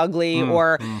unsexy or ugly,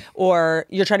 or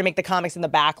you're trying to make the comics in the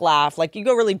back laugh. Like you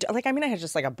go really I had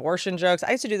just like abortion jokes.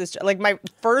 I used to do this like my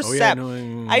first set.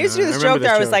 I used to do this joke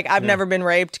where I was like, I've never been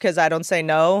raped because I don't say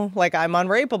no. Like I'm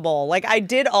unrapeable. Like I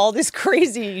did all this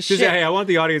crazy shit. Hey, I want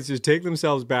the audience to take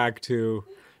themselves back to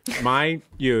my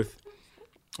youth.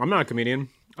 I'm not a comedian.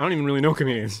 I don't even really know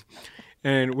comedians.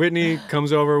 And Whitney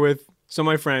comes over with some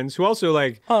of my friends who also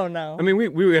like... Oh, no. I mean,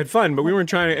 we had fun, but we weren't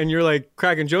trying to... And you're like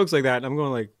cracking jokes like that. And I'm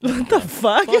going like... What the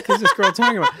fuck is this girl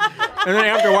talking about? And then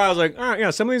after a while, I was like, all right, yeah,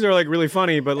 some of these are like really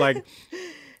funny, but like...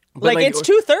 Like it's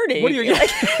 2:30. What do you...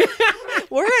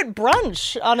 We're at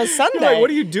brunch on a Sunday. Like, what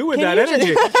do you do with that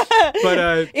energy?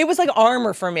 But it was like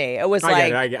armor for me. It was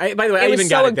I get it. By the way, I even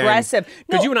got it then. Aggressive.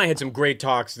 Because you and I had some great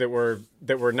talks that were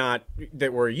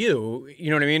you. You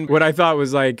know what I mean? What I thought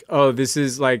was like, oh, this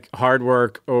is like hard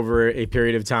work over a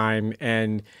period of time,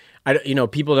 and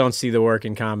people don't see the work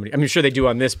in comedy. I mean, sure they do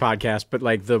on this podcast, but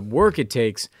like the work it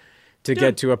takes to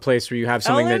get to a place where you have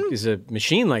something that is a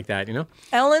machine like that,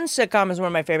 Ellen's sitcom is one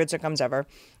of my favorite sitcoms ever.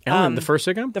 Ellen, the first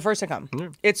sitcom? The first sitcom. Yeah.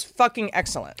 It's fucking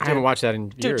excellent. I haven't watched that in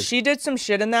years. Dude, she did some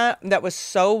shit in that was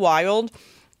so wild.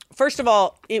 First of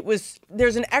all,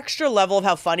 there's an extra level of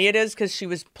how funny it is because she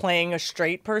was playing a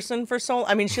straight person for so long.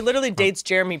 I mean, she literally dates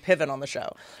Jeremy Piven on the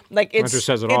show. Like that just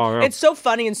says it all. Yeah. It's so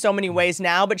funny in so many ways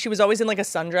now, but she was always in like a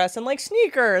sundress and like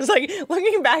sneakers. Like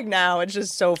looking back now, it's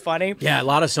just so funny. Yeah, a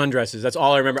lot of sundresses. That's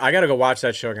all I remember. I got to go watch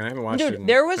that show again. I haven't watched it. Dude,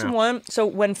 there was one. So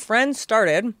when Friends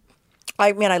started,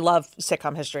 I love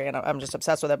sitcom history and I'm just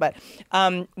obsessed with it. But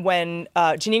when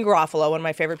Janine Garofalo, one of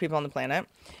my favorite people on the planet,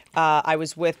 I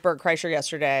was with Bert Kreischer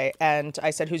yesterday, and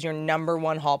I said, who's your number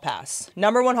one hall pass?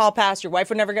 Number one hall pass. Your wife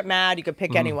would never get mad. You could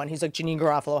pick anyone. He's like, Janine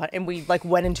Garofalo. And we like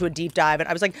went into a deep dive, and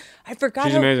I was like, I forgot.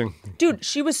 She's amazing. Dude,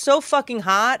 she was so fucking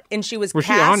hot, and she was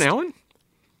she on Ellen?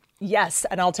 Yes,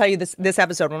 and I'll tell you this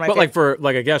episode. But like for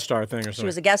like a guest star thing or something. She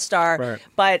was a guest star. Right.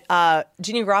 But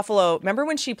Janine Garofalo, remember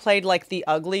when she played like the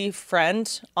ugly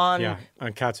friend on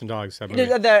Cats and Dogs?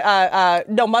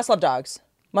 No, Must Love Dogs.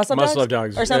 Must Love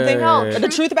Dogs? Or something? No, The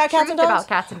Truth About Cats and Dogs? About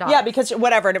Cats and Dogs. Yeah, because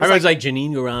whatever. And it was I was like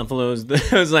Janine Garofalo's.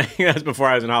 It was like, that's before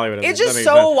I was in Hollywood. It's just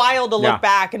so wild to look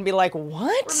back and be like,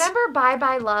 what? Remember Bye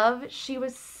Bye Love? She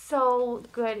was so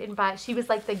good in Bye. She was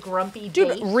like the grumpy dude.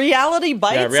 date. Reality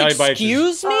Bites. Yeah, Reality Bites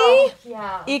Excuse me. Oh,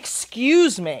 yeah.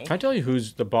 Excuse me. Can I tell you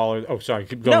who's the baller? Oh, sorry.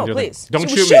 Keep going. No, please. Don't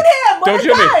shoot me. Shoot him. Don't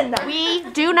shoot me.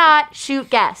 We do not shoot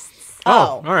guests.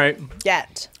 Oh, all right.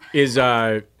 Yet.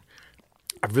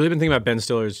 I've really been thinking about Ben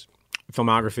Stiller's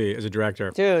filmography as a director.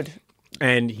 Dude.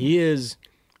 And he is,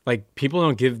 like, people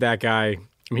don't give that guy...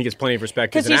 I mean, he gets plenty of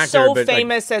respect as an actor. Because he's so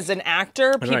famous as an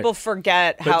actor, people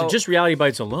forget how... But just Reality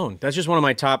Bites alone, that's just one of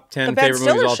my top 10 favorite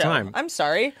movies of all time. I'm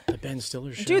sorry. The Ben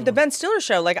Stiller Show. Dude, the Ben Stiller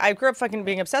Show. Like, I grew up fucking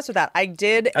being obsessed with that. I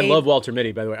love Walter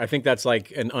Mitty, by the way. I think that's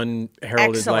like an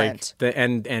unheralded, excellent. Like,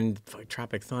 and like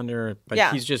Tropic Thunder. But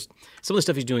he's just... Some of the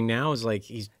stuff he's doing now is like,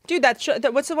 he's... Dude,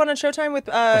 what's the one on Showtime with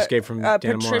Escape from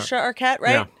Patricia Arquette,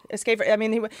 right? Yeah. Escape. I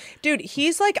mean, dude,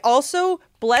 he's like also,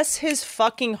 bless his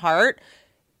fucking heart.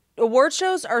 Award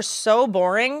shows are so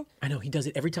boring. I know, he does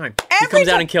it every time. He comes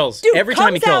out and kills. Dude, every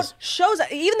time he kills.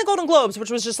 Even the Golden Globes, which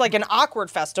was just like an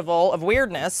awkward festival of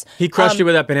weirdness. He crushed it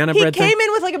with that banana bread thing. He came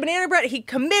in with like a banana bread. He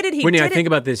committed. Whitney, I think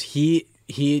about this. I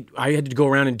had to go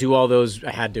around and do all those.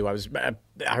 I was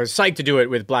psyched to do it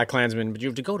with Black Klansman, but you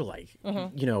have to go to like,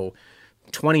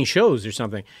 20 shows or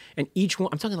something, and each one,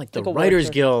 I'm talking like the Like Writers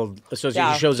award Guild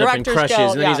Association Yeah. shows up and Directors crushes,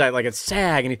 Guild, and then he's yeah. like at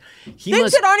SAG, and he Things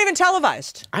must. that aren't even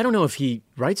televised. I don't know if he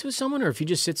writes with someone or if he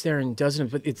just sits there and does it,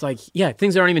 but it's like, yeah,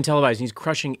 things that aren't even televised, and he's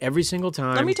crushing every single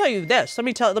time. Let me tell you this. Let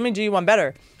me do you one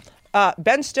better.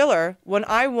 Ben Stiller, when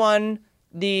I won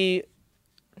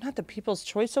not the People's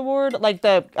Choice Award, like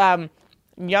the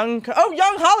Young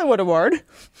Hollywood Award.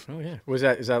 Oh yeah,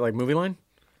 is that like Movie Line?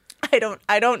 I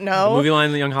don't know. Movie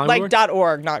Line, the Young Hollywood like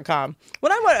 .org, not .com.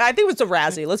 When I won, I think it was the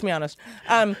Razzie. Let's be honest.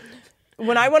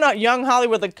 When I won out Young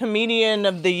Hollywood, the Comedian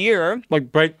of the Year,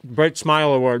 like Bright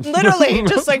Smile Award. literally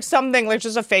just like something, like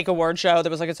just a fake award show that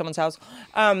was like at someone's house,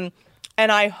 and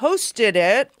I hosted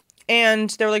it. And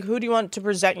they were like, who do you want to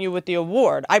present you with the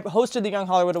award? I hosted the Young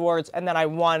Hollywood Awards, and then I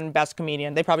won Best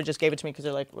Comedian. They probably just gave it to me because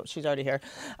they're like, well, she's already here.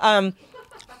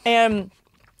 And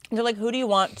they're like, who do you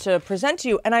want to present to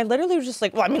you? And I literally was just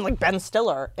like, well, I mean, like Ben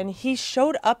Stiller. And he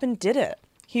showed up and did it.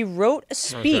 He wrote a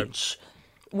speech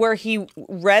where he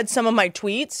read some of my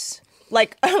tweets.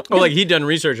 Like, like he'd done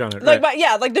research on it. Like, right.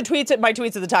 yeah, like my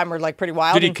tweets at the time were like pretty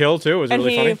wild. Did he kill too? Was it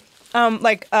really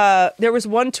funny? There was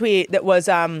one tweet that was,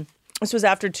 this was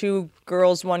after 2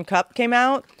 Girls, 1 Cup came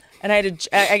out. And I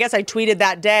guess I tweeted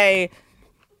that day,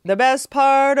 the best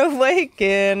part of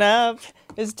waking up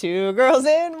is 2 girls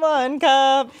in 1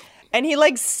 cup. And he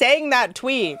like sang that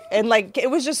tweet. And like, it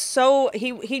was just so,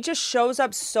 he just shows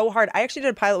up so hard. I actually did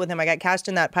a pilot with him. I got cast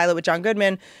in that pilot with John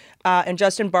Goodman and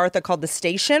Justin Bartha called The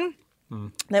Station.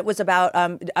 That was about,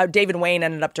 David Wayne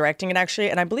ended up directing it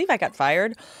actually. And I believe I got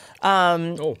fired.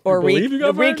 Or you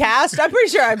got fired? recast. I'm pretty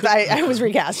sure I was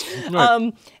recast.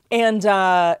 Right.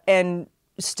 And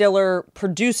Stiller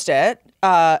produced it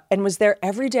and was there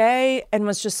every day and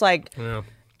was just like,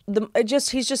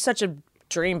 he's just such a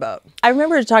dreamboat. I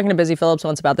remember talking to Busy Phillips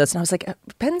once about this, and I was like,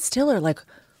 Ben Stiller, like,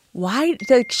 why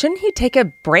shouldn't he take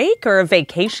a break or a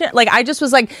vacation? Like, I just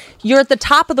was like, you're at the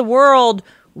top of the world.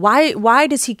 Why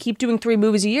does he keep doing 3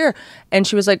 movies a year? And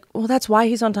she was like, well, that's why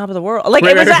he's on top of the world. Like,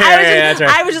 I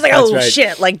was just like, oh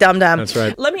shit, like dumb. That's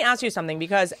right. Let me ask you something,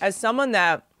 because as someone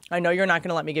that, I know you're not going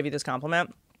to let me give you this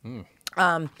compliment,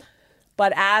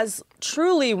 but as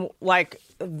truly like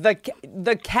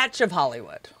the catch of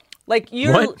Hollywood. Like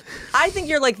I think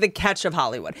you're like the catch of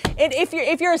Hollywood. And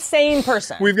if you're a sane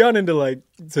person, We've gone into like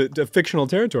to fictional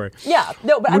territory. yeah,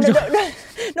 no, but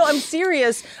I'm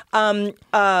serious.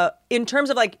 In terms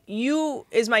of like you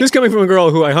is my This coming from a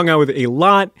girl who I hung out with a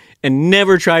lot and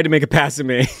never tried to make a pass at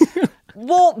me.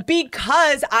 well,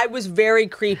 because I was very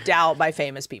creeped out by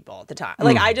famous people at the time.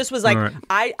 Like I just was like, All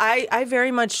right. I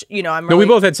very much, I'm No, really, we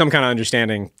both had some kind of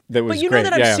understanding that was but you great. know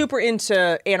that I'm Yeah. super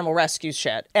into animal rescue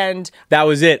shit, and That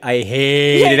was it. I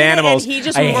hated animals. And he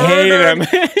just I hated murdered.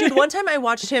 them. Dude, one time I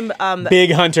watched him.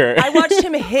 Big hunter. I watched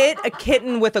him hit a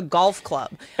kitten with a golf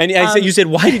club. And I said, you said,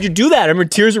 why did you do that? I remember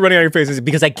tears were running out of your face. I said,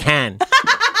 because I can.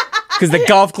 Because the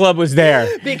golf club was there.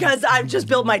 Because I've just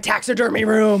built my taxidermy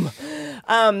room.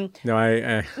 No,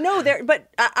 But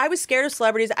I was scared of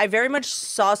celebrities. I very much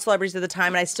saw celebrities at the time,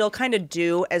 and I still kind of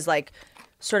do, as like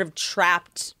sort of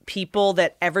trapped people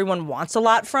that everyone wants a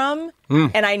lot from.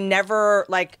 And I never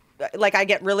like I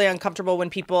get really uncomfortable when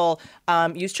people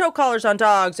use choke collars on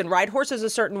dogs and ride horses a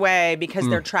certain way because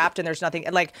they're trapped and there's nothing,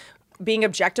 like being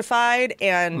objectified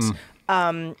and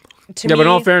to me, but in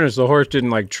all fairness, the horse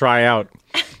didn't like try out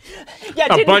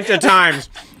a bunch of times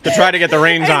to try to get the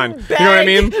reins on. You know what I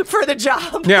mean? For the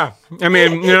job. Yeah. I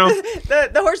mean,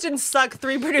 the horse didn't suck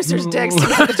 3 producers' dicks to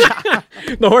get the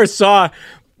job. the horse saw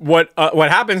what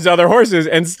happens to other horses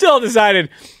and still decided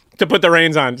to put the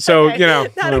reins on. So,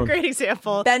 Not a great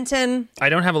example. Benton. I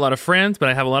don't have a lot of friends, but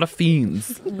I have a lot of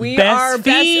fiends. We Best are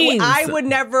fiends.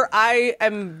 I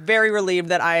am very relieved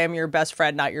that I am your best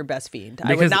friend, not your best fiend. I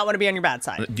would Because- not want to be on your bad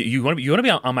side. You want to be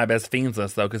on my best fiends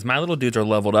list though, because my little dudes are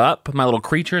leveled up. My little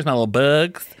creatures, my little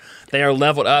bugs, they are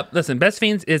leveled up. Listen, Best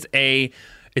Fiends is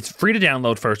it's free to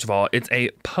download. First of all, it's a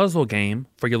puzzle game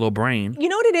for your little brain. You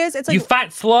know what it is? It's like You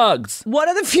fight slugs. one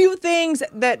of the few things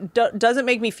that doesn't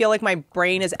make me feel like my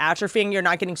brain is atrophying. You're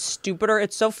not getting stupider.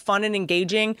 It's so fun and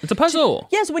engaging. It's a puzzle.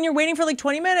 Yes, when you're waiting for like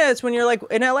 20 minutes, when you're like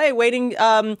in LA waiting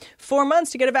 4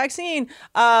 months to get a vaccine,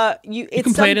 you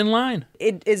can play it in line.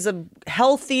 It is a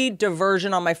healthy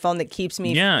diversion on my phone that keeps me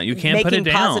You can't making put it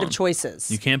down. positive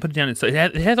choices. You can't put it down.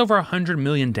 It has over 100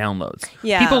 million downloads.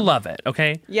 Yeah. People love it,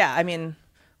 okay? Yeah, I mean,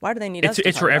 Why do they need us to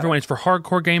It's talk for about everyone. it? It's for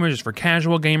hardcore gamers. It's for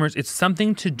casual gamers. It's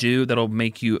something to do that'll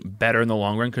make you better in the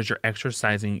long run because you're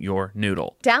exercising your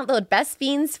noodle. Download Best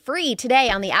Fiends free today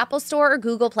on the Apple Store or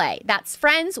Google Play. That's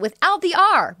friends without the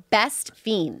R. Best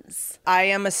Fiends. I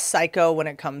am a psycho when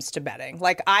it comes to betting.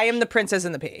 Like, I am the princess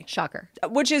in the pea. Shocker.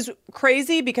 Which is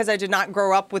crazy because I did not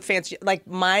grow up with fancy. Like,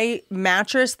 my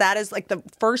mattress, that is like the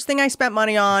first thing I spent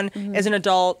money on as an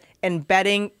adult, and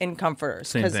betting in comforters.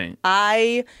 Same 'Cause thing.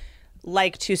 I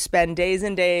like to spend days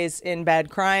and days in bed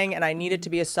crying, and I need it to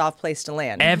be a soft place to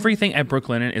land. Everything at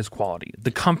Brooklinen is quality.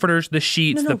 The comforters, the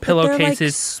sheets, No, the but they're, like,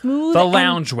 pillowcases, smooth the and-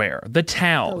 loungewear, the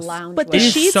towels. But the It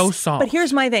is sheets, so soft. But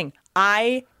here's my thing.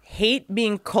 I hate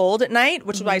being cold at night,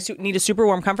 which is why I need a super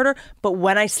warm comforter. But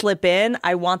when I slip in,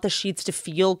 I want the sheets to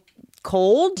feel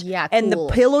cold, and the cool.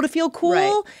 pillow to feel cool,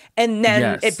 Right. and then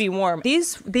Yes. it be warm.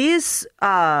 These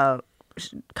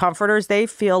comforters, they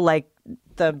feel like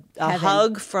a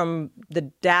hug from the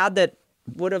dad that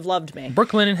would have loved me.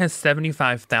 Brooklinen has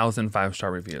 75,000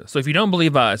 5-star reviews. So if you don't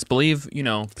believe us, believe,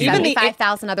 Even the-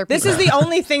 75,000 other people. This is the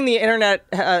only thing the internet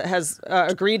has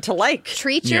agreed to like.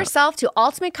 Treat yourself to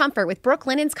ultimate comfort with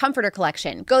Brooklinen's Comforter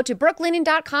Collection. Go to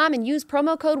brooklinen.com and use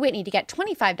promo code Whitney to get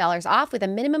 $25 off with a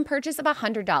minimum purchase of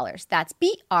 $100. That's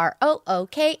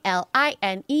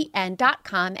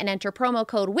BROOKLINEN.com and enter promo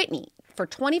code Whitney for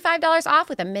 $25 off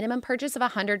with a minimum purchase of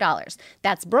 $100.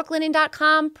 That's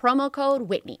brooklinen.com, promo code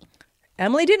Whitney.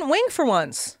 Emily didn't wink for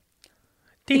once.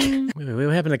 Ding. What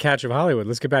happened to Catch of Hollywood?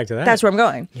 Let's get back to that. That's where I'm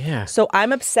going. Yeah. So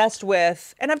I'm obsessed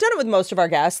with, and I've done it with most of our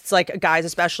guests, like guys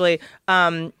especially,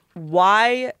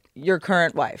 why your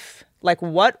current wife? Like,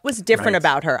 what was different Right.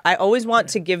 about her? I always want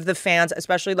to give the fans,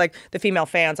 especially like the female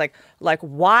fans, like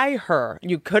why her?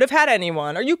 You could have had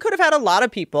anyone, or you could have had a lot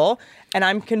of people. And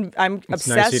I'm It's obsessed.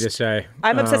 nice of you to say.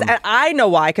 I'm obsessed, and I know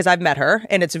why because I've met her,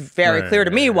 and it's very Right, clear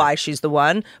to me right. why she's the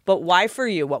one. But why for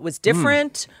you? What was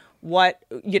different? What,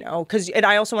 because, and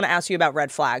I also want to ask you about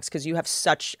red flags because you have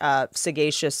such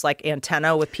sagacious like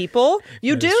antenna with people.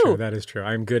 You That is do. true, that is true.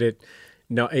 I'm good at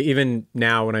even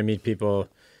now when I meet people,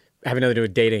 having nothing to do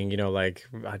with dating, like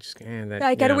I just that.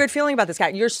 I get a weird feeling about this guy.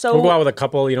 You're so. We'll go out with a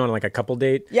couple, on like a couple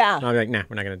date. Yeah. And I'll be like, nah,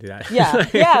 we're not gonna do that. Yeah,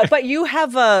 yeah, but you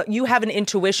have an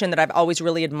intuition that I've always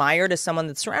really admired as someone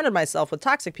that's surrounded myself with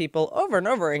toxic people over and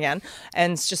over again,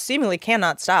 and just seemingly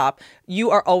cannot stop. You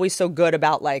are always so good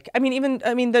about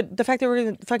the fact that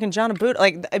we're fucking John and Boot,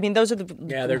 those are the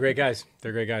Yeah, they're great guys.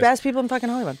 They're great guys. best people in fucking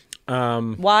Hollywood.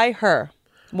 Why her?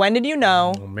 When did you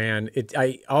know? Oh man,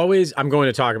 I'm going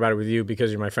to talk about it with you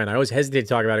because you're my friend. I always hesitate to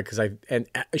talk about it because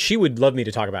she would love me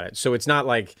to talk about it. So it's not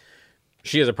like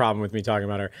she has a problem with me talking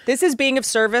about her. This is being of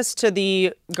service to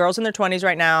the girls in their 20s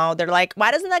right now. They're like, why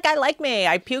doesn't that guy like me?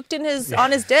 I puked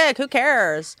on his dick. Who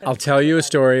cares? I'll tell you a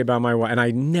story about my wife, and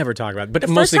I never talk about it. But The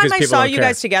first mostly time because I people saw don't you care.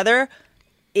 guys together,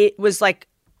 it was like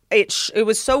it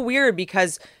was so weird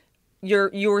because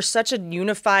you were such a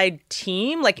unified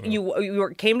team. Like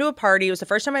came to a party. It was the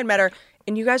first time I'd met her,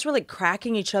 and you guys were like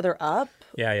cracking each other up.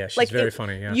 Yeah, she's very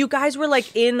funny. Yeah, You guys were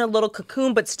like in a little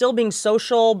cocoon, but still being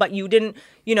social. But you didn't,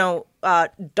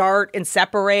 dart and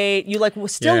separate. You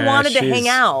still wanted to hang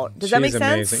out. Does that make she's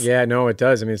sense? amazing. Yeah, no, it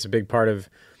does. I mean, it's a big part of.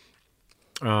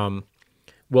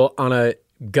 Well, on a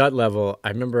gut level, I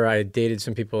remember I dated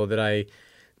some people that I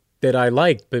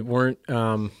liked, but weren't. I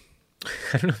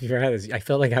don't know if you've ever had this. I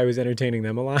felt like I was entertaining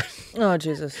them a lot. Oh,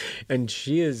 Jesus. And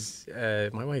she is,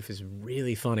 my wife is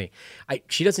really funny.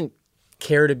 She doesn't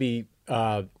care to be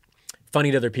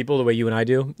funny to other people the way you and I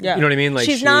do. Yeah. You know what I mean? Like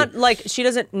she's not like, she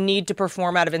doesn't need to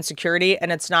perform out of insecurity,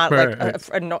 and it's not Right,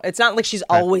 it's not like she's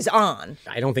always on.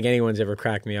 I don't think anyone's ever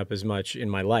cracked me up as much in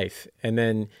my life. And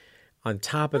then on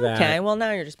top of that. Okay, well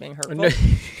now you're just being hurtful.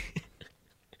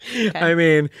 Okay. I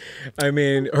mean,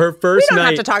 her first we don't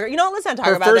night. have to talk. Let's not talk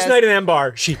her about first this. night in M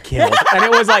Bar, she killed, and it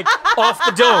was like off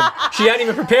the dome. She hadn't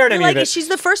even prepared any of it. She's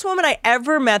the first woman I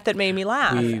ever met that made me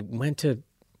laugh. We went to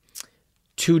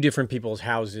 2 different people's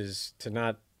houses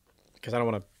because I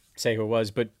don't want to say who it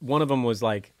was, but one of them was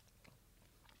like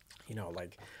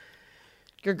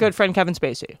your good friend Kevin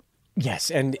Spacey.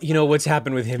 Yes, and what's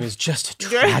happened with him is just a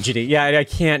tragedy. Yeah, I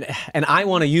can't, and I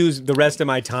want to use the rest of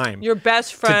my time. Your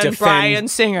best friend defend- Brian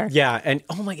Singer. Yeah, and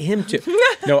him too.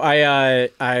 No,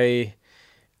 I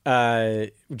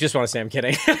just want to say I'm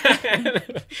kidding.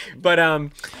 But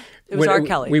It was R.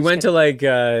 Kelly. We went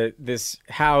to this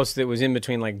house that was in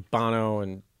between like Bono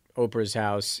and Oprah's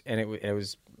house, and it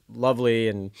was lovely,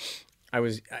 and I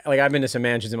was I've been to some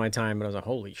mansions in my time, but I was like,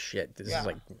 holy shit, this is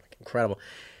like incredible.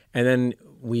 And then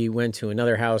we went to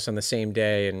another house on the same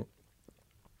day, and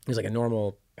it was like a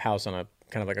normal house on a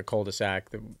kind of like a cul-de-sac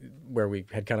where we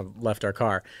had kind of left our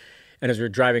car. And as we were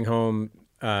driving home,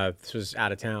 this was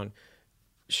out of town.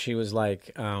 She was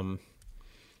like, I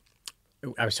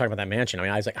was talking about that mansion. I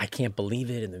mean, I was like, I can't believe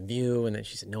it, and the view. And then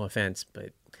she said, no offense,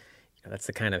 but that's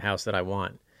the kind of house that I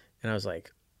want. And I was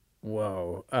like,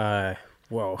 whoa.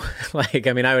 Like,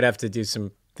 I mean, I would have to do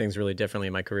some things really differently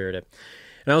in my career to.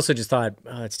 And I also just thought,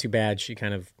 oh, it's too bad. She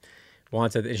kind of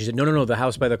wanted. And she said, no, the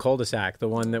house by the cul-de-sac, the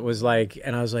one that was like.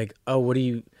 And I was like, oh, what do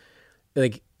you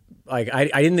like? Like I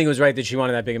didn't think it was right that she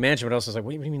wanted that big a mansion, but also was like,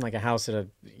 what do you mean like a house at a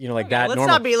like that? Let's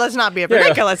normal? let's not be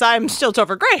ridiculous. I'm still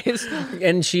Topher Grace.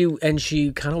 And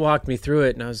she kind of walked me through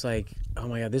it, and I was like, oh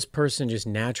my God, this person just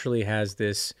naturally has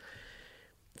this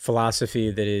philosophy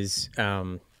that is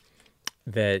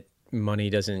that money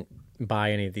doesn't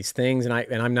buy any of these things, and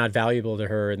I'm not valuable to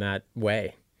her in that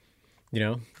way.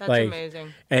 That's like,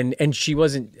 amazing. And she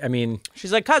wasn't. I mean,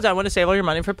 she's like, "Cuz I want to save all your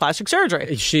money for plastic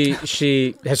surgery." She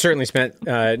has certainly spent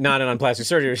not on plastic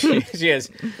surgery. She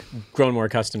has grown more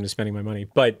accustomed to spending my money,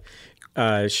 but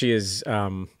she is.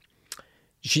 I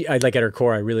like at her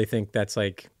core. I really think that's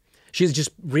like she's just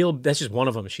real. That's just one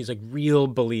of them. She's like real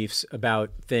beliefs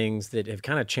about things that have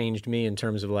kind of changed me in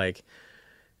terms of like.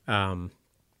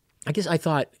 I guess I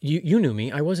thought you knew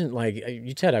me. I wasn't like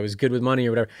you said I was good with money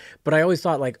or whatever, but I always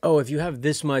thought like, oh, if you have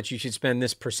this much, you should spend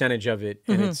this percentage of it,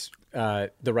 and it's the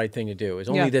right thing to do. It's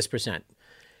only this percent.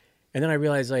 And then I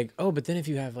realized like, oh, but then if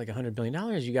you have like $100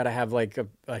 billion, you got to have like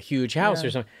a huge house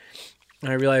or something. And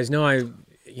I realized no,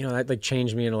 that like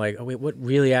changed me into like, oh wait, what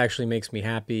really actually makes me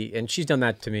happy? And she's done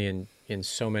that to me in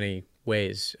so many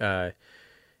ways,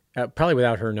 probably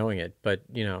without her knowing it, but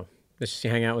let's just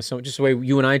hang out with someone. Just the way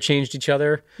you and I changed each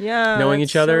other. Yeah, knowing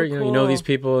each other. So You know these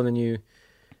people, and then you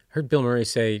heard Bill Murray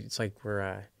say it's like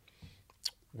we're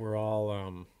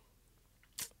all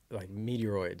like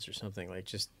meteoroids or something. Like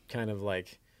just kind of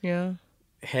like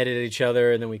headed at each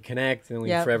other, and then we connect, and then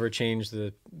we forever change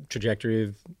the trajectory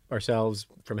of ourselves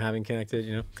from having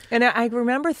connected. And I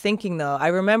remember thinking though,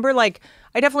 like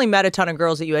I definitely met a ton of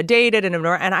girls that you had dated, and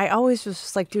I always was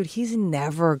just like, dude, he's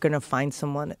never gonna find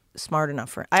someone smart enough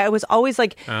for. I was always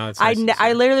like,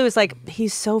 I literally was like,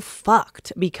 he's so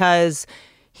fucked because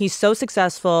he's so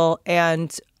successful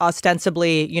and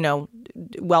ostensibly,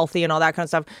 wealthy and all that kind of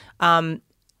stuff.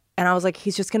 And I was like,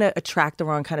 he's just gonna attract the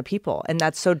wrong kind of people, and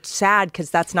that's so sad because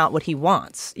that's not what he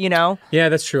wants. Yeah,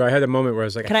 that's true. I had a moment where I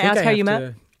was like, can I ask how you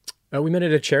met? We met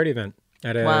at a charity event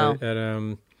at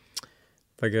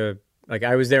like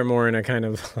I was there more in a kind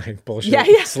of like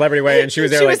bullshit celebrity way, and she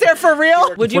was there. She was there for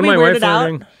real. Would you be weirded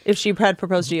out if she had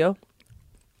proposed to you?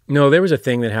 No, there was a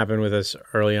thing that happened with us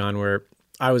early on where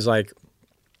I was like,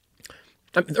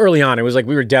 early on, it was like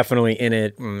we were definitely in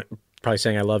it, and probably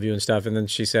saying I love you and stuff, and then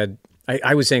she said,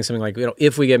 I was saying something like,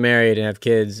 if we get married and have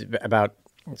kids, about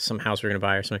some house we're gonna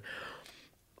buy or something.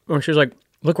 And she was like,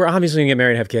 look, we're obviously gonna get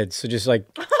married and have kids, so just like,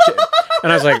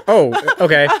 and I was like, oh,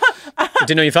 okay.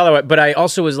 Didn't know you follow it, but I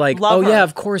also was like, Love her. Yeah,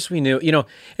 of course we knew,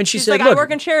 And she's like, look, I work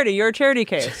in charity. You're a charity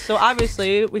case, so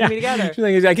obviously we can be together. She's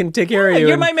like, I can take care of you.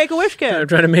 You're my Make-A-Wish kid. I'm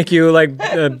trying to make you like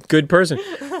a good person,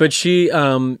 but she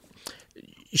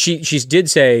did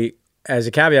say as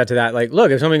a caveat to that, like, look,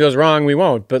 if something goes wrong, we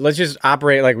won't, but let's just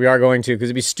operate like we are going to, because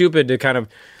it'd be stupid to kind of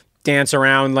dance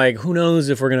around like, who knows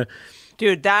if we're gonna.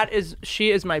 Dude, she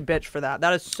is my bitch for that.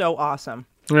 That is so awesome.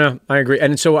 Yeah, I agree.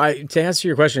 And so to answer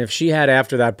your question, if she had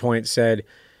after that point said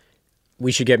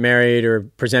we should get married or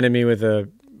presented me with a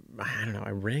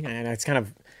ring, it's kind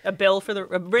of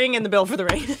a ring and the bill for the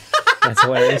ring. That's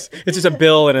hilarious. It's just a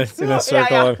bill in a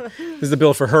circle. This is the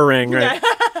bill for her ring, right?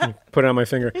 Put it on my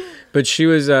finger. But she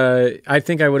was, I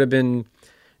think I would have been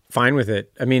fine with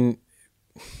it. I mean,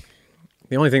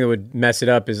 the only thing that would mess it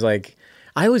up is like,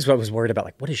 I was worried about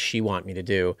like, what does she want me to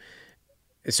do?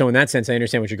 So in that sense, I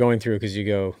understand what you're going through, because you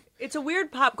go. It's a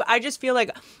weird pop. I just feel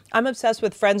like I'm obsessed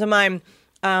with friends of mine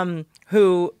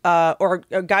who, or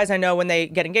guys I know when they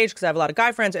get engaged, because I have a lot of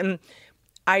guy friends. And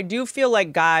I do feel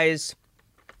like guys,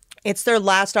 it's their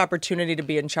last opportunity to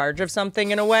be in charge of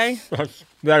something in a way.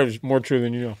 That is more true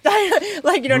than you know.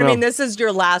 Like, you know what I mean? This is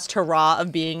your last hurrah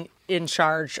of being in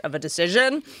charge of a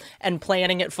decision and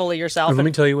planning it fully yourself. And let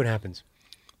me tell you what happens.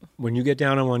 When you get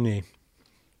down on one knee,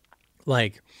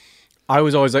 like, I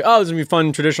was always like, oh, this is going to be a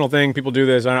fun, traditional thing. People do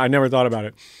this. I never thought about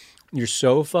it. You're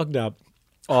so fucked up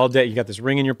all day. You got this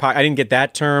ring in your pocket. I didn't get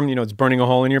that term. It's burning a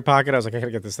hole in your pocket. I was like, I got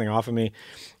to get this thing off of me.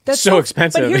 That's so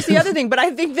expensive. But here's the other thing. But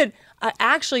I think that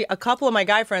actually a couple of my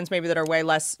guy friends, maybe that are way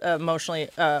less emotionally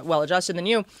well-adjusted than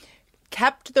you,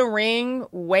 kept the ring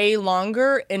way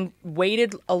longer and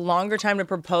waited a longer time to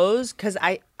propose, because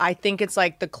I think it's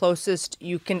like the closest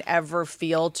you can ever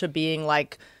feel to being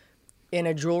like in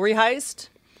a jewelry heist.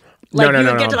 Like No, you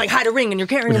no, get no. to like hide a ring and you're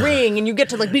carrying a ring and you get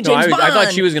to like be No, James Bond. I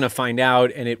thought she was going to find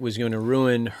out and it was going to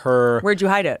ruin her. Where'd you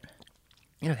hide it?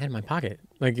 I had it in my pocket.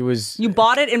 Like it was. You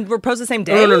bought it and proposed the same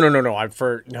day? No.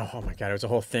 No. Oh my God, it was a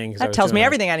whole thing. That tells me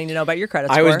everything I need to know about your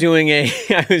credit score. I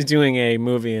was doing a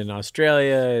movie in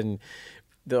Australia, and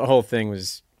the whole thing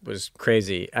was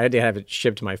crazy. I had to have it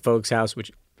shipped to my folks' house,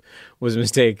 which was a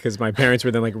mistake because my parents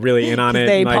were then like really in on it.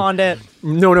 They and, like, pawned it.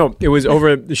 No, it was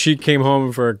over. She came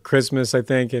home for Christmas, I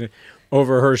think, and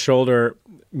over her shoulder,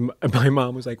 my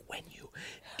mom was like, "When you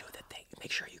do the thing,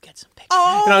 make sure you get some pictures."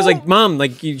 Oh. And I was like, "Mom,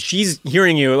 like she's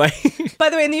hearing you." Like, by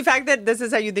the way, and the fact that this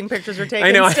is how you think pictures are taken.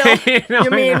 I know. Still, I know.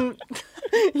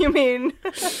 You mean?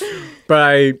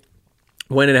 But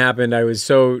when it happened, I was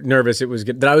so nervous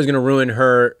that I was going to ruin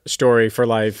her story for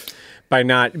life by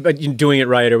doing it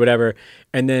right or whatever.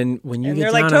 And then when you And get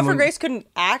they're like, down on Topher Grace couldn't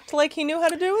act like he knew how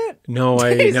to do it? No,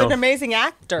 He's an amazing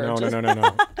actor.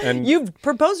 No. And You've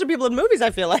proposed to people in movies, I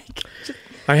feel like.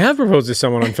 I have proposed to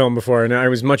someone on film before, and I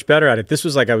was much better at it. This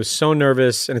was like I was so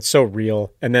nervous, and it's so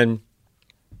real. And then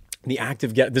the act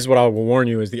of this is what I will warn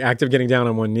you, is the act of getting down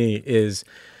on one knee is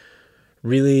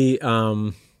really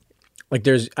like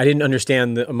I didn't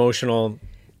understand the emotional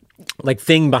like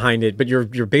thing behind it, but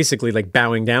you're basically like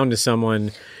bowing down to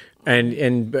someone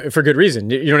and for good reason.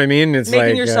 You know what I mean? It's making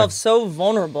like yourself so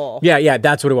vulnerable. Yeah,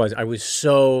 that's what it was. I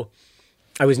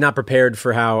was not prepared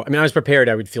for how. I mean, I was prepared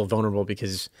I would feel vulnerable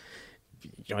because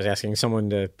I was asking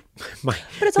someone to. But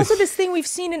it's also this thing we've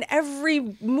seen in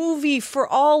every movie for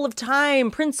all of time.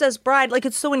 Princess Bride, like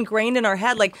it's so ingrained in our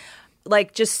head.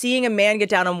 Like just seeing a man get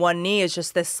down on one knee is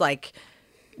just this like.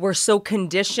 We're so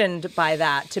conditioned by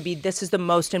that to be. This is the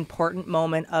most important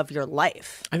moment of your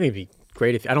life. I think it'd be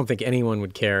great if I don't think anyone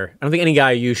would care. I don't think any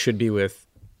guy you should be with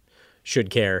should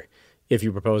care if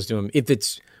you propose to him. If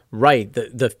it's right,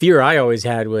 the fear I always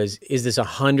had was, is this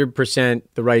 100%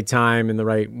 the right time and the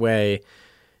right way?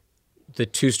 The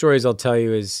two stories I'll tell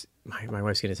you is, my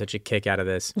wife's getting such a kick out of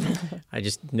this. I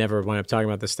just never wind up talking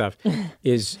about this stuff.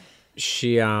 Is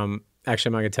she, actually,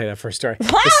 I'm not going to tell you that first story.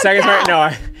 What? The second story,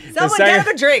 no. Someone get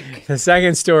him a drink. The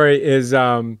second story is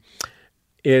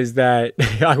that,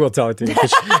 I will tell it to you.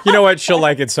 'Cause you know what? She'll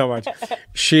like it so much.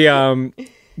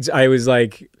 I was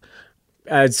like,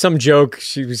 some joke,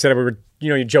 she said we were,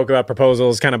 you joke about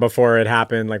proposals kind of before it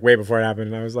happened, like way before it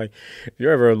happened. And I was like,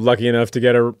 you're ever lucky enough to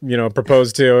get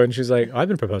proposed to? And she's like, I've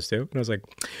been proposed to. And I was like,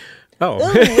 oh.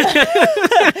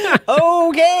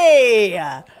 Okay.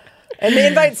 And the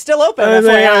invite's still open. I was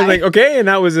like, okay. And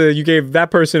that was you gave that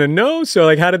person a no. So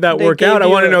like, how did that work out? I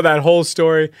want to know that whole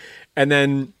story. And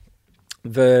then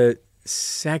the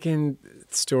second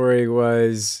story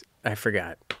was, I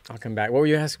forgot. I'll come back. What were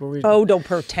you asking? Oh, don't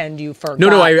pretend you forgot.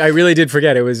 No, I really did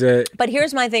forget. It was But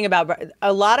here's my thing about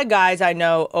a lot of guys I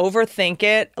know overthink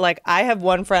it. Like I have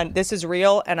one friend, this is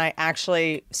real, and I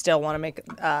actually still want to make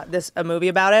a movie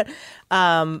about it.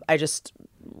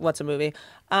 What's a movie?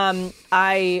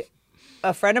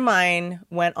 A friend of mine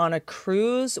went on a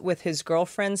cruise with his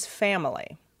girlfriend's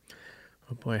family.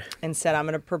 Oh boy. And said, I'm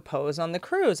going to propose on the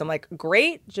cruise. I'm like,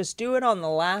 great, just do it on the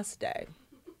last day.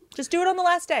 Just do it on the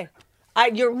last day.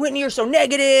 You're so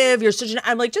negative. You're such an.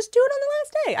 I'm like, just do it on the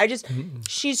last day.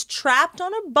 She's trapped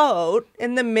on a boat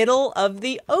in the middle of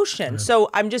the ocean. So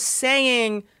I'm just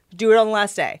saying, do it on the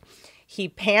last day. He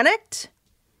panicked,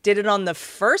 did it on the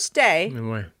first day. Oh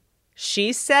boy.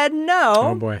 She said no.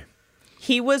 Oh boy.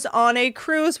 He was on a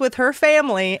cruise with her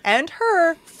family and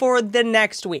her for the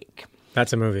next week.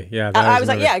 That's a movie. Yeah. I was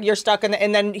like, yeah, you're stuck in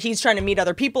and then he's trying to meet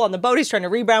other people on the boat. He's trying to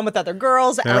rebound with other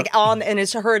girls, and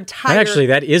it's her entire. Actually,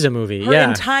 that is a movie. Her yeah.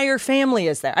 entire family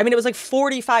is there. I mean, it was like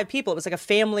 45 people. It was like a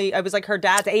family. It was like her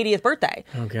dad's 80th birthday.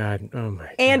 Oh God. Oh my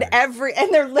God. And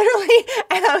they're literally,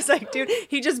 and I was like, dude,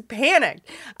 he just panicked.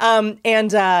 And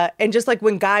just like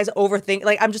when guys overthink,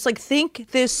 like I'm just like,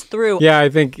 think this through. Yeah, I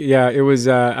think, it was,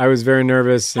 I was very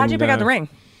nervous. How'd you pick out the ring?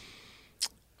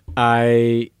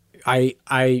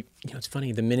 It's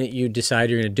funny. The minute you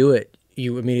decide you're going to do it,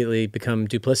 you immediately become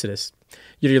duplicitous.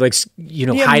 You're like,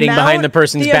 hiding behind the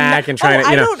person's back and trying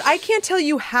to, I can't tell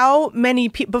you how many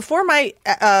people, before my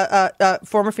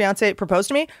former fiance proposed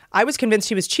to me, I was convinced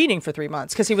he was cheating for 3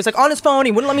 months because he was like on his phone.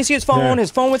 He wouldn't let me see his phone. Yeah. His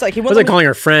phone was like, he was like calling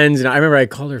her friends. And I remember I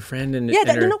called her friend.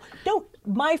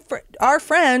 Our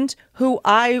friend who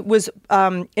I was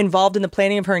involved in the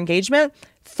planning of her engagement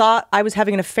thought I was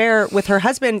having an affair with her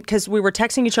husband because we were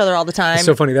texting each other all the time. It's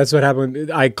so funny. That's what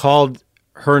happened. I called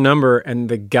her number and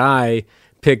the guy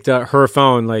picked up her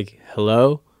phone like,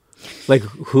 hello? Like,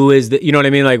 who is the, you know what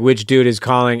I mean? Like, which dude is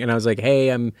calling? And I was like, hey,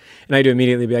 and I'd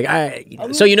immediately be like, I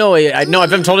know I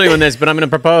haven't told anyone this, but I'm going to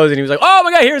propose. And he was like, oh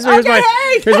my God, here's my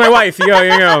wife. You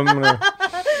go.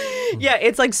 Yeah,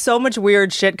 it's like so much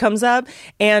weird shit comes up.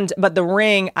 But the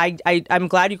ring, I'm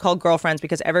glad you called girlfriends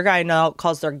because every guy I know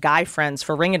calls their guy friends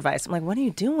for ring advice. I'm like, what are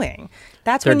you doing?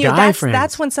 That's They're when guy friends.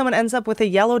 that's when someone ends up with a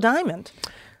yellow diamond,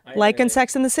 like in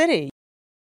Sex and the City.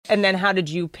 And then how did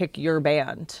you pick your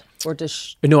band? Or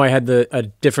just No, I had a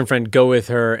different friend go with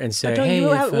her and say, don't hey, you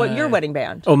have what your wedding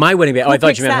band? Oh, my wedding band. Oh, Who I thought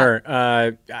picks you meant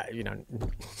her.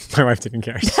 My wife didn't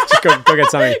care. Just go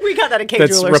get something. We got that at K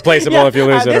That's Jewelers. replaceable if you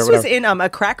lose it or This was whatever. in a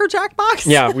Cracker Jack box?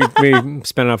 Yeah, we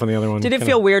spent it off on the other one. Did it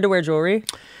feel weird to wear jewelry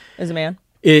as a man?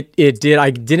 It did.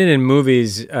 I did it in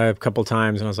movies a couple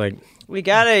times, and I was like, We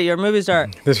got it. You're a movie star.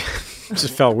 this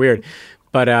just felt weird.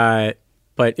 But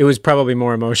it was probably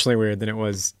more emotionally weird than it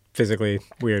was physically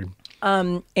weird.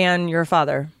 And your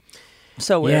father.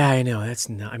 So weird. Yeah, I know. That's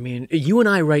not. I mean, you and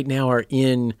I right now are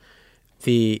in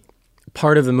the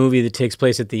part of the movie that takes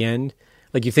place at the end.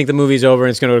 Like you think the movie's over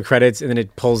and it's going to go to credits, and then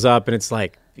it pulls up and it's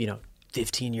like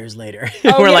 15 years later.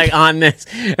 We're like on this,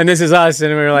 and this is us,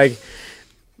 and we're like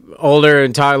older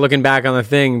and looking back on the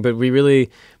thing. But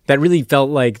that really felt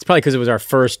like it's probably because it was our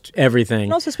first everything.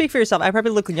 And also speak for yourself. I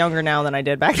probably look younger now than I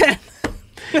did back then.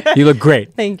 You look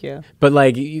great. Thank you. But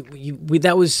like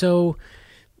that was so.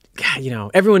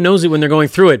 God, everyone knows it when they're going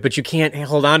through it, but you can't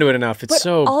hold on to it enough. It's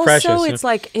so precious. Also,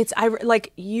 it's I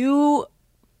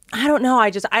don't know. I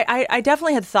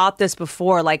definitely had thought this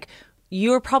before. Like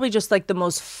you're probably just like the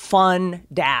most fun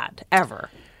dad ever.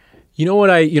 You know what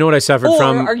I suffered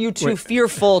from? Or are you too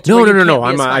fearful? No.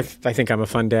 I think I'm a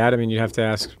fun dad. I mean, you'd have to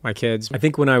ask my kids. I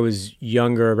think when I was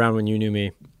younger, around when you knew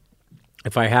me,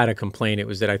 if I had a complaint, it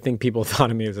was that I think people thought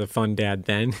of me as a fun dad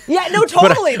then. Yeah, no,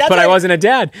 totally. but I wasn't a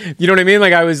dad. You know what I mean?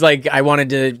 Like I was like I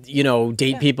wanted to,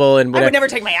 date people and whatever. I would never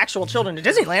take my actual children to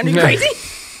Disneyland. Are you crazy?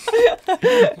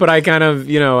 But I kind of,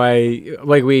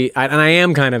 I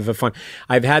am kind of a fun.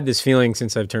 I've had this feeling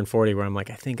since I've turned 40 where I'm like,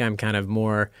 I think I'm kind of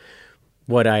more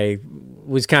what I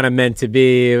was kind of meant to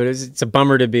be. It's a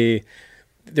bummer to be.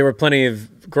 There were plenty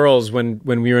of girls when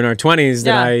we were in our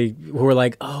 20s who were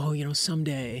like, oh,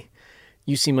 someday.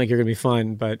 You seem like you're going to be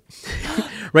fun, but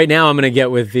right now I'm going to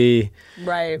get with the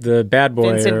bad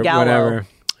boy Vincent or Gallo. whatever,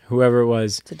 whoever it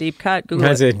was. It's a deep cut. Google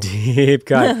That's it. a deep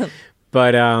cut.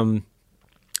 But I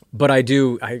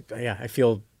do. I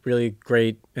feel really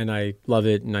great, and I love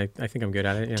it, and I think I'm good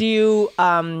at it. Yeah. Do you?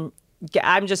 I'm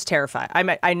just terrified.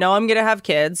 I know I'm going to have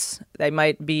kids. They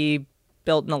might be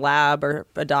built in a lab or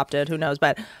adopted. Who knows?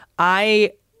 But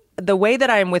the way that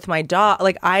I am with my dog,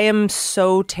 like I am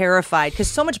so terrified because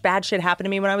so much bad shit happened to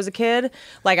me when I was a kid.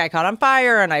 Like I caught on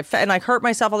fire and I hurt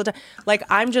myself all the time. Like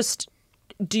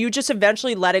do you just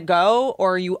eventually let it go,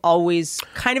 or are you always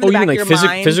kind of in the back of your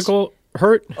mind? Physical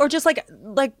hurt, or just like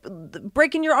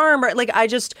breaking your arm, or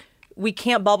we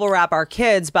can't bubble wrap our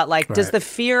kids, but does the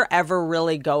fear ever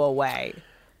really go away?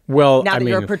 Well, now that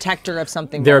you're a protector of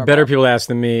something, there are better people to ask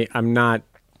than me. I'm not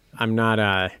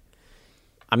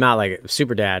like a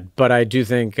super dad, but I do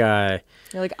think you're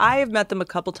like, I have met them a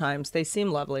couple times. They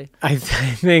seem lovely. I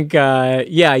think gosh,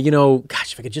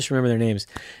 if I could just remember their names,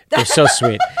 they're so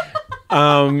sweet.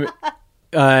 My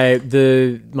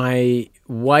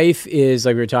wife is,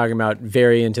 like we were talking about,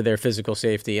 very into their physical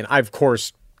safety, and I of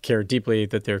course care deeply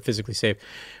that they're physically safe,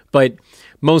 but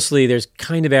mostly there's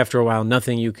kind of after a while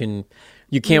nothing you can't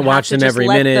watch them every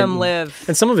minute. Let them live.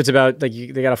 And some of it's about like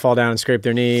they got to fall down and scrape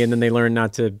their knee, and then they learn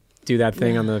not to do that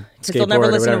thing on the skateboard. They'll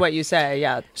never listen to what you say.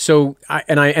 Yeah. So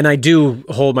I do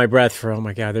hold my breath for, oh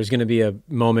my God, there's going to be a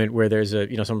moment where there's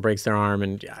someone breaks their arm,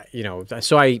 and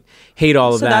so I hate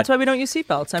all of that. So that's why we don't use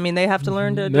seatbelts. I mean, they have to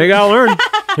learn to. They gotta learn. You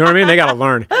know what I mean? They gotta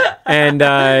learn. And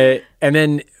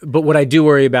then, but what I do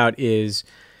worry about is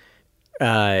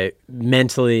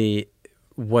mentally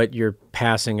what you're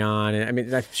passing on. And I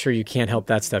mean, I'm sure you can't help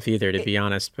that stuff either, to be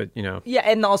honest, but Yeah,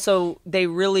 and also they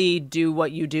really do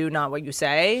what you do, not what you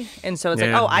say. And so it's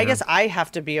I guess I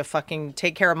have to be a fucking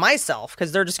take care of myself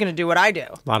because they're just going to do what I do.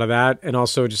 A lot of that. And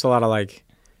also just a lot of what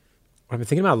I've been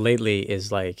thinking about lately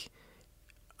is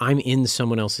I'm in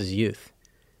someone else's youth.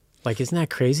 Isn't that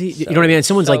crazy? You know what I mean? And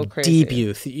someone's crazy. deep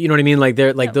youth. You know what I mean?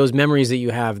 They're those memories that you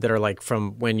have that are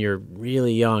from when you're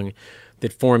really young,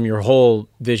 that form your whole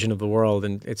vision of the world,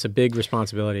 and it's a big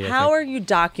responsibility. How are you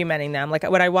documenting them? Like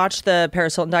when I watched the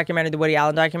Paris Hilton documentary, the Woody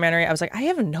Allen documentary, I was like, I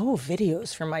have no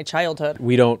videos from my childhood.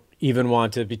 We don't even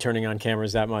want to be turning on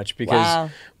cameras that much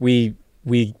because we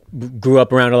grew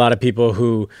up around a lot of people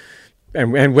who,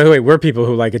 and by the way, we're people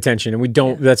who like attention, and we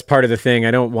don't. Yeah. That's part of the thing.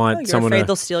 I don't want someone. You're afraid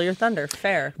they'll steal your thunder.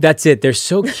 Fair. That's it. They're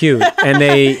so cute, and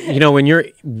they, when you're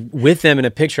with them in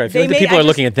a picture, I feel like the people are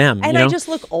looking at them. And I just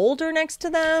look older next to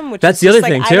them, which that's is the other just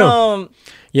thing too.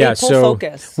 Yeah, They pull so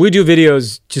focus. we do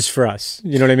videos just for us.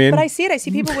 You know what I mean? But I see it. I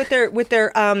see people with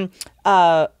their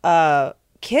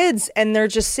kids, and they're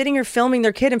just sitting here filming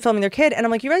their kid, and I'm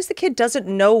like, you realize the kid doesn't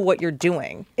know what you're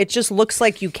doing. It just looks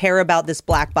like you care about this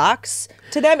black box.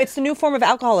 To them, it's the new form of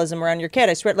alcoholism around your kid.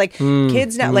 I swear, like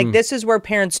kids now, like this is where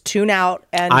parents tune out.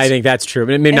 And I think that's true,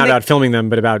 but maybe not about filming them,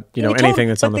 but about anything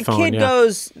that's on the phone. But the kid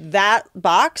goes, that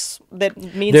box that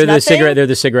means they're nothing. They're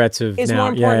the cigarettes of is now.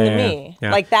 more important than Yeah. me.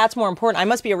 Yeah. Like that's more important. I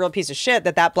must be a real piece of shit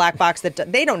that black box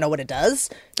they don't know what it does.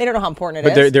 They don't know how important it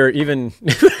is. But they're even.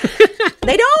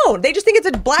 They don't. They just think it's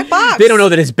a black box. They don't know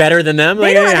that it's better than them. They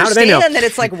Like, don't how do they know? understand that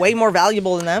it's like way more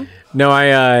valuable than them. No,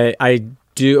 I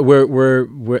do. We're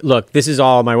look. This is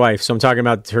all my wife, so I'm talking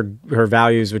about her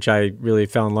values, which I really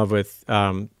fell in love with.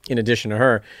 In addition to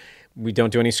her, we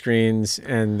don't do any screens,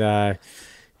 and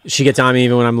she gets on me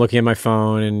even when I'm looking at my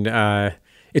phone. And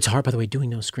it's hard, by the way,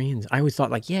 doing no screens. I always thought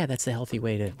like, yeah, that's the healthy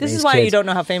way to. This raise is why kids. you don't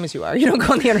know how famous you are. You don't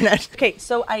go on the internet. Okay,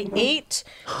 so I ate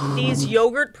these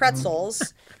yogurt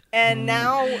pretzels. And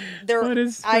now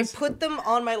I put them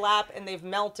on my lap and they've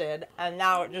melted, and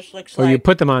now it just looks like. Oh, you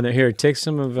put them on there. Here, take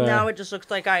some of. Now it just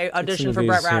looks like I auditioned for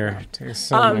Brett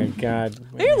Ratner. Oh my God!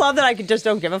 Do you love that I just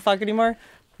don't give a fuck anymore?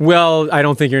 Well, I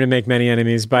don't think you're gonna make many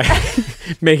enemies by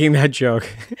making that joke.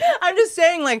 I'm just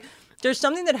saying, like, there's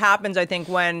something that happens, I think,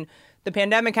 when the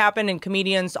pandemic happened and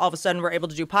comedians all of a sudden were able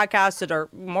to do podcasts that are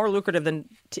more lucrative than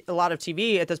a lot of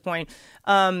TV at this point.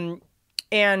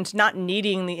 And not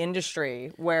needing the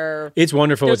industry where it's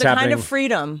wonderful there's what's a happening. kind of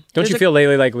freedom. Don't you feel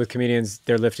lately like with comedians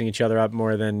they're lifting each other up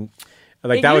more than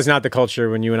like that was not the culture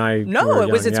when you and I No, were it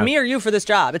was young, it's yeah. me or you for this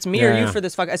job. It's me or you for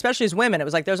this especially as women. It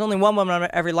was like there's only one woman on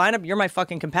every lineup. You're my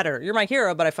fucking competitor. You're my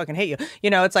hero, but I fucking hate you. You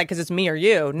know, it's like cuz it's me or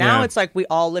you. Now it's like we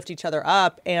all lift each other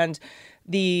up and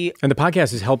the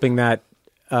podcast is helping that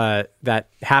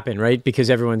happen, right? Because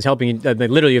everyone's helping.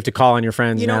 Literally, you have to call on your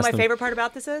friends. You know and what ask my them. favorite part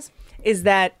about this is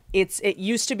that it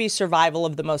used to be survival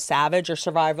of the most savage or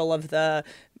survival of the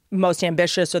most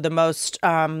ambitious or the most.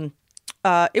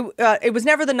 It was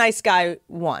never the nice guy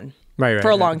won. Right,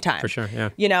 for a long time. For sure, yeah.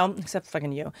 You know, except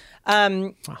fucking you.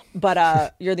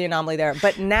 But you're the anomaly there.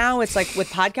 But now it's like with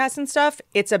podcasts and stuff,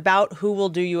 it's about who will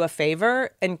do you a favor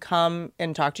and come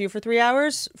and talk to you for 3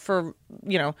 hours for,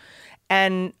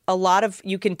 and a lot of,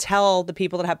 you can tell the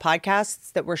people that have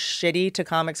podcasts that were shitty to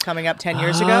comics coming up 10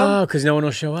 years ago. Oh, because no one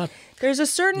will show up. There's a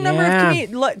certain number of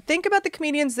comedians. Think about the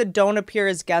comedians that don't appear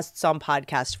as guests on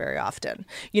podcasts very often.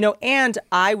 And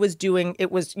I was doing,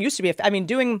 used to be,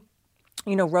 doing,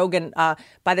 Rogan,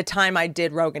 by the time I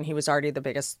did Rogan, he was already the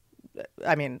biggest,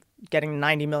 getting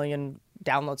 90 million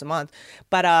downloads a month.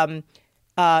 But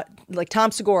like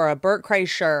Tom Segura, Burt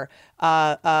Kreischer,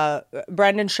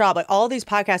 Brendan Schaub, like all these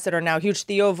podcasts that are now huge,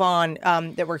 Theo Vaughn,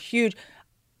 that were huge.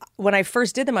 When I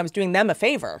first did them, I was doing them a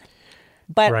favor.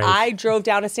 But I drove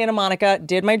down to Santa Monica,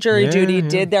 did my jury duty,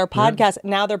 did their podcast.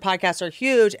 Now their podcasts are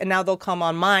huge, and now they'll come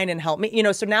on mine and help me.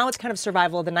 So now it's kind of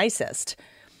survival of the nicest.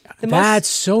 That's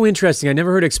so interesting. I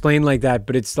never heard it explained like that,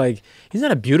 but it's like, isn't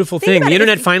that a beautiful thing? The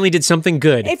internet finally did something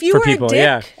good for people.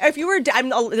 If you were a dick,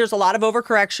 there's a lot of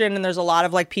overcorrection and there's a lot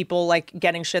of like people like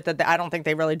getting shit that I don't think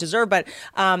they really deserve. But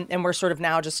and we're sort of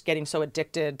now just getting so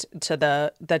addicted to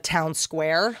the town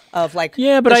square of like the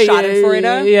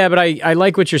Schadenfreude. Yeah, but I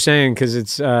like what you're saying because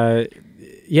it's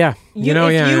if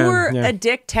you were a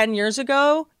dick 10 years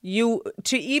ago,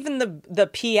 to even the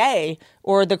PA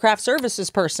or the craft services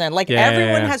person,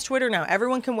 everyone has Twitter now.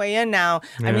 Everyone can weigh in now.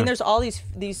 Yeah. There's all these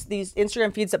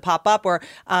Instagram feeds that pop up where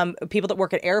people that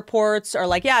work at airports are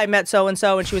like, yeah, I met so and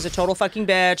she was a total fucking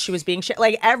bitch. She was being shit.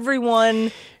 Like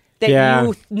everyone that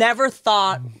you never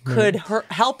thought could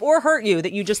help or hurt you,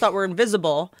 that you just thought were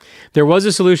invisible. There was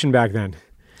a solution back then.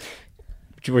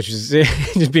 Which is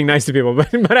just being nice to people, I'm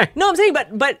saying,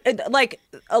 but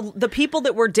the people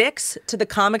that were dicks to the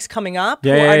comics coming up, who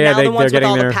are now the ones with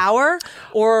all the power,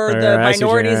 or the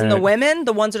minorities and the women,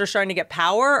 the ones that are starting to get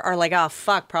power, are like, oh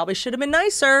fuck, probably should have been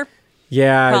nicer.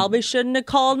 Yeah, probably shouldn't have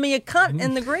called me a cunt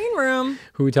in the green room.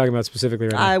 Who are we talking about specifically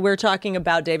right now? We're talking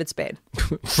about David Spade.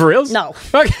 For reals? No.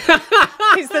 Okay.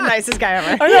 He's the nicest guy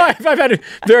ever. I know. I've had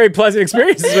very pleasant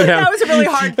experiences with him. That was a really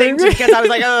hard thing because I was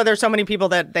like, oh, there's so many people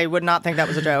that they would not think that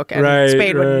was a joke, and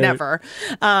Spade would never.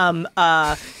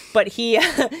 But he,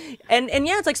 and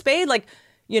it's like Spade,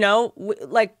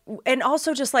 and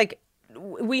also just like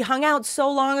we hung out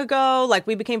so long ago, like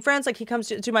we became friends. Like he comes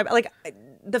to my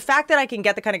the fact that I can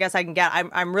get the kind of guests I can get,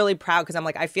 I'm really proud because I'm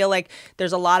like, I feel like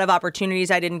there's a lot of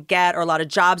opportunities I didn't get or a lot of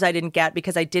jobs I didn't get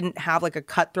because I didn't have like a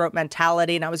cutthroat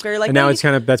mentality. And I was very like, and now it's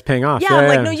kind of, that's paying off. Yeah, I'm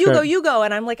like, no, you go.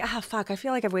 And I'm like, fuck, I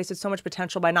feel like I've wasted so much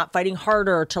potential by not fighting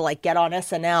harder to like get on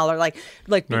SNL or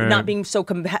like not being so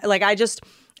like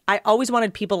I always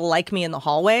wanted people to like me in the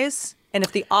hallways. And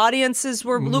if the audiences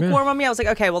were lukewarm on me, I was like,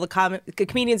 okay, well, the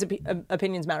comedians'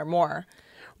 opinions matter more.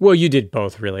 Well, you did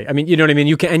both, really. I mean, you know what I mean?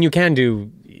 You can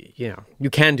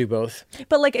do both.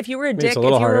 But like, if you were a dick, if you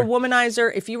were a womanizer,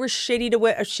 if you were shitty to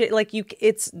like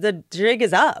the jig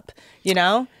is up, you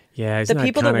know? Yeah, the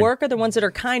people that work are the ones that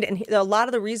are kind. And a lot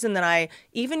of the reason that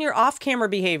even your off-camera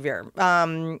behavior,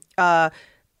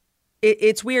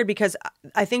 it's weird because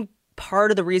I think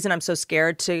part of the reason I'm so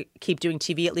scared to keep doing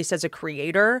TV, at least as a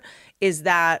creator, is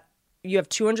that you have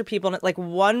 200 people,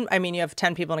 you have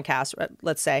 10 people in a cast,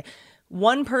 let's say.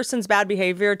 One person's bad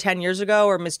behavior 10 years ago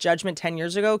or misjudgment 10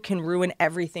 years ago can ruin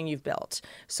everything you've built.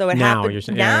 So it happened.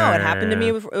 It happened to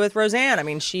me with Roseanne. I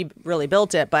mean, she really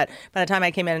built it, but by the time I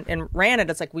came in and ran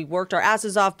it, it's like we worked our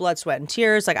asses off, blood, sweat, and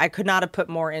tears. Like I could not have put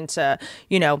more into,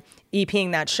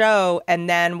 EPing that show, and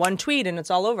then one tweet and it's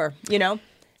all over. Can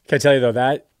I tell you though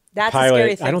that's pilot, a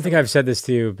scary thing. I don't think I've said this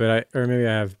to you, or maybe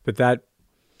I have. But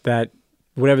that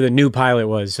whatever the new pilot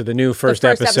was, so the new first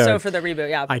episode for the reboot.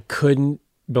 Yeah, I couldn't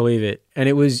believe it, and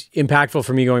it was impactful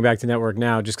for me going back to network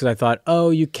now, just because I thought,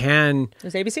 you can. It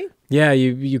was ABC. Yeah,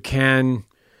 you can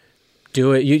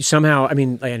do it. You somehow, I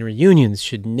mean, and reunions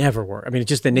should never work. I mean, it's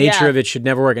just the nature of it should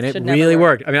never work, and it really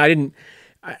worked. I mean,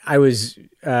 I was.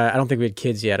 I don't think we had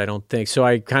kids yet. I don't think so.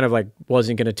 I kind of like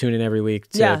wasn't going to tune in every week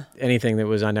to anything that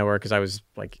was on network because I was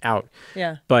like out.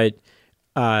 Yeah. But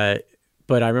I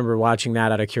remember watching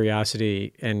that out of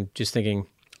curiosity and just thinking,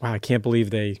 wow, I can't believe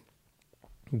they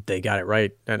got it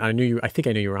right. And I think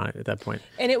I knew you were on it at that point.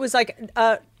 And it was like,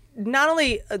 not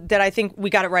only that I think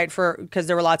we got it right because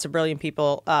there were lots of brilliant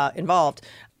people involved.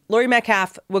 Laurie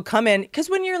Metcalf would come in, because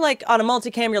when you're like on a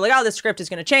multicam, you're like, this script is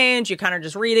going to change. You're kind of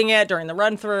just reading it during the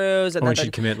run-throughs. And then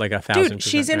she'd commit like 1,000%. Dude,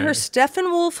 she's in her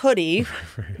Steppenwolf hoodie,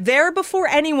 there before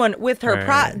anyone, with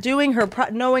her doing her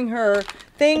knowing her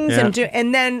things,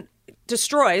 and then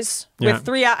destroys with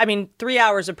 3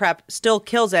 hours of prep, still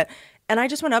kills it. And I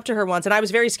just went up to her once, and I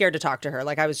was very scared to talk to her.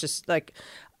 Like I was just like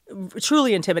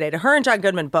truly intimidated. Her and John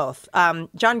Goodman both.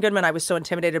 John Goodman, I was so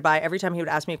intimidated by. Every time he would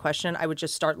ask me a question, I would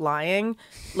just start lying,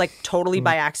 like totally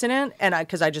by accident, and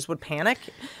because I just would panic.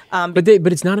 But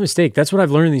it's not a mistake. That's what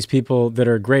I've learned. These people that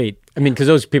are great. I mean, because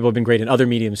those people have been great in other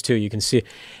mediums too. You can see,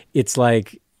 it's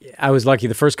like I was lucky.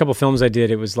 The first couple films I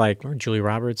did, it was like Julia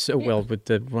Roberts. With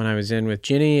the one I was in with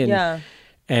Ginny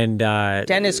and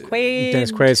Dennis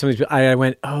Quaid. Some of these people, I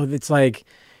went, it's like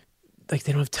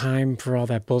they don't have time for all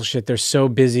that bullshit. They're so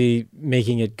busy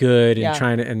making it good and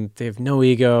trying to, and they have no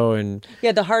ego. And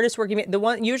the hardest working,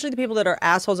 usually the people that are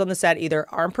assholes on the set either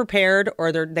aren't prepared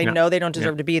or they know they don't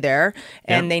deserve to be there,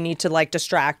 and they need to like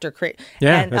distract or create.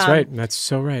 Yeah, that's right. That's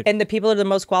so right. And the people that are the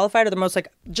most qualified are the most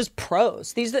like just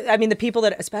pros. The people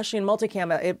that, especially in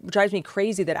multicam, it drives me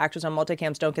crazy that actors on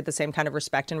multicams don't get the same kind of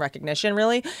respect and recognition,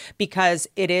 really, because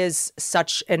it is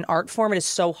such an art form. It is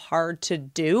so hard to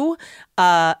do.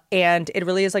 And it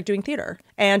really is like doing theater,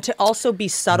 and to also be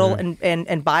subtle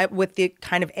and buy with the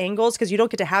kind of angles, because you don't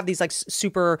get to have these like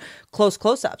super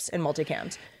close-ups in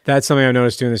multicams. That's something I've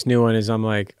noticed doing this new one is I'm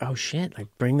like, oh shit, like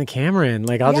bring the camera in.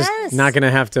 Like I'll just not going to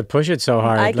have to push it so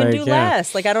hard. I can do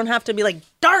less. Like I don't have to be like,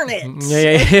 darn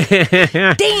it.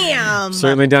 Yeah. Damn.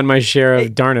 Certainly done my share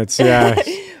of darn it's. Yeah.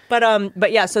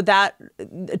 But yeah, so that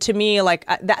to me, like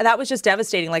that was just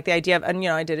devastating. Like the idea of, and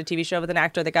I did a TV show with an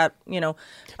actor that got, in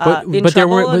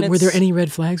trouble. Were there any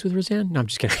red flags with Roseanne? No, I'm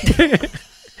just kidding.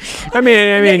 I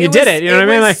mean, you did it. You know what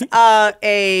I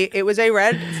mean? It was a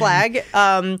red flag,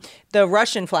 the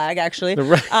Russian flag, actually. There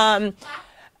was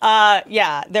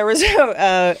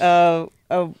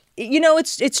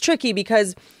it's tricky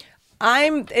because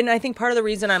and I think part of the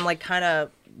reason I'm like kind of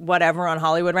whatever on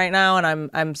Hollywood right now, and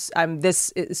I'm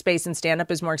this space and stand up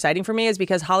is more exciting for me, is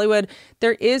because Hollywood,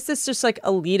 there is this just like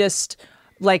elitist,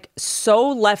 like so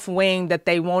left wing that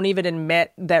they won't even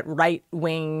admit that right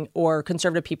wing or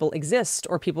conservative people exist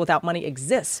or people without money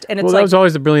exist. And it's that was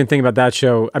always the brilliant thing about that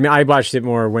show. I mean, I watched it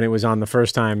more when it was on the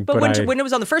first time, but when it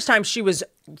was on the first time, she was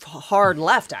hard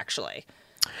left, actually.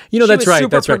 That's right. Super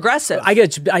that's right. Progressive.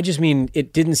 I just mean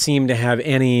it didn't seem to have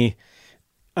any.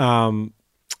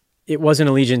 it wasn't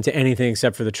allegiant to anything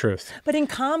except for the truth. But in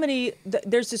comedy,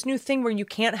 there's this new thing where you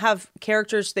can't have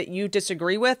characters that you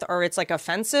disagree with, or it's like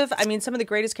offensive. I mean, some of the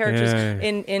greatest characters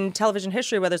in television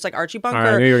history, whether it's like Archie Bunker.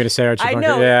 I knew you were going to say Archie Bunker. I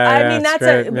know. Yeah, I mean, that's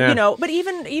great. you know. But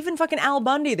even fucking Al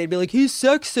Bundy, they'd be like, he's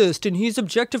sexist and he's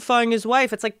objectifying his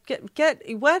wife. It's like, get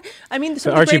what? I mean,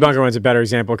 the Archie Bunker one's a better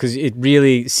example because it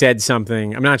really said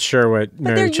something. I'm not sure what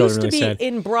Married with Children really said. But there used to be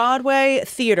in Broadway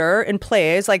theater and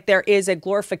plays, like there is a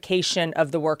glorification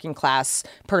of the working class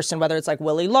person, whether it's like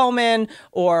Willie Loman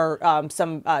or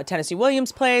some Tennessee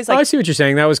Williams plays. Like, I see what you're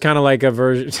saying. That was kind of like a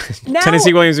version.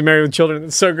 Tennessee Williams and Married with Children.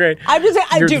 It's so great. I'm just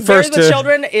saying, dude, Married with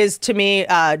Children is to me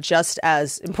just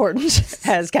as important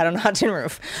as Cat on a Hot Tin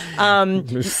Roof.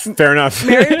 Fair enough.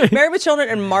 Married with Children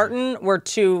and Martin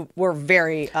were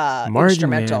very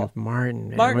instrumental.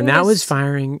 Martin, when that was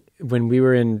firing, when we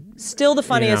were in... Still the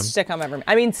funniest sitcom ever.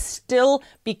 I mean, still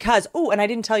because... Oh, and I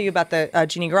didn't tell you about the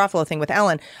Jeannie Garofalo thing with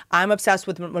Ellen. I'm obsessed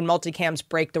with when multicams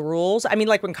break the rules. I mean,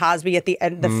 like when Cosby at the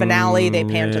end, the finale, they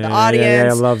pan to the audience.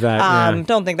 Yeah, I love that.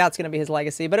 Don't think that's going to be his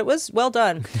legacy, but it was well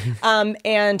done.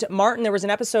 And Martin, there was an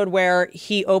episode where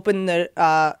he opened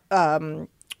the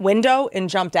window and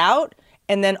jumped out.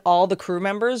 And then all the crew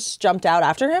members jumped out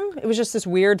after him. It was just this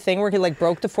weird thing where he like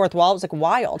broke the fourth wall. It was like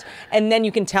wild. And then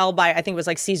you can tell by, I think it was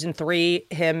like season 3,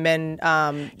 him and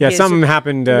his something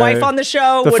happened. Wife on the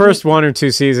show. The first 1 or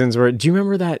 2 seasons were. Do you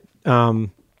remember that?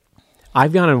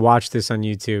 I've gone and watched this on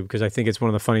YouTube because I think it's one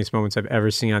of the funniest moments I've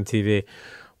ever seen on TV,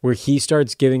 where he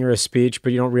starts giving her a speech,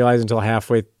 but you don't realize until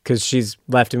halfway because she's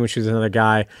left him when she was another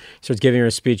guy. He starts giving her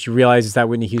a speech. You realize it's that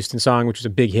Whitney Houston song, which was a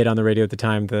big hit on the radio at the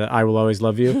time, the I Will Always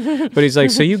Love You. But he's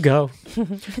like, so you go.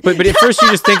 But at first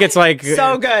you just think it's like...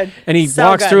 So good. And he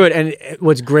walks through it. And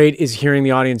what's great is hearing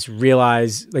the audience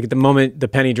realize, like at the moment the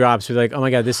penny drops, we're like, oh my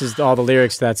God, this is all the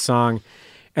lyrics to that song.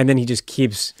 And then he just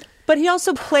keeps... But he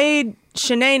also played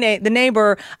Shanae, the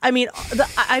neighbor. I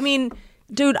mean...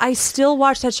 Dude, I still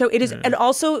watch that show. It is, and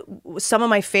also some of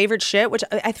my favorite shit, which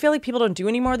I feel like people don't do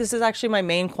anymore. This is actually my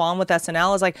main qualm with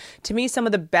SNL. Is like, to me, some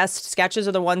of the best sketches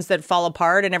are the ones that fall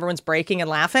apart and everyone's breaking and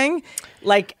laughing.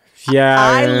 Like, if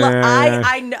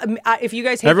you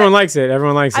guys hate everyone that, likes it.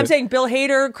 Everyone likes it. I'm saying Bill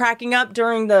Hader cracking up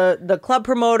during the club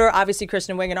promoter. Obviously,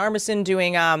 Kristen Wiig and Armisen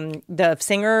doing the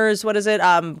singers. What is it?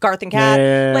 Garth and Kat.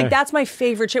 Yeah. Like that's my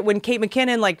favorite shit. When Kate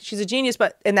McKinnon, like she's a genius,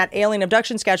 but in that alien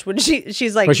abduction sketch, when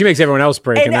she's like, well, she makes everyone else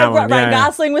break in that one. Ryan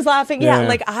Gosling was laughing. Yeah,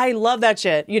 like I love that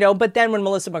shit. You know. But then when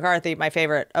Melissa McCarthy, my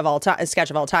favorite of all time,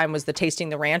 sketch of all time, was the tasting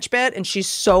the ranch bit, and she's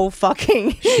so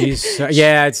fucking.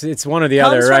 It's one or the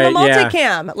other, right? Comes from a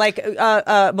multicam, like.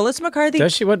 Melissa McCarthy.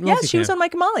 Does she? What? Yes, she was on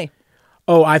Mike and Molly.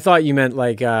 Oh, I thought you meant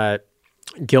like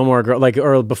Gilmore Girl, like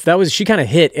or that was she kind of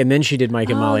hit, and then she did Mike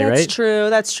and Molly, right?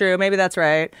 That's true. Maybe that's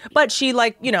right. But she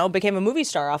became a movie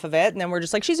star off of it, and then we're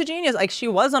just like, she's a genius. Like she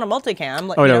was on a multicam.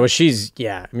 Like, well, she's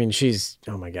I mean, she's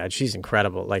oh my God, she's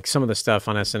incredible. Like some of the stuff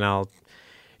on SNL.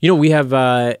 We have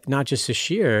not just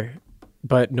Sashir,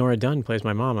 but Nora Dunn plays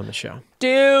my mom on the show.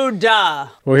 Dude. Well,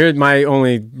 here's my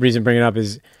only reason to bring it up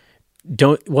is.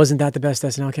 Wasn't that the best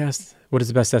SNL cast? What is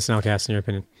the best SNL cast in your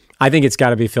opinion? I think it's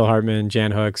got to be Phil Hartman,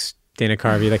 Jan Hooks, Dana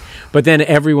Carvey. But then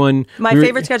everyone. My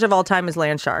favorite sketch of all time is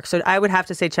Land Shark. So I would have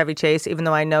to say Chevy Chase, even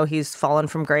though I know he's fallen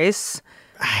from grace.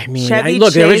 I mean,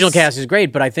 the original cast is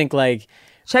great, but I think like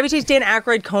Chevy Chase, Dan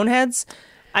Aykroyd, Coneheads.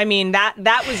 I mean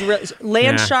that was really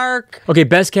Land Shark. Okay,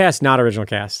 best cast, not original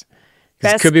cast.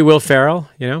 It could be Will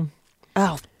Ferrell.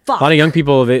 Oh. Fuck. A lot of young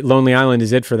people, Lonely Island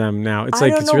is it for them now. It's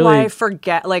like I don't know why I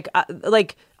forget. Kristen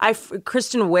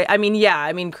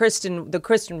Wiig. The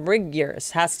Kristen Wiig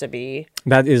years has to be.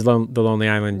 That is the Lonely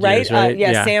Island years, right?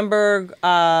 Sandberg.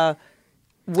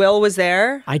 Will was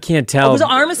there. I can't tell. Was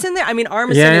Armisen there? I mean,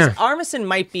 Armisen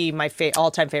might be my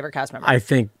all-time favorite cast member. I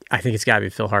think it's got to be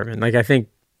Phil Hartman. Like I think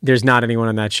there's not anyone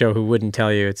on that show who wouldn't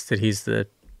tell you that he's the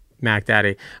Mac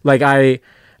Daddy. Like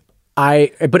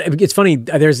but it's funny.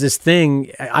 There's this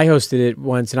thing. I hosted it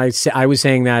once, and I was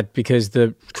saying that because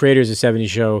the creators of '70s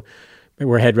Show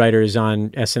were head writers on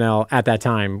SNL at that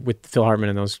time with Phil Hartman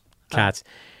and those cats.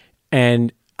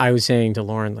 And I was saying to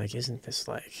Lauren, like, isn't this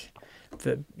like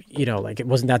it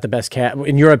wasn't that the best cat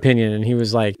in your opinion? And he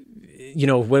was like,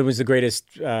 when was the greatest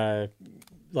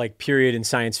period in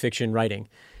science fiction writing?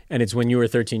 And it's when you were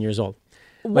 13 years old.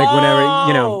 Like whenever,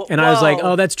 and I was like,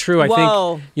 oh, that's true. I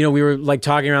think, we were like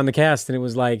talking around the cast and it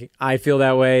was like, I feel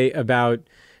that way about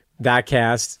that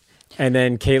cast. And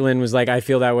then Caitlin was like, I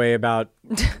feel that way about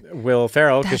Will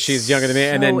Ferrell because she's younger than me.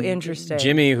 And then interesting.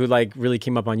 Jimmy, who like really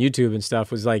came up on YouTube and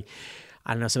stuff, was like,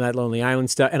 I don't know, some of that Lonely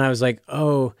Island stuff. And I was like,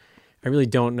 oh, I really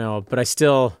don't know. But I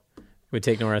still would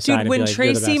take Nora aside. Dude, when and be like,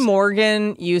 Tracy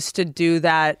Morgan used to do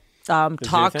that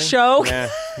talk thing? show. Yeah,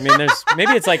 I mean,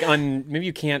 maybe it's like maybe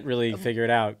you can't really figure it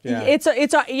out. Yeah,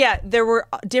 Yeah, there were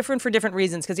different for different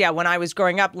reasons. Because when I was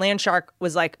growing up, Land Shark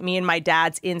was like me and my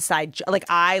dad's inside. Like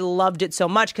I loved it so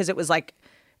much because it was like,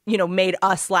 made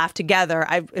us laugh together.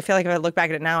 I feel like if I look back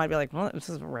at it now, I'd be like, well, this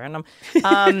is random,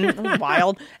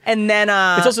 wild. And then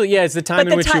it's also it's the time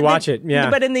in which you watch it. Yeah,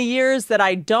 but in the years that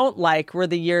I don't like were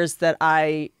the years that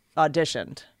I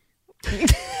auditioned. Do you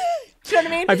know what I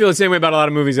mean? I feel the same way about a lot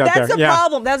of movies out there. That's the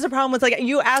problem. That's the problem with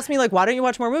you asked me why don't you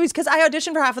watch more movies? Because I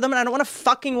auditioned for half of them and I don't want to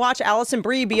fucking watch Alison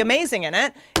Brie be amazing in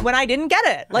it when I didn't get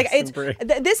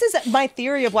it. This is my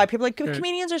theory of why people are like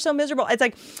comedians are so miserable. It's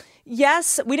like,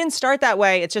 yes, we didn't start that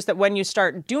way. It's just that when you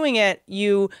start doing it,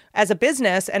 you as a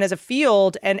business and as a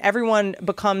field and everyone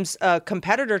becomes a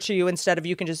competitor to you instead of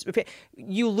you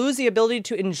lose the ability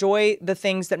to enjoy the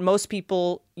things that most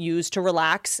people use to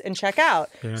relax and check out.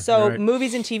 Yeah, so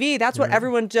movies and TV, that's what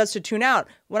everyone does to tune out.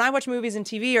 When I watch movies and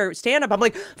TV or stand up, I'm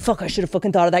like, fuck, I should have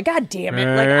fucking thought of that. God damn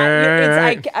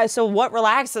it. So what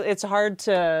relax? It's hard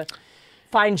to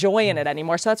find joy in it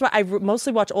anymore. So that's why I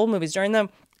mostly watch old movies. During the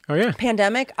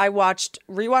pandemic, I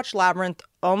rewatched Labyrinth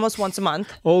almost once a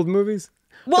month. Old movies?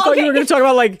 Well, I thought you were going to talk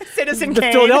about Citizen the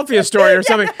Kane. Philadelphia Story or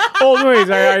something. Old movies.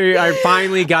 I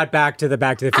finally got back to the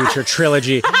Back to the Future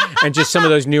trilogy and just some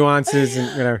of those nuances and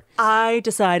whatever. I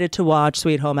decided to watch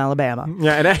Sweet Home Alabama.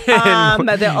 Yeah, and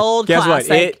the old guess classic.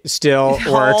 What? It still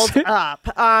works. Holds up.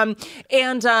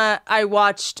 And I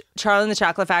watched Charlie and the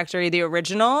Chocolate Factory, the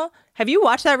original. Have you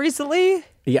watched that recently?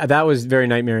 Yeah, that was very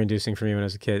nightmare-inducing for me when I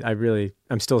was a kid.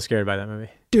 I'm still scared by that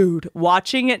movie. Dude,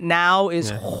 watching it now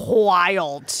is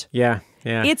wild. Yeah.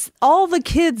 It's all the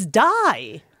kids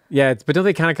die. Yeah, but don't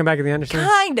they kind of come back at the end or something?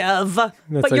 Kind of. That's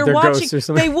but like you're their watching. ghosts or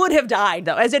something? They would have died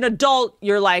though. As an adult,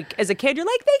 you're like, as a kid, you're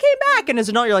like, they came back, and as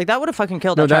an adult, you're like, that would have fucking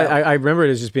killed that child. I remember it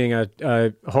as just being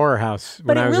a horror house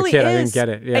when I was really a kid. Is. I didn't get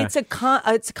it. Yeah.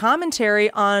 It's a commentary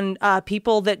on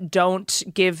people that don't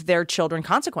give their children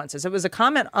consequences. It was a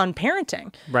comment on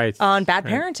parenting, right? On bad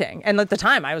parenting. And at the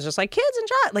time, I was just like, kids and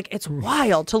child. Like, it's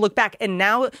wild to look back. And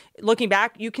now, looking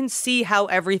back, you can see how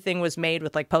everything was made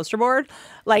with like poster board.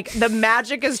 Like the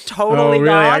magic is totally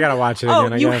gone. I gotta watch it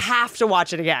again. You have to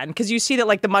watch it again because you see that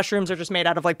like the mushrooms are just made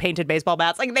out of like painted baseball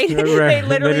bats. Like they literally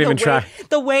they didn't even try.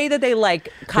 The way that they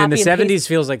like copy. And the and 70s paste.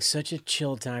 feels like such a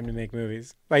chill time to make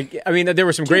movies. Like, I mean, there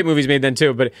were some great movies made then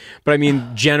too, but I mean,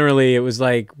 generally it was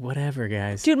like whatever,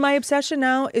 guys. Dude, my obsession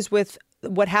now is with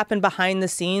what happened behind the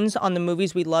scenes on the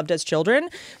movies we loved as children.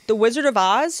 The Wizard of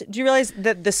Oz. Do you realize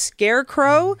that the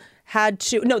Scarecrow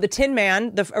the Tin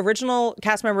Man, the original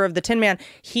cast member of the Tin Man,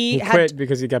 he quit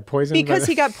because he got poisoned. Because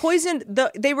he got poisoned.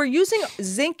 They were using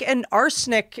zinc and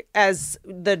arsenic as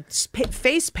the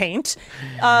face paint.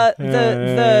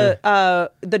 The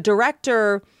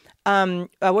director,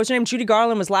 what was her name? Judy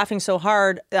Garland was laughing so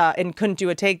hard and couldn't do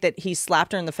a take that he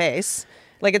slapped her in the face.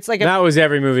 Like it's like that was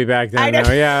every movie back then. Yeah,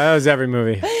 that was every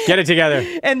movie. Get it together.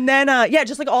 And then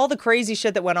just like all the crazy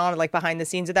shit that went on like behind the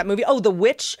scenes of that movie. Oh, the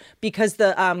witch, because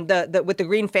the with the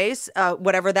green face,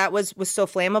 whatever that was so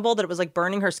flammable that it was like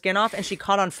burning her skin off, and she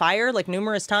caught on fire like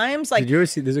numerous times. Like, did you ever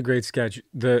see? There's a great sketch.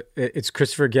 It's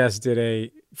Christopher Guest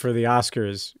did for the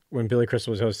Oscars when Billy Crystal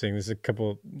was hosting. This is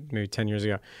maybe 10 years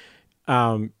ago.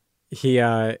 He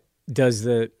does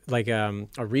a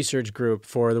research group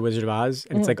for The Wizard of Oz,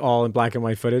 and it's like all in black and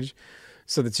white footage.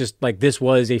 So it's just like this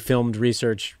was a filmed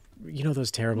research. You know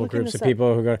those terrible groups of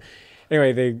people who go.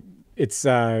 Anyway, it's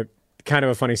kind of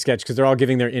a funny sketch because they're all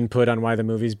giving their input on why the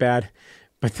movie's bad.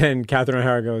 But then Catherine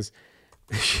O'Hara goes,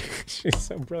 she's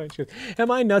so brilliant. She goes, "Am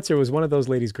I nuts or was one of those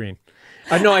ladies green?"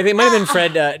 No, I think it might have been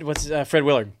Fred. Fred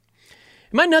Willard.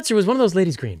 Am I nuts or was one of those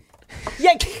ladies green?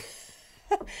 Yeah.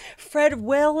 Fred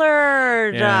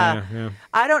Willard. Yeah.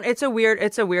 I don't. It's a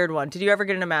weird one. Did you ever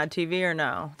get into Mad TV or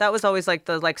no? That was always like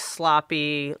the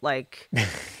sloppy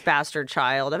bastard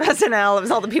child of SNL. It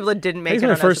was all the people that didn't make it.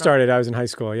 When I first SNL. started, I was in high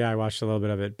school. Yeah, I watched a little bit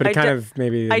of it, but it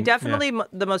I definitely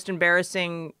the most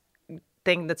embarrassing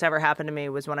thing that's ever happened to me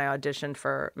was when I auditioned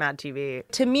for Mad TV.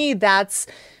 To me, that's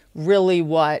really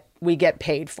what we get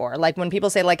paid for. Like when people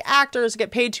say like actors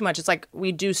get paid too much, it's like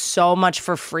we do so much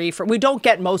for free. We don't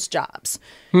get most jobs.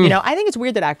 You know, I think it's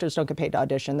weird that actors don't get paid to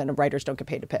audition, then writers don't get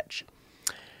paid to pitch.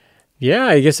 Yeah,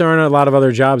 I guess there aren't a lot of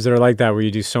other jobs that are like that where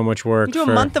you do so much work. You do a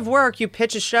month of work, you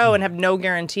pitch a show and have no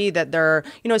guarantee that they're,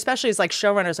 especially as like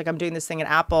showrunners, like I'm doing this thing at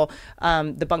Apple,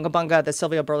 the Bunga Bunga, the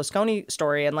Silvio Berlusconi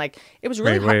story. And like, it was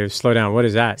really Wait, slow down. What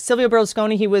is that? Silvio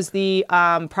Berlusconi, he was the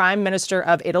prime minister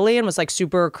of Italy and was like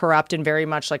super corrupt and very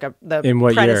much like the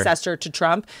predecessor to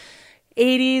Trump.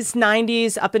 80s,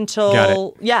 90s, up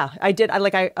until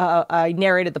I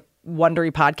narrated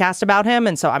Wondery podcast about him,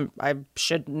 and so I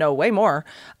should know way more,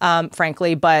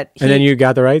 frankly. But and then you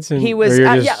got the rights, and he was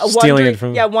stealing Wondery, it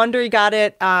from Wondery got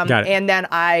it, Got it. and then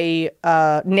I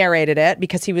narrated it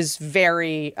because he was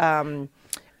very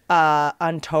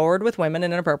untoward with women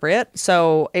and inappropriate.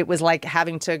 So it was like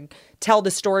having to tell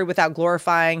the story without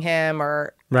glorifying him,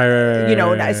 or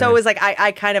right. So it was like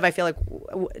I feel like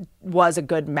was a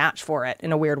good match for it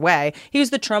in a weird way. He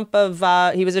was the Trump of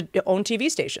he owned TV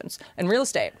stations and real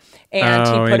estate, and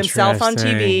he put himself on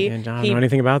TV. I don't know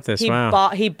anything about this. Wow.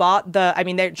 He bought the. I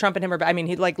mean, Trump and him are. I mean,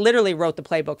 he like literally wrote the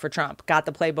playbook for Trump. Got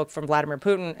the playbook from Vladimir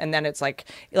Putin, and then it's like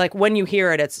when you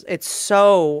hear it, it's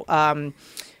so.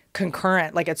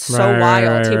 Concurrent, like it's so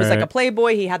wild. He was like a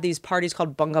playboy. He had these parties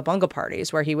called bunga bunga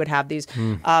parties where he would have these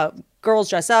girls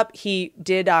dress up. He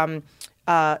did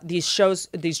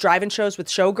these drive-in shows with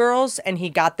showgirls, and he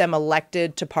got them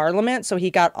elected to parliament. So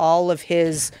he got all of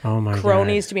his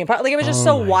cronies to be in parliament. Like it was just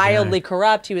so wildly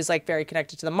corrupt. He was like very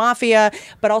connected to the mafia,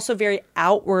 but also very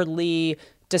outwardly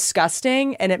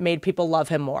disgusting, and it made people love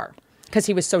him more. Because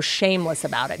he was so shameless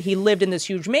about it. He lived in this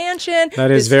huge mansion.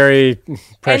 That is very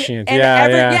prescient.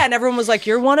 And everyone was like,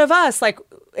 "You're one of us." Like,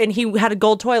 and he had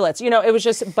gold toilets. It was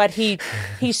just. But he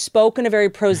spoke in a very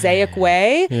prosaic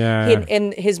way. Yeah.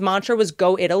 And his mantra was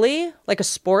 "Go Italy," like a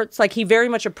sports. Like he very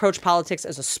much approached politics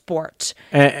as a sport.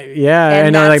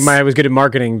 And I was good at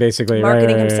marketing, basically.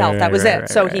 Marketing himself. That was it.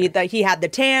 So he had the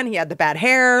tan. He had the bad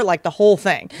hair. Like the whole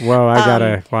thing. Whoa! I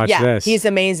gotta watch this. He's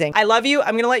amazing. I love you.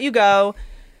 I'm gonna let you go.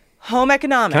 Home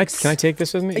economics. Can I take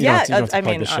this with me? Yeah,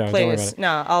 please.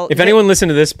 No, if anyone listened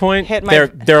to this point,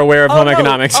 they're aware of home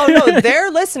economics. Oh no,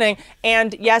 they're listening.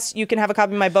 And yes, you can have a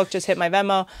copy of my book. Just hit my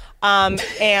Venmo. You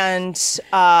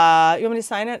want me to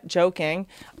sign it? Joking.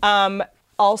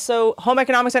 Also, home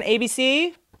economics on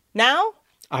ABC now.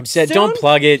 I've said soon? don't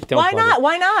plug it. Why not?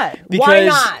 Why not?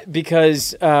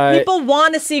 Because people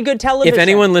want to see good television. If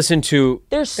anyone listened to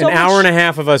an hour and a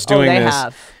half of us doing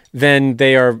this. Then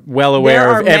they are well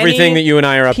aware of everything that you and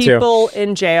I are up to. People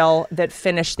in jail that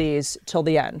finish these till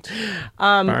the end.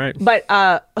 All right. But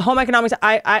home economics.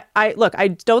 I look. I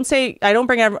don't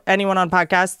bring anyone on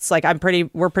podcasts. Like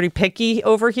we're pretty picky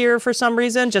over here for some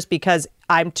reason, just because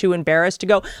I'm too embarrassed to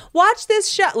go watch this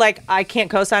show. Like I can't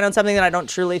co-sign on something that I don't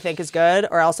truly think is good,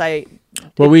 or else I.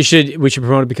 Well, we should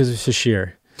promote it because of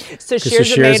Sashir. So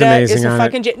Sashir Zameda is a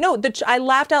fucking I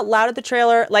laughed out loud at the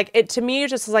trailer. Like it to me, it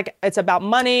just is like it's about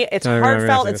money. It's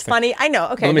heartfelt. It's funny. I know.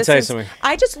 Okay, let me tell you something.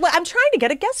 I'm trying to get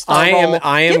a guest star. I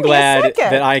am glad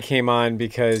that I came on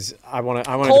because I want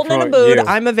to. Cold to and promote Abood, you.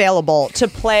 I'm available to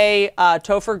play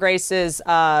Topher Grace's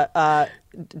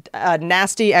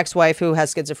nasty ex-wife who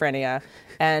has schizophrenia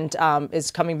and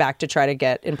is coming back to try to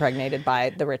get impregnated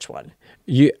by the rich one.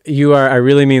 You are, I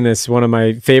really mean this, one of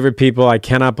my favorite people. I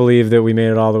cannot believe that we made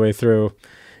it all the way through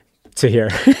to here.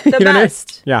 The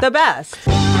best. Yeah. The best.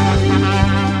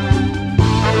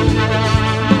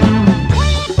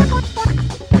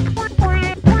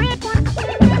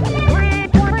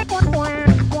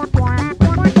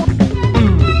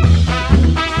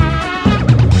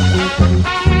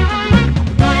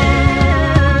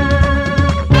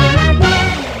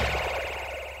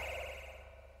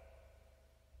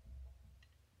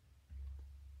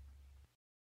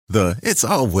 It's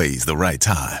always the right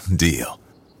time deal.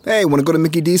 Hey, want to go to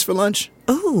Mickey D's for lunch?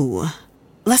 Ooh,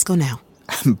 let's go now.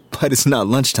 But it's not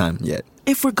lunchtime yet.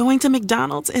 If we're going to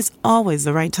McDonald's, it's always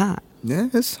the right time. Yeah,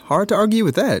 it's hard to argue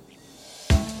with that.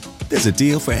 There's a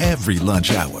deal for every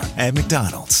lunch hour at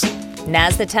McDonald's.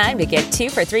 Now's the time to get 2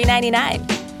 for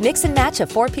 $3.99. Mix and match a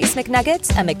 4-piece McNuggets,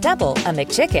 a McDouble, a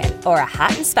McChicken, or a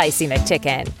hot and spicy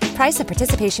McChicken. Price and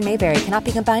participation may vary. Cannot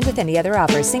be combined with any other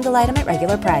offer. Single item at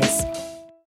regular price.